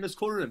reporter is that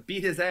misquoted him,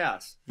 beat his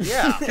ass.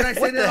 Yeah. Can I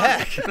say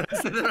that? Can I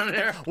say that on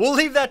air? We'll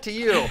leave that to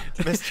you,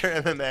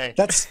 Mr. MMA.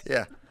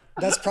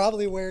 That's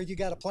probably where You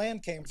Got a Plan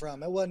came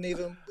from. It wasn't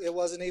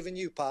even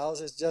you,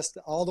 Piles. It's just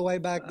all the way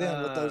back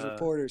then with those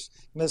reporters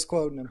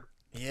misquoting him.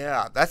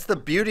 Yeah, that's the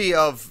beauty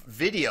of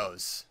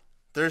videos.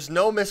 There's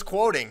no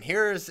misquoting.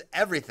 Here's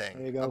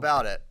everything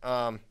about it.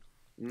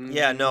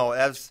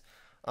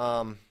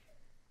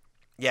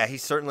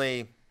 He's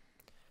certainly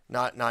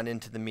not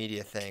into the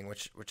media thing,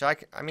 which I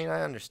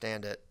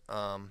understand it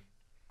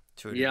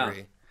to a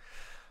degree.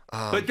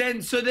 But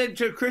then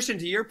to Christian,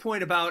 to your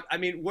point about,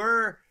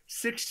 we're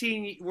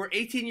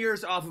 18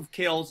 years off of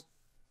Cael's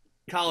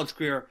college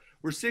career.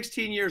 We're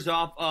 16 years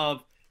off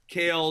of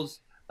Cael's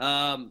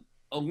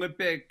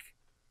Olympic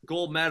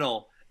gold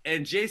medal.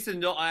 And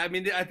Jason, I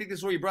think this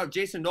is where you brought up.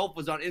 Jason Nolf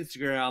was on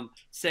Instagram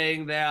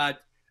saying that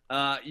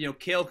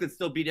Cael could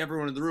still beat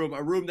everyone in the room,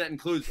 a room that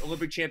includes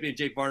Olympic champion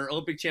Jake Varner,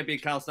 Olympic champion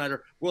Kyle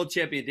Snyder, world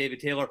champion David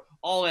Taylor,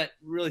 all at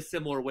really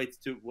similar weights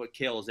to what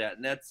Cael is at.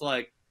 And that's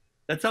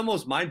That's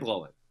almost mind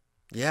blowing.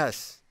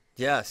 Yes,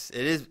 it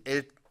is.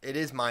 It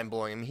is mind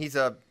blowing. I mean, he's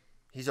a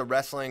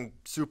wrestling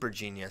super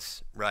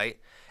genius, right?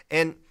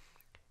 And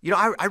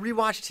I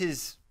rewatched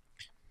his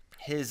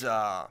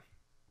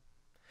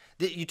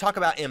you talk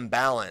about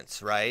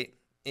imbalance, right?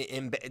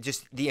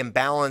 Just the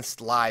imbalanced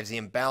lives,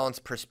 the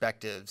imbalanced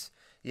perspectives.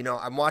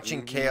 I'm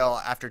watching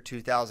Cael after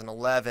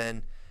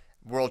 2011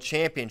 World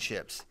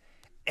Championships,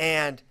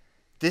 and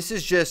this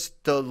is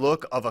just the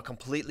look of a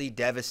completely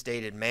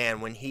devastated man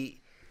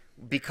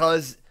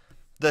because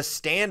the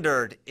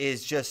standard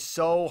is just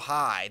so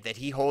high that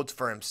he holds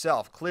for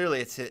himself.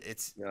 Clearly,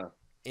 it's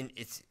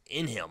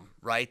in him,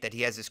 right? That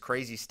he has this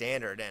crazy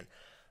standard, and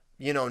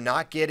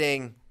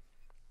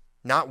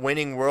not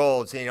winning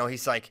worlds.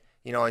 He's like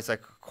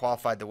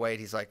qualified the weight.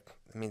 He's like,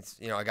 it means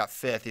I got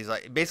fifth. He's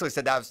like, basically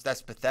said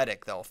that's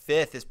pathetic though.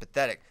 Fifth is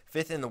pathetic.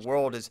 Fifth in the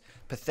world is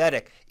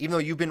pathetic. Even though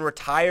you've been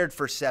retired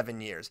for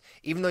 7 years,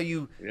 even though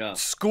you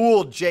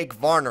schooled Jake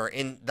Varner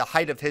in the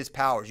height of his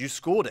powers, you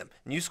schooled him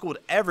and you schooled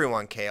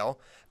everyone, Cael,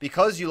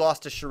 because you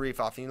lost to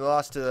Sharifov and you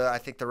lost to I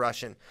think the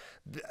Russian.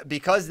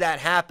 Because that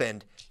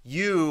happened,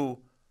 you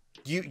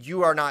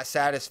are not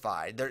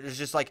satisfied. There's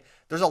just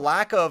there's a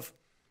lack of.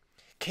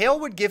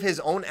 Cael would give his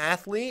own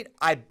athlete,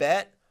 I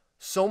bet,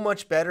 so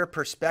much better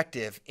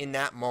perspective in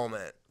that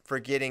moment for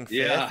getting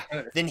fifth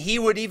than he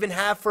would even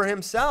have for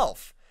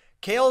himself.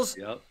 Cael's,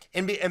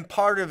 and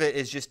part of it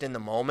is just in the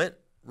moment,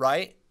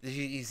 right?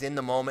 He's in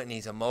the moment and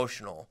he's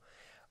emotional.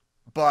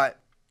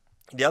 But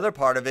the other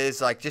part of it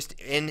is just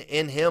in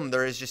him,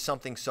 there is just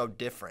something so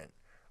different,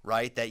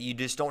 right? That you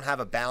just don't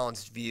have a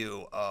balanced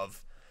view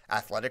of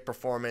athletic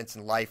performance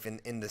and life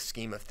in the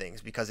scheme of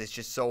things, because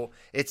it's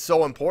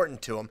so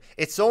important to him.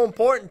 It's so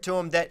important to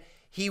him that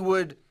he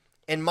would,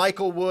 and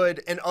Michael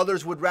would, and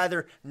others would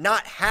rather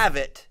not have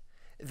it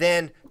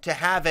than to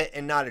have it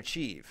and not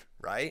achieve,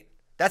 right?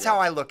 That's how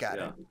I look at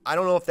it. I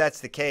don't know if that's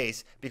the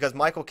case, because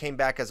Michael came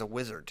back as a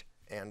wizard,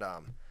 and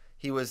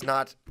he was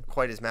not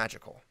quite as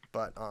magical.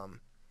 But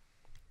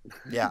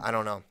I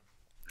don't know.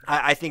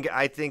 I think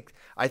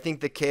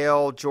the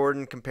Cael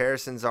Jordan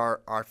comparisons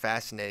are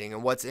fascinating,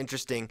 and what's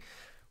interesting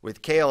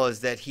with Cael is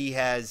that he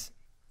has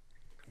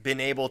been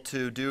able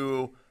to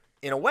do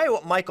in a way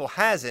what Michael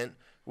hasn't,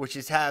 which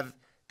is have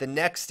the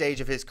next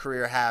stage of his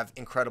career have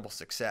incredible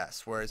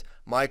success, whereas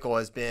Michael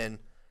has been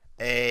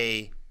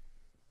a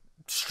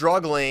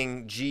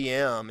struggling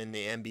GM in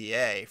the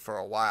NBA for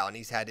a while, and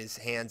he's had his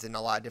hands in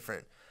a lot of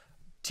different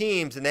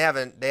teams, and they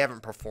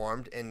haven't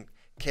performed. And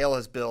Cael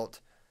has built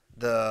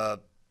the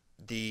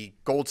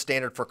gold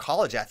standard for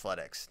college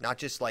athletics, not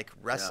just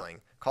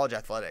wrestling, college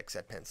athletics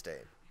at Penn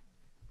State.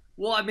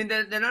 Well, I mean,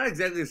 they're not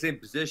exactly the same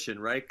position,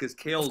 right? Because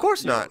Cael, of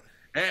course not.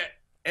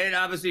 And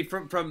obviously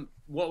from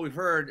what we've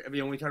heard, I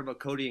mean, we talked about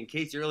Cody and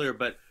Casey earlier,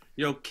 but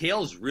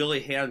Cael's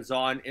really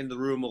hands-on in the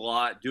room a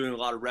lot, doing a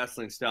lot of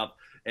wrestling stuff.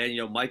 And,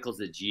 Michael's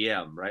the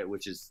GM, right,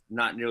 which is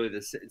not nearly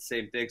the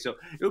same thing. So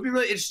it would be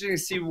really interesting to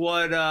see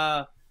what,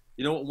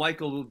 what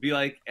Michael would be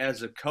like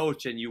as a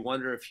coach. And you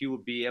wonder if he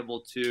would be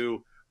able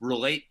to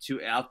relate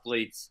to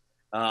athletes.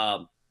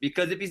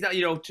 Because if he's not,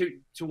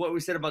 to what we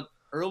said about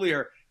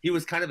earlier, he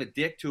was kind of a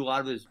dick to a lot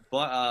of his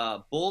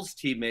Bulls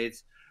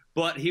teammates,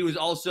 but he was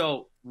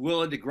also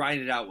willing to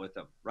grind it out with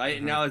them, right?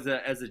 Mm-hmm. And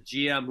now as a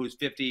GM who's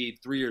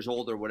 53 years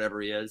old or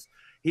whatever he is,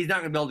 he's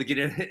not going to be able to get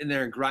in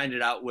there and grind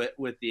it out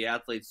with the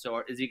athletes.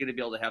 So is he going to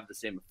be able to have the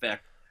same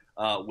effect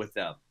with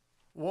them?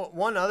 Well,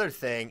 one other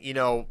thing,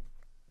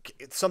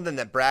 it's something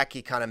that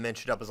Brackey kind of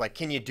mentioned up, is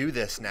can you do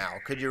this now?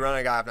 Could you run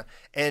a guy?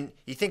 And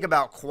you think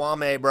about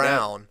Kwame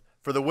Brown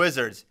for the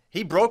Wizards.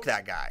 He broke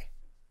that guy.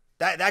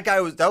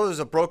 That was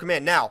a broken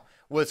man. Now,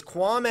 was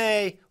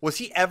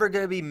he ever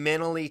going to be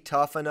mentally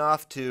tough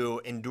enough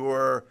to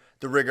endure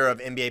the rigor of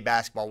NBA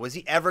basketball? Was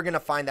he ever going to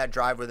find that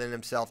drive within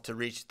himself to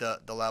reach the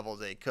level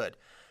that he could?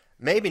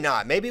 Maybe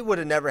not. Maybe it would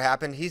have never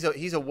happened. He's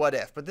a what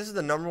if. But this is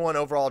the number one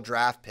overall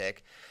draft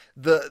pick.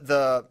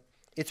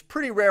 It's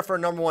pretty rare for a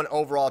number one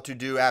overall to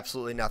do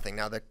absolutely nothing.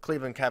 Now, the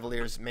Cleveland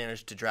Cavaliers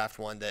managed to draft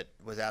one that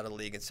was out of the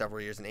league in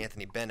several years, and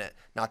Anthony Bennett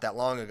not that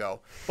long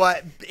ago.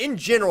 But in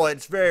general,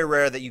 it's very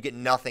rare that you get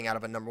nothing out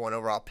of a number one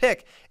overall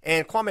pick.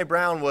 And Kwame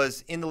Brown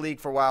was in the league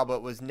for a while,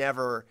 but was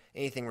never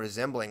anything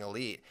resembling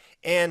elite.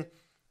 And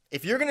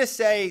if you're going to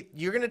say,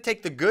 you're going to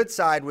take the good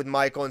side with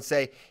Michael and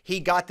say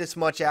he got this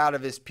much out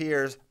of his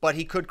peers, but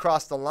he could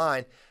cross the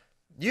line,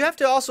 you have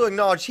to also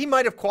acknowledge he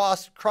might have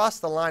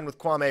crossed the line with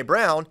Kwame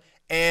Brown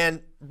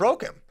and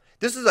broke him.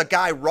 This is a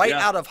guy right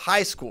out of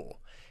high school.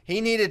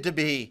 He needed to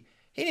be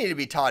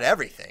taught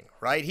everything,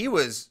 right? He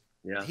was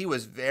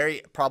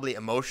very probably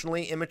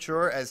emotionally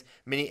immature, as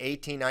many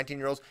 18,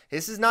 19-year-olds.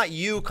 This is not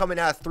you coming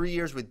out of 3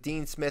 years with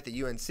Dean Smith at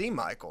UNC,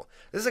 Michael.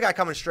 This is a guy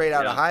coming straight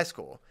out of high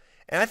school.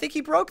 And I think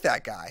he broke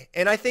that guy.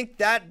 And I think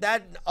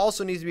that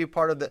also needs to be a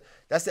part of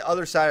that's the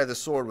other side of the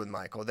sword with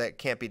Michael that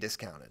can't be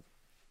discounted.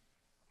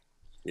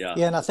 Yeah,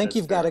 and I think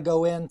you've got to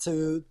go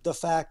into the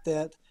fact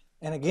that,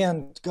 and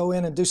again, go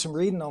in and do some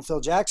reading on Phil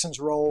Jackson's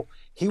role.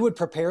 He would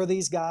prepare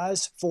these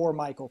guys for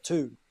Michael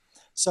too.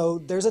 So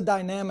there's a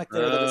dynamic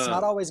there that it's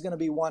not always going to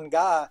be one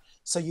guy.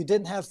 So you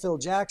didn't have Phil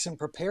Jackson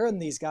preparing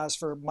these guys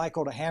for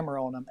Michael to hammer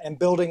on them and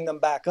building them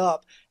back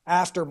up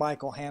after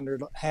Michael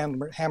hammered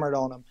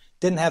on them.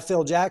 Didn't have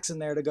Phil Jackson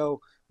there to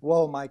go,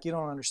 whoa, Mike, you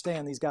don't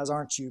understand. These guys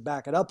aren't you.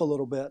 Back it up a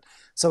little bit.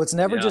 So it's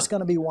never just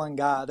going to be one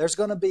guy. There's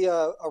going to be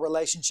a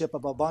relationship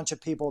of a bunch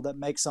of people that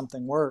make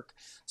something work.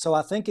 So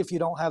I think if you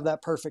don't have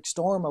that perfect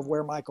storm of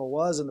where Michael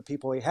was and the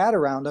people he had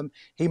around him,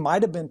 he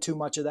might have been too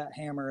much of that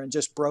hammer and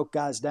just broke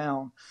guys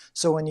down.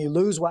 So when you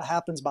lose what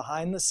happens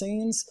behind the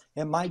scenes,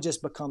 it might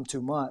just become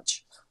too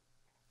much.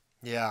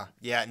 Yeah.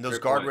 And those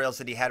guardrails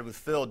that he had with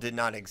Phil did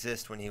not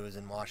exist when he was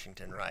in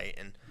Washington, right?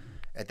 And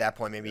at that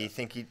point, maybe you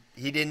think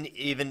he didn't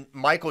even –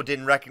 Michael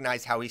didn't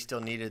recognize how he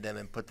still needed them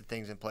and put the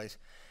things in place.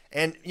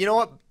 And you know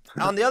what?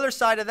 On the other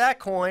side of that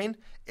coin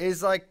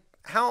is like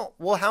how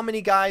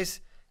many guys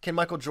can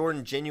Michael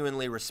Jordan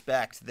genuinely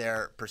respect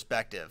their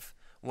perspective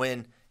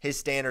when his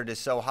standard is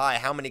so high?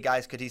 How many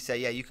guys could he say,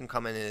 yeah, you can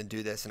come in and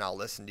do this and I'll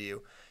listen to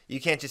you?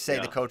 You can't just say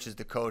the coach is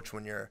the coach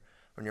when you're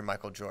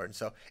Michael Jordan.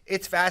 So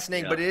it's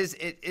fascinating, but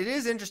it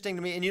is interesting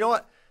to me. And you know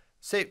what?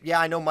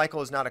 I know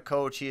Michael is not a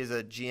coach. He is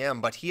a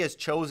GM, but he has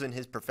chosen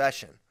his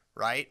profession,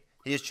 right?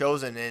 He has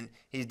chosen, and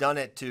he's done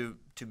it to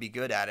be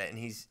good at it. And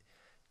he's,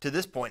 to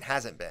this point,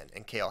 hasn't been,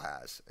 and Cael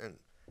has. And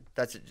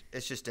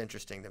it's just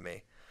interesting to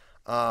me.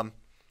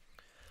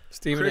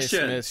 Stephen A.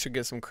 Smith should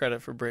get some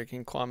credit for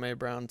breaking Kwame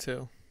Brown,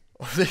 too.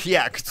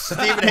 Yeah,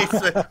 Stephen A.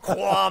 Smith,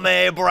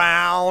 Kwame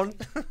Brown.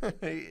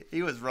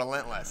 he was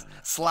relentless.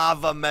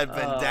 Slava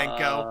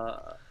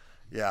Medvedenko.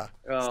 Yeah.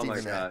 Oh,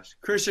 Stephen my gosh.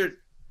 Christian,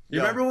 you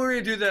remember when we were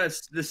going to do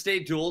the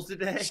state duels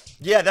today?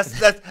 Yeah, that's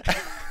well,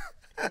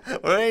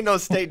 there ain't no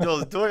state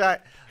duels. Duel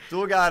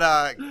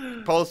got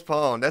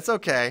postponed. That's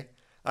okay.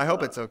 I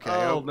hope it's okay.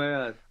 Oh,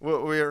 man.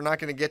 We're not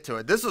going to get to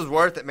it. This was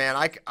worth it, man.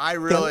 I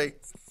really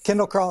 –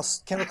 Kendall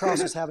Cross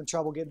was having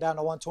trouble getting down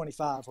to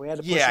 125. We had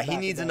to push him back he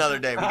needs today. another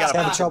day. We got to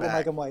having trouble making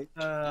make him wait.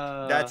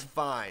 That's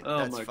fine. Oh,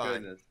 That's my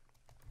fine. Goodness.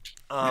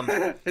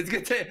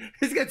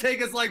 It's gonna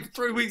take us like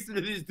 3 weeks to do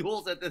these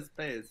duels at this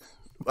pace.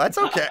 That's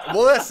okay.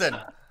 Well, listen,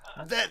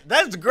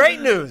 that's great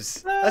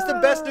news. That's the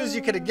best news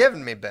you could have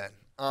given me, Ben.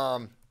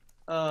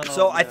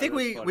 I think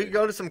we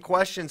go to some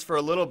questions for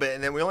a little bit,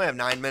 and then we only have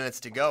 9 minutes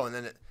to go, and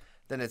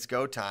then it's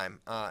go time.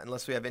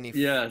 Unless we have any.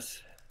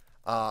 Yes.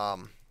 A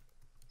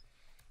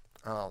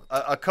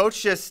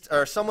coach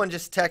someone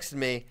just texted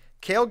me.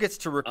 Cael gets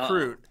to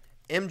recruit.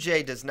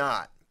 MJ does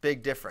not.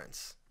 Big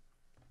difference.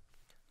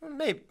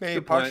 Maybe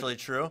partially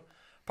true,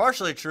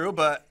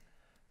 but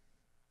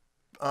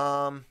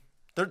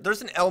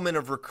there's an element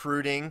of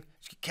recruiting.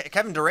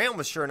 Kevin Durant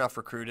was sure enough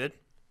recruited,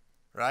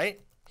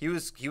 right? He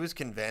was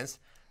convinced.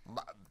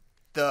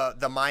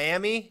 The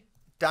Miami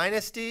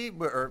dynasty,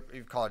 or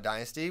you call it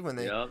dynasty, when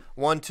they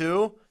won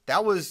 2,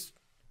 that was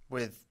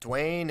with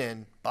Dwayne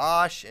and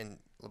Bosh and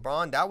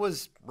LeBron. That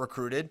was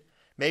recruited.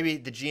 Maybe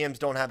the GMs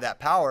don't have that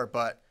power,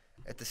 but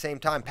at the same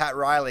time, Pat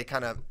Riley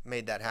kind of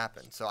made that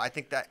happen. So I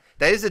think that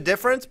is a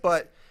difference,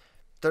 but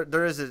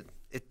there is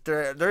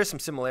some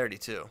similarity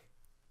too.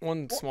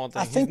 One small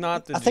thing. He's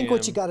not the GM. I think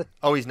what you got to.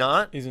 Oh, he's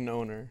not? He's an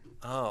owner.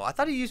 Oh, I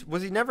thought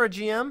was he never a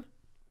GM?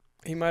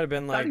 He might have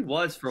been like he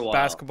was for a while.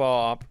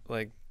 Basketball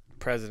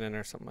president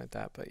or something like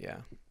that, but yeah.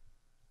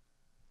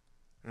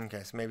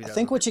 Okay, so maybe I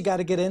think what you got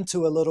to get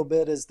into a little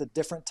bit is the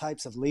different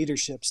types of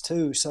leaderships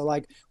too. So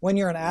like when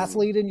you're an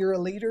athlete and you're a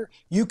leader,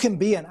 you can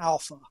be an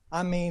alpha.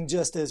 I mean,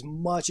 just as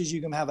much as you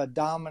can have a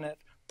dominant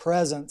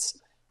presence.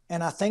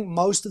 And I think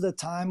most of the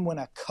time when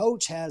a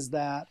coach has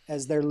that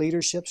as their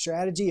leadership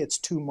strategy, it's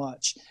too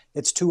much.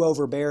 It's too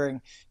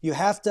overbearing. You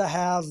have to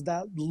have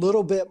that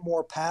little bit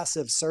more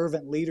passive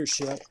servant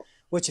leadership,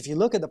 which if you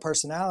look at the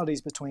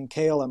personalities between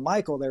Cael and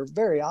Michael, they're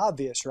very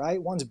obvious,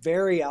 right? One's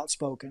very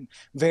outspoken,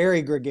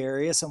 very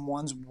gregarious, and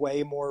one's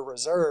way more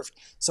reserved.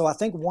 So I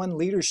think one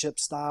leadership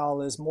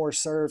style is more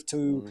served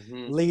to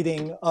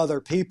leading other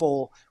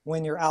people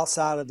when you're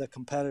outside of the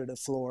competitive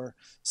floor.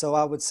 So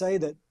I would say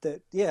that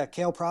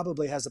Cael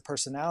probably has a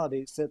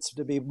personality that fits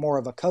to be more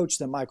of a coach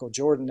than Michael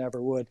Jordan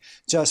ever would,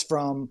 just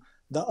from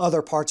the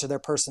other parts of their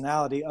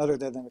personality other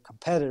than the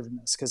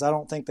competitiveness, because I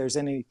don't think there's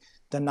any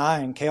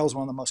denying Cael's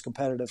one of the most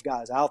competitive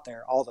guys out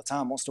there all the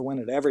time, wants to win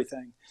at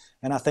everything.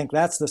 And I think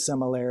that's the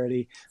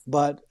similarity.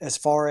 But as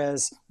far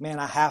as, man,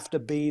 I have to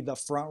be the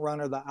front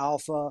runner, the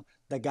alpha,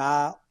 the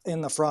guy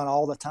in the front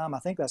all the time, I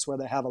think that's where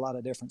they have a lot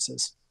of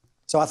differences.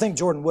 So I think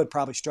Jordan would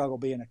probably struggle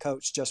being a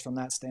coach just from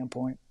that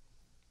standpoint.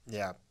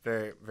 Yeah,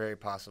 very, very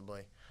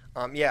possibly.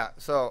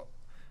 So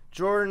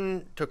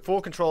Jordan took full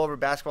control over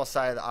basketball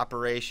side of the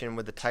operation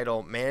with the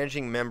title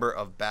Managing Member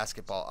of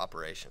Basketball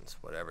Operations,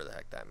 whatever the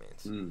heck that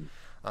means.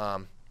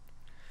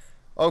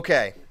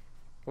 Okay,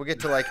 we'll get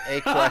to like a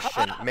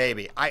question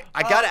maybe. I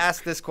gotta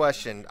ask this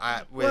question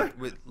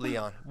with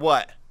Leon.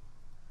 What?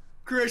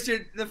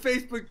 Christian, the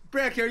Facebook,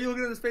 Brack, are you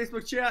looking at this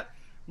Facebook chat?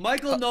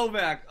 Michael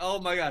Novak, oh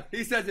my God,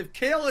 he says if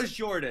Cael is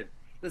Jordan,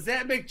 does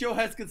that make Joe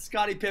Heskett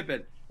Scottie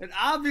Pippen? And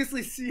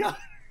obviously Sion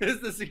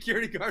is the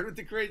security guard with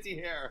the crazy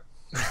hair.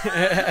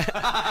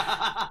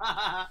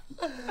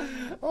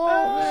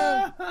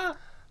 Oh man.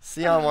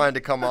 Sion wanted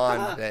to come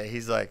on today.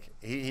 He's like,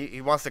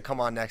 he wants to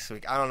come on next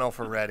week. I don't know if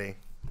we're ready.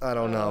 I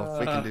don't know if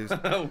we can do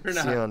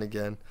Sion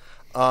again.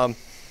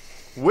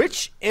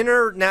 Which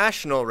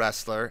international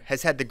wrestler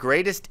has had the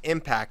greatest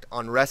impact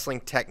on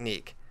wrestling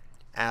technique?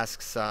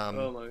 Asks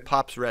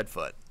Pops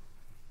Redfoot.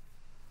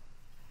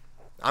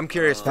 I'm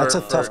curious. That's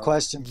a tough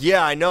question.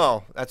 Yeah, I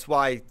know. That's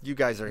why you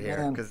guys are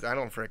here, because I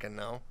don't freaking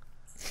know.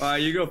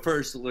 You go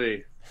first,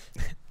 Lee.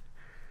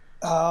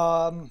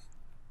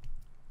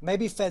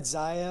 Maybe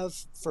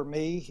Fedzayev for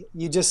me.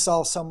 You just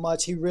saw so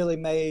much. He really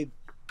made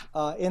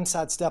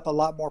inside step a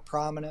lot more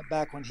prominent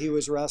back when he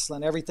was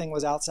wrestling. Everything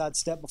was outside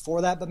step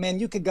before that. But man,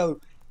 you could go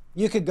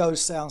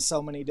down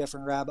so many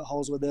different rabbit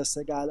holes with this.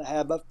 The guy that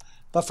had,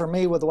 but for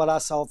me, with what I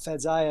saw,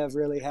 Fedzayev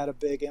really had a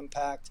big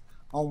impact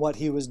on what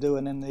he was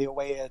doing in the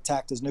way he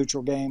attacked his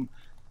neutral game.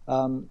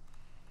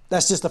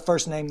 That's just the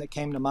first name that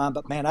came to mind.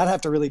 But man, I'd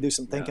have to really do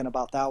some thinking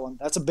about that one.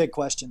 That's a big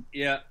question.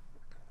 Yeah.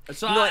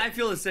 So I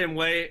feel the same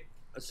way.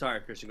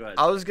 Sorry, Christian, go ahead.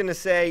 I was gonna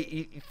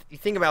say, you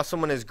think about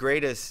someone as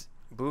great as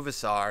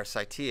Buvasar,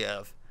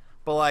 Saitiev,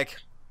 but like,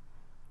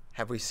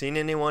 have we seen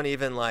anyone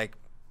even like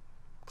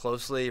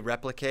closely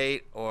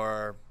replicate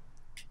or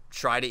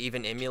try to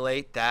even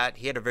emulate that?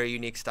 He had a very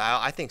unique style.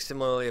 I think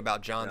similarly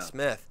about John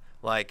Smith.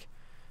 Like,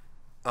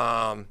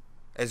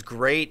 as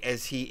great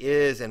as he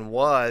is and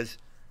was,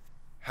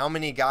 how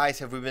many guys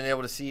have we been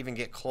able to see even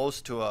get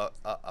close to a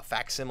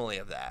facsimile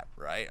of that?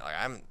 Right? Like,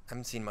 I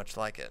haven't seen much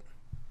like it.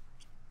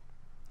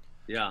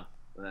 Yeah,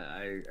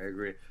 I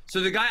agree.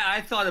 So the guy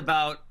I thought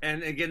about,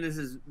 and again, this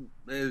is,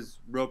 as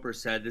Roper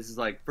said, this is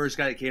like first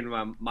guy that came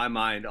to my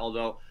mind,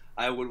 although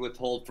I would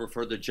withhold for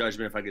further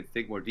judgment if I could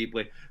think more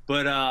deeply.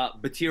 But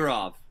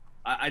Batirov,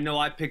 I know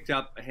I picked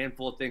up a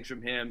handful of things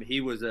from him. He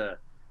was a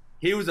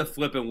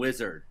flipping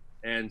wizard.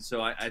 And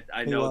so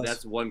I know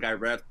that's one guy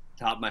right off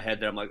the top of my head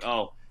that I'm like,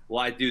 oh,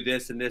 well, I do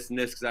this and this and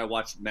this because I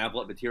watched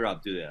Mavlet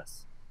Batirov do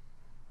this.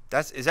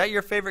 Is that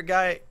your favorite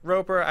guy,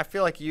 Roper? I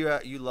feel like you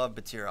love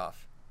Batirov.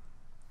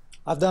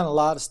 I've done a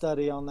lot of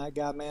study on that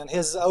guy, man.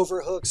 His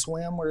overhook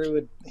swim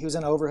where he was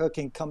in overhook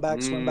and come back,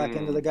 swim back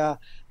into the guy.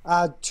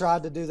 I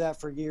tried to do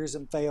that for years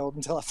and failed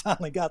until I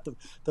finally got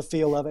the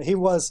feel of it. He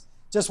was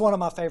just one of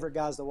my favorite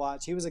guys to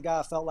watch. He was a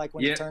guy I felt like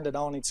when he turned it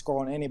on, he'd score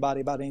on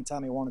anybody about any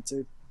time he wanted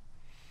to.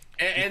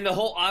 And the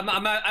whole, I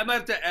might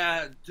have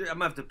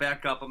to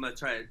back up. I'm gonna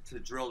try to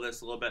drill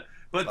this a little bit.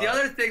 But the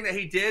other thing that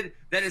he did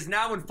that is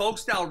now in folk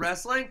style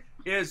wrestling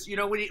is, you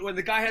know, when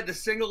the guy had the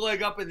single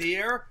leg up in the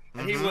air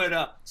and he would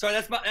sorry,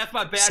 that's my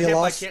bad hip.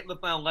 I can't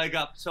lift my own leg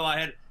up. So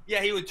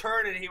he would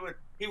turn and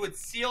he would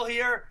seal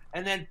here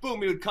and then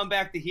boom, he would come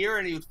back to here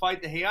and he would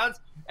fight the hands.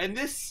 And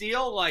this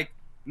seal, like,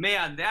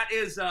 man, that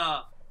is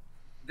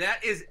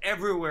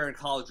everywhere in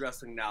college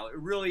wrestling now. It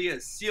really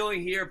is.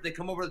 Sealing here, if they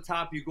come over the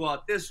top, you go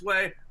out this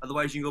way.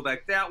 Otherwise, you can go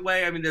back that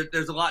way. I mean,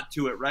 there's a lot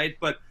to it, right?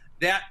 But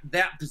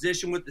that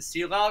position with the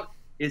seal out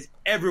is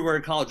everywhere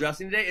in college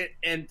wrestling today.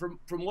 And from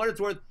what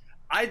it's worth,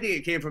 I think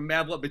it came from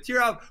Mavlet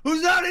Batirov,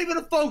 who's not even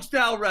a folk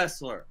style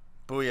wrestler.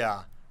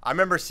 Booyah! I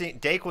remember seeing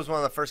Dake was one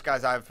of the first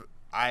guys I've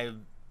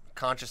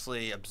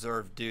consciously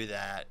observed do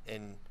that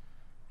in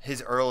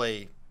his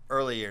early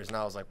years, and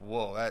I was like,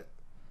 whoa, that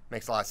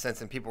makes a lot of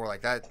sense. And people were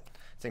like, that.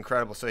 It's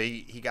incredible. So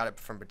he got it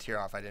from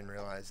Batirov. I didn't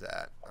realize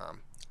that.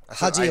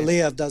 Haji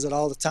Aliyev does it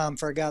all the time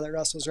for a guy that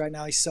wrestles right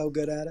now. He's so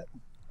good at it.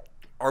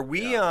 Are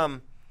we? Do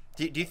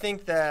you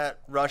think that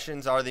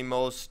Russians are the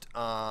most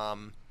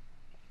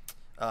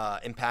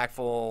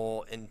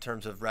impactful in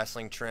terms of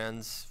wrestling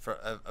trends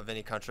of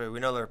any country? We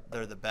know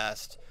they're the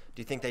best.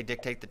 Do you think they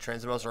dictate the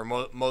trends the most, or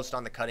most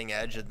on the cutting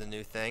edge of the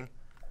new thing?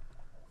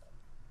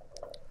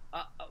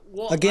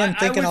 Well, again,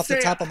 thinking off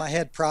the top of my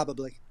head,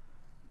 probably.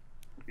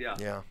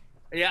 Yeah.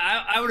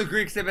 Yeah, I would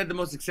agree because they've had the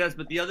most success.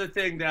 But the other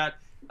thing that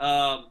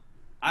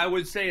I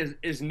would say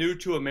is new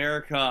to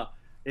America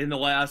in the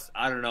last,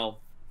 I don't know,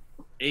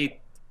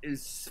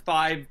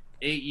 5-8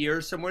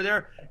 years, somewhere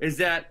there, is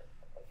that,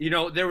 you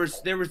know, there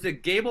was the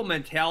Gable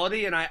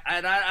mentality, and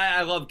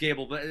I love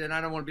Gable, but and I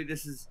don't want to be.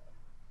 This is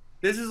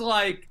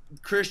like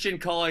Christian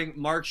calling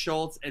Mark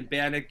Schultz and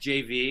Bannock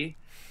JV,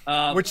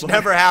 which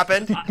never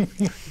happened.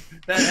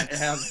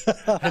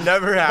 It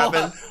never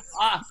happened.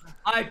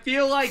 I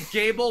feel like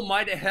Gable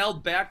might have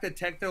held back the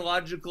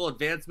technological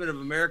advancement of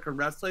American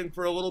wrestling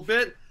for a little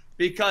bit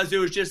because it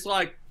was just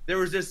like there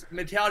was this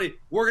mentality,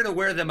 we're going to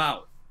wear them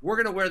out. We're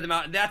going to wear them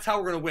out, and that's how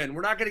we're going to win.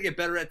 We're not going to get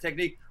better at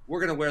technique. We're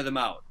going to wear them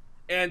out.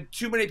 And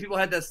too many people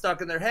had that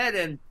stuck in their head,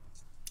 and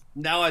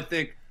now I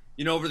think,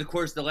 you know, over the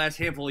course of the last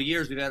handful of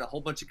years, we've had a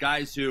whole bunch of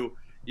guys who,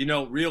 you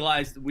know,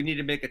 realized we need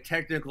to make a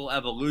technical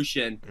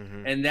evolution,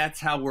 and that's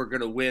how we're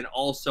going to win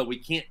also. We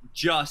can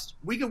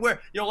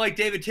wear, you know, like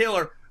David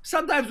Taylor,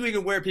 sometimes we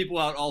can wear people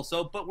out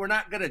also, but we're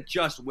not going to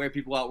just wear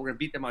people out. We're going to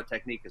beat them on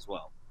technique as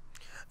well.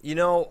 You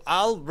know,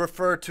 I'll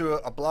refer to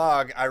a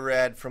blog I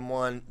read from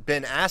one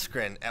Ben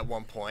Askren at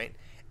one point,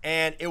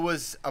 and it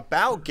was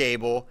about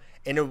Gable,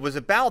 and it was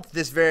about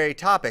this very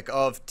topic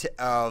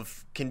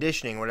of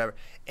conditioning, whatever.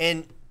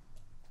 And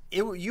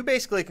you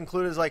basically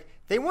concluded is like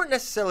they weren't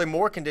necessarily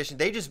more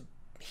conditioned.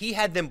 He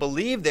had them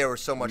believe they were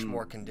so much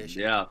more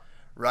conditioned. Yeah.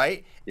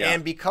 Right. Yeah.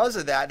 And because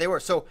of that,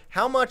 so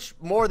how much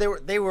more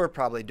they were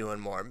probably doing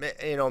more,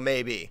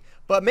 maybe,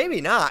 but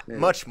maybe not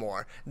much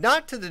more,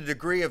 not to the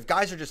degree of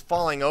guys are just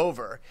falling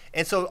over.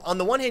 And so on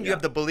the one hand, you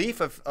have the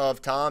belief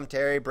of Tom,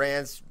 Terry,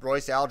 Brands,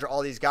 Royce, Alger,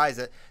 all these guys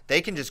that they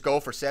can just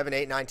go for 7,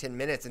 8, 9, 10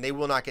 minutes and they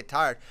will not get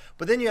tired.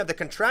 But then you have the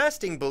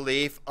contrasting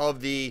belief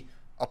of the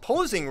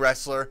opposing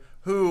wrestler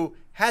who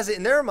has it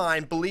in their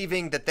mind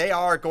believing that they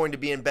are going to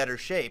be in better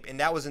shape. And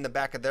that was in the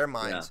back of their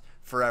minds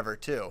forever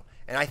too.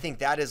 And I think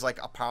that is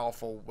like a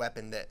powerful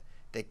weapon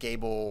that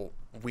Gable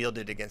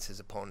wielded against his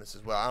opponents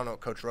as well. I don't know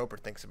what Coach Roper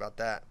thinks about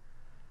that.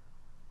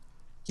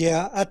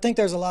 Yeah, I think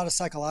there's a lot of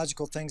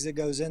psychological things that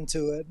goes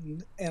into it.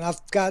 And I've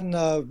gotten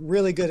a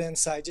really good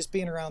insight just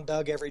being around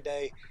Doug every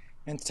day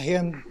and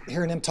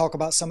hearing him talk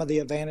about some of the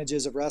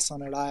advantages of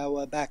wrestling at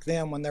Iowa back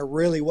then when there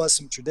really was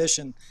some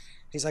tradition.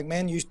 He's like,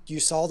 man, you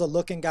saw the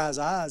look in guys'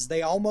 eyes.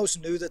 They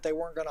almost knew that they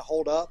weren't going to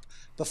hold up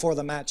before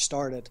the match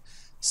started.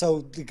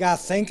 So the guy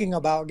thinking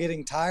about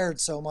getting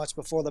tired so much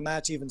before the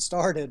match even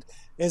started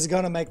is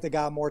going to make the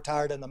guy more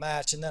tired in the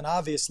match. And then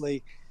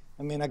obviously,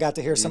 I mean, I got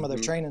to hear some of their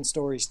training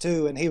stories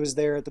too. And he was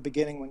there at the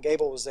beginning when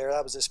Gable was there.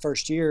 That was his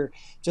first year.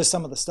 Just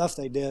some of the stuff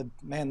they did,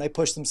 man, they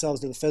pushed themselves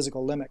to the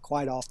physical limit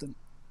quite often.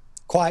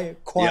 Quite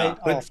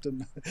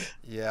often.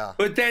 Yeah.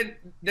 But then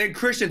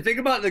Christian, think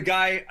about the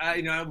guy. I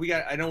know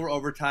we're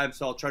over time,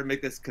 so I'll try to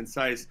make this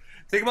concise.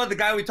 Think about the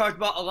guy we talked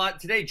about a lot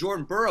today,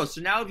 Jordan Burroughs.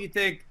 So now, if you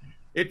think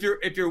if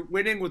you're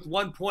winning with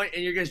 1 point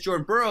and you're against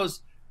Jordan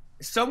Burroughs,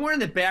 somewhere in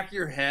the back of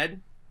your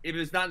head, if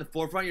it's not in the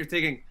forefront, you're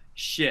thinking,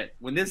 shit,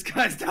 when this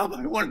guy's down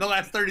by 1 in the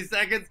last 30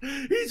 seconds,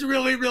 he's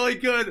really, really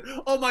good.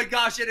 Oh my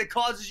gosh, and it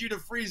causes you to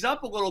freeze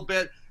up a little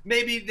bit,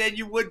 maybe than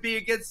you would be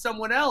against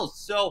someone else.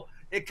 So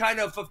it kind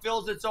of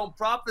fulfills its own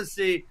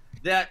prophecy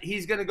that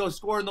he's going to go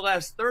score in the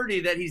last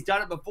 30, that he's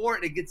done it before,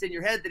 and it gets in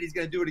your head that he's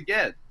going to do it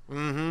again.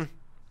 Mm-hmm.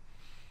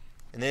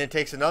 And then it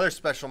takes another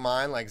special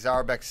mind like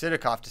Zauerbek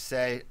Sidikov to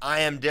say,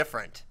 I am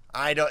different.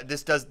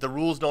 The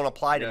rules don't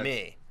apply to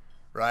me.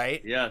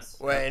 Right? Yes.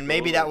 And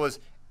maybe that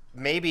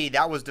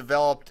was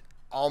developed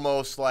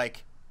almost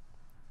like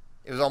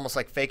it was almost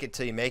like fake it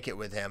till you make it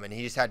with him, and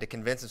he just had to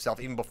convince himself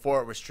even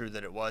before it was true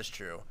that it was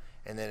true,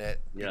 and then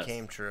it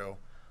became true.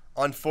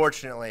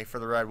 Unfortunately for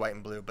the red, white,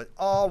 and blue, but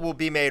all will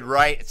be made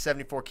right at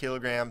 74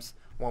 kilograms,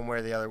 one way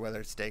or the other, whether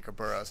it's Steak or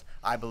Burroughs.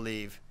 I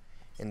believe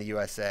in the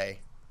USA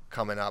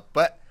coming up,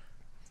 but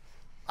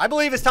I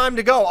believe it's time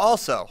to go.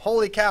 Also,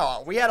 holy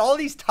cow, we had all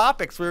these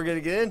topics we were going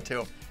to get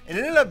into, and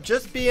it ended up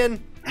just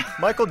being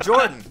Michael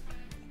Jordan.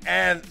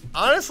 And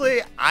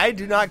honestly, I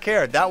do not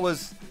care. That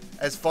was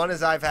as fun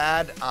as I've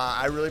had.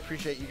 I really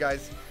appreciate you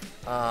guys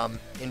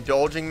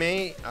indulging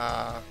me.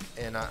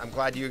 And I'm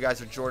glad you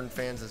guys are Jordan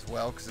fans as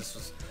well, because this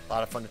was a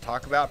lot of fun to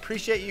talk about.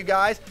 Appreciate you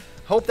guys.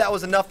 Hope that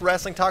was enough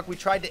wrestling talk. We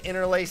tried to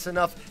interlace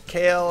enough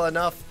Cael,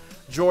 enough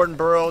Jordan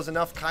Burroughs,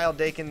 enough Kyle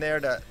Dakin there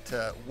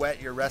to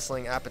whet your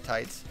wrestling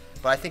appetites.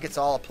 But I think it's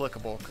all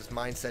applicable because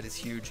mindset is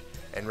huge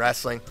in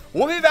wrestling.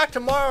 We'll be back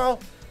tomorrow.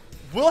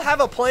 We'll have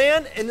a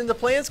plan, and then the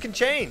plans can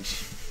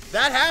change.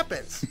 That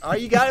happens. All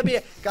right, you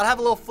gotta have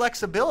a little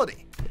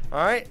flexibility.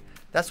 All right,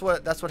 that's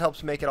what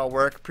helps make it all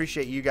work.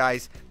 Appreciate you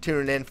guys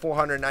tuning in.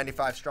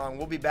 495 strong.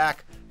 We'll be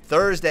back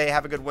Thursday.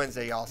 Have a good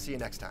Wednesday, y'all. See you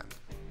next time.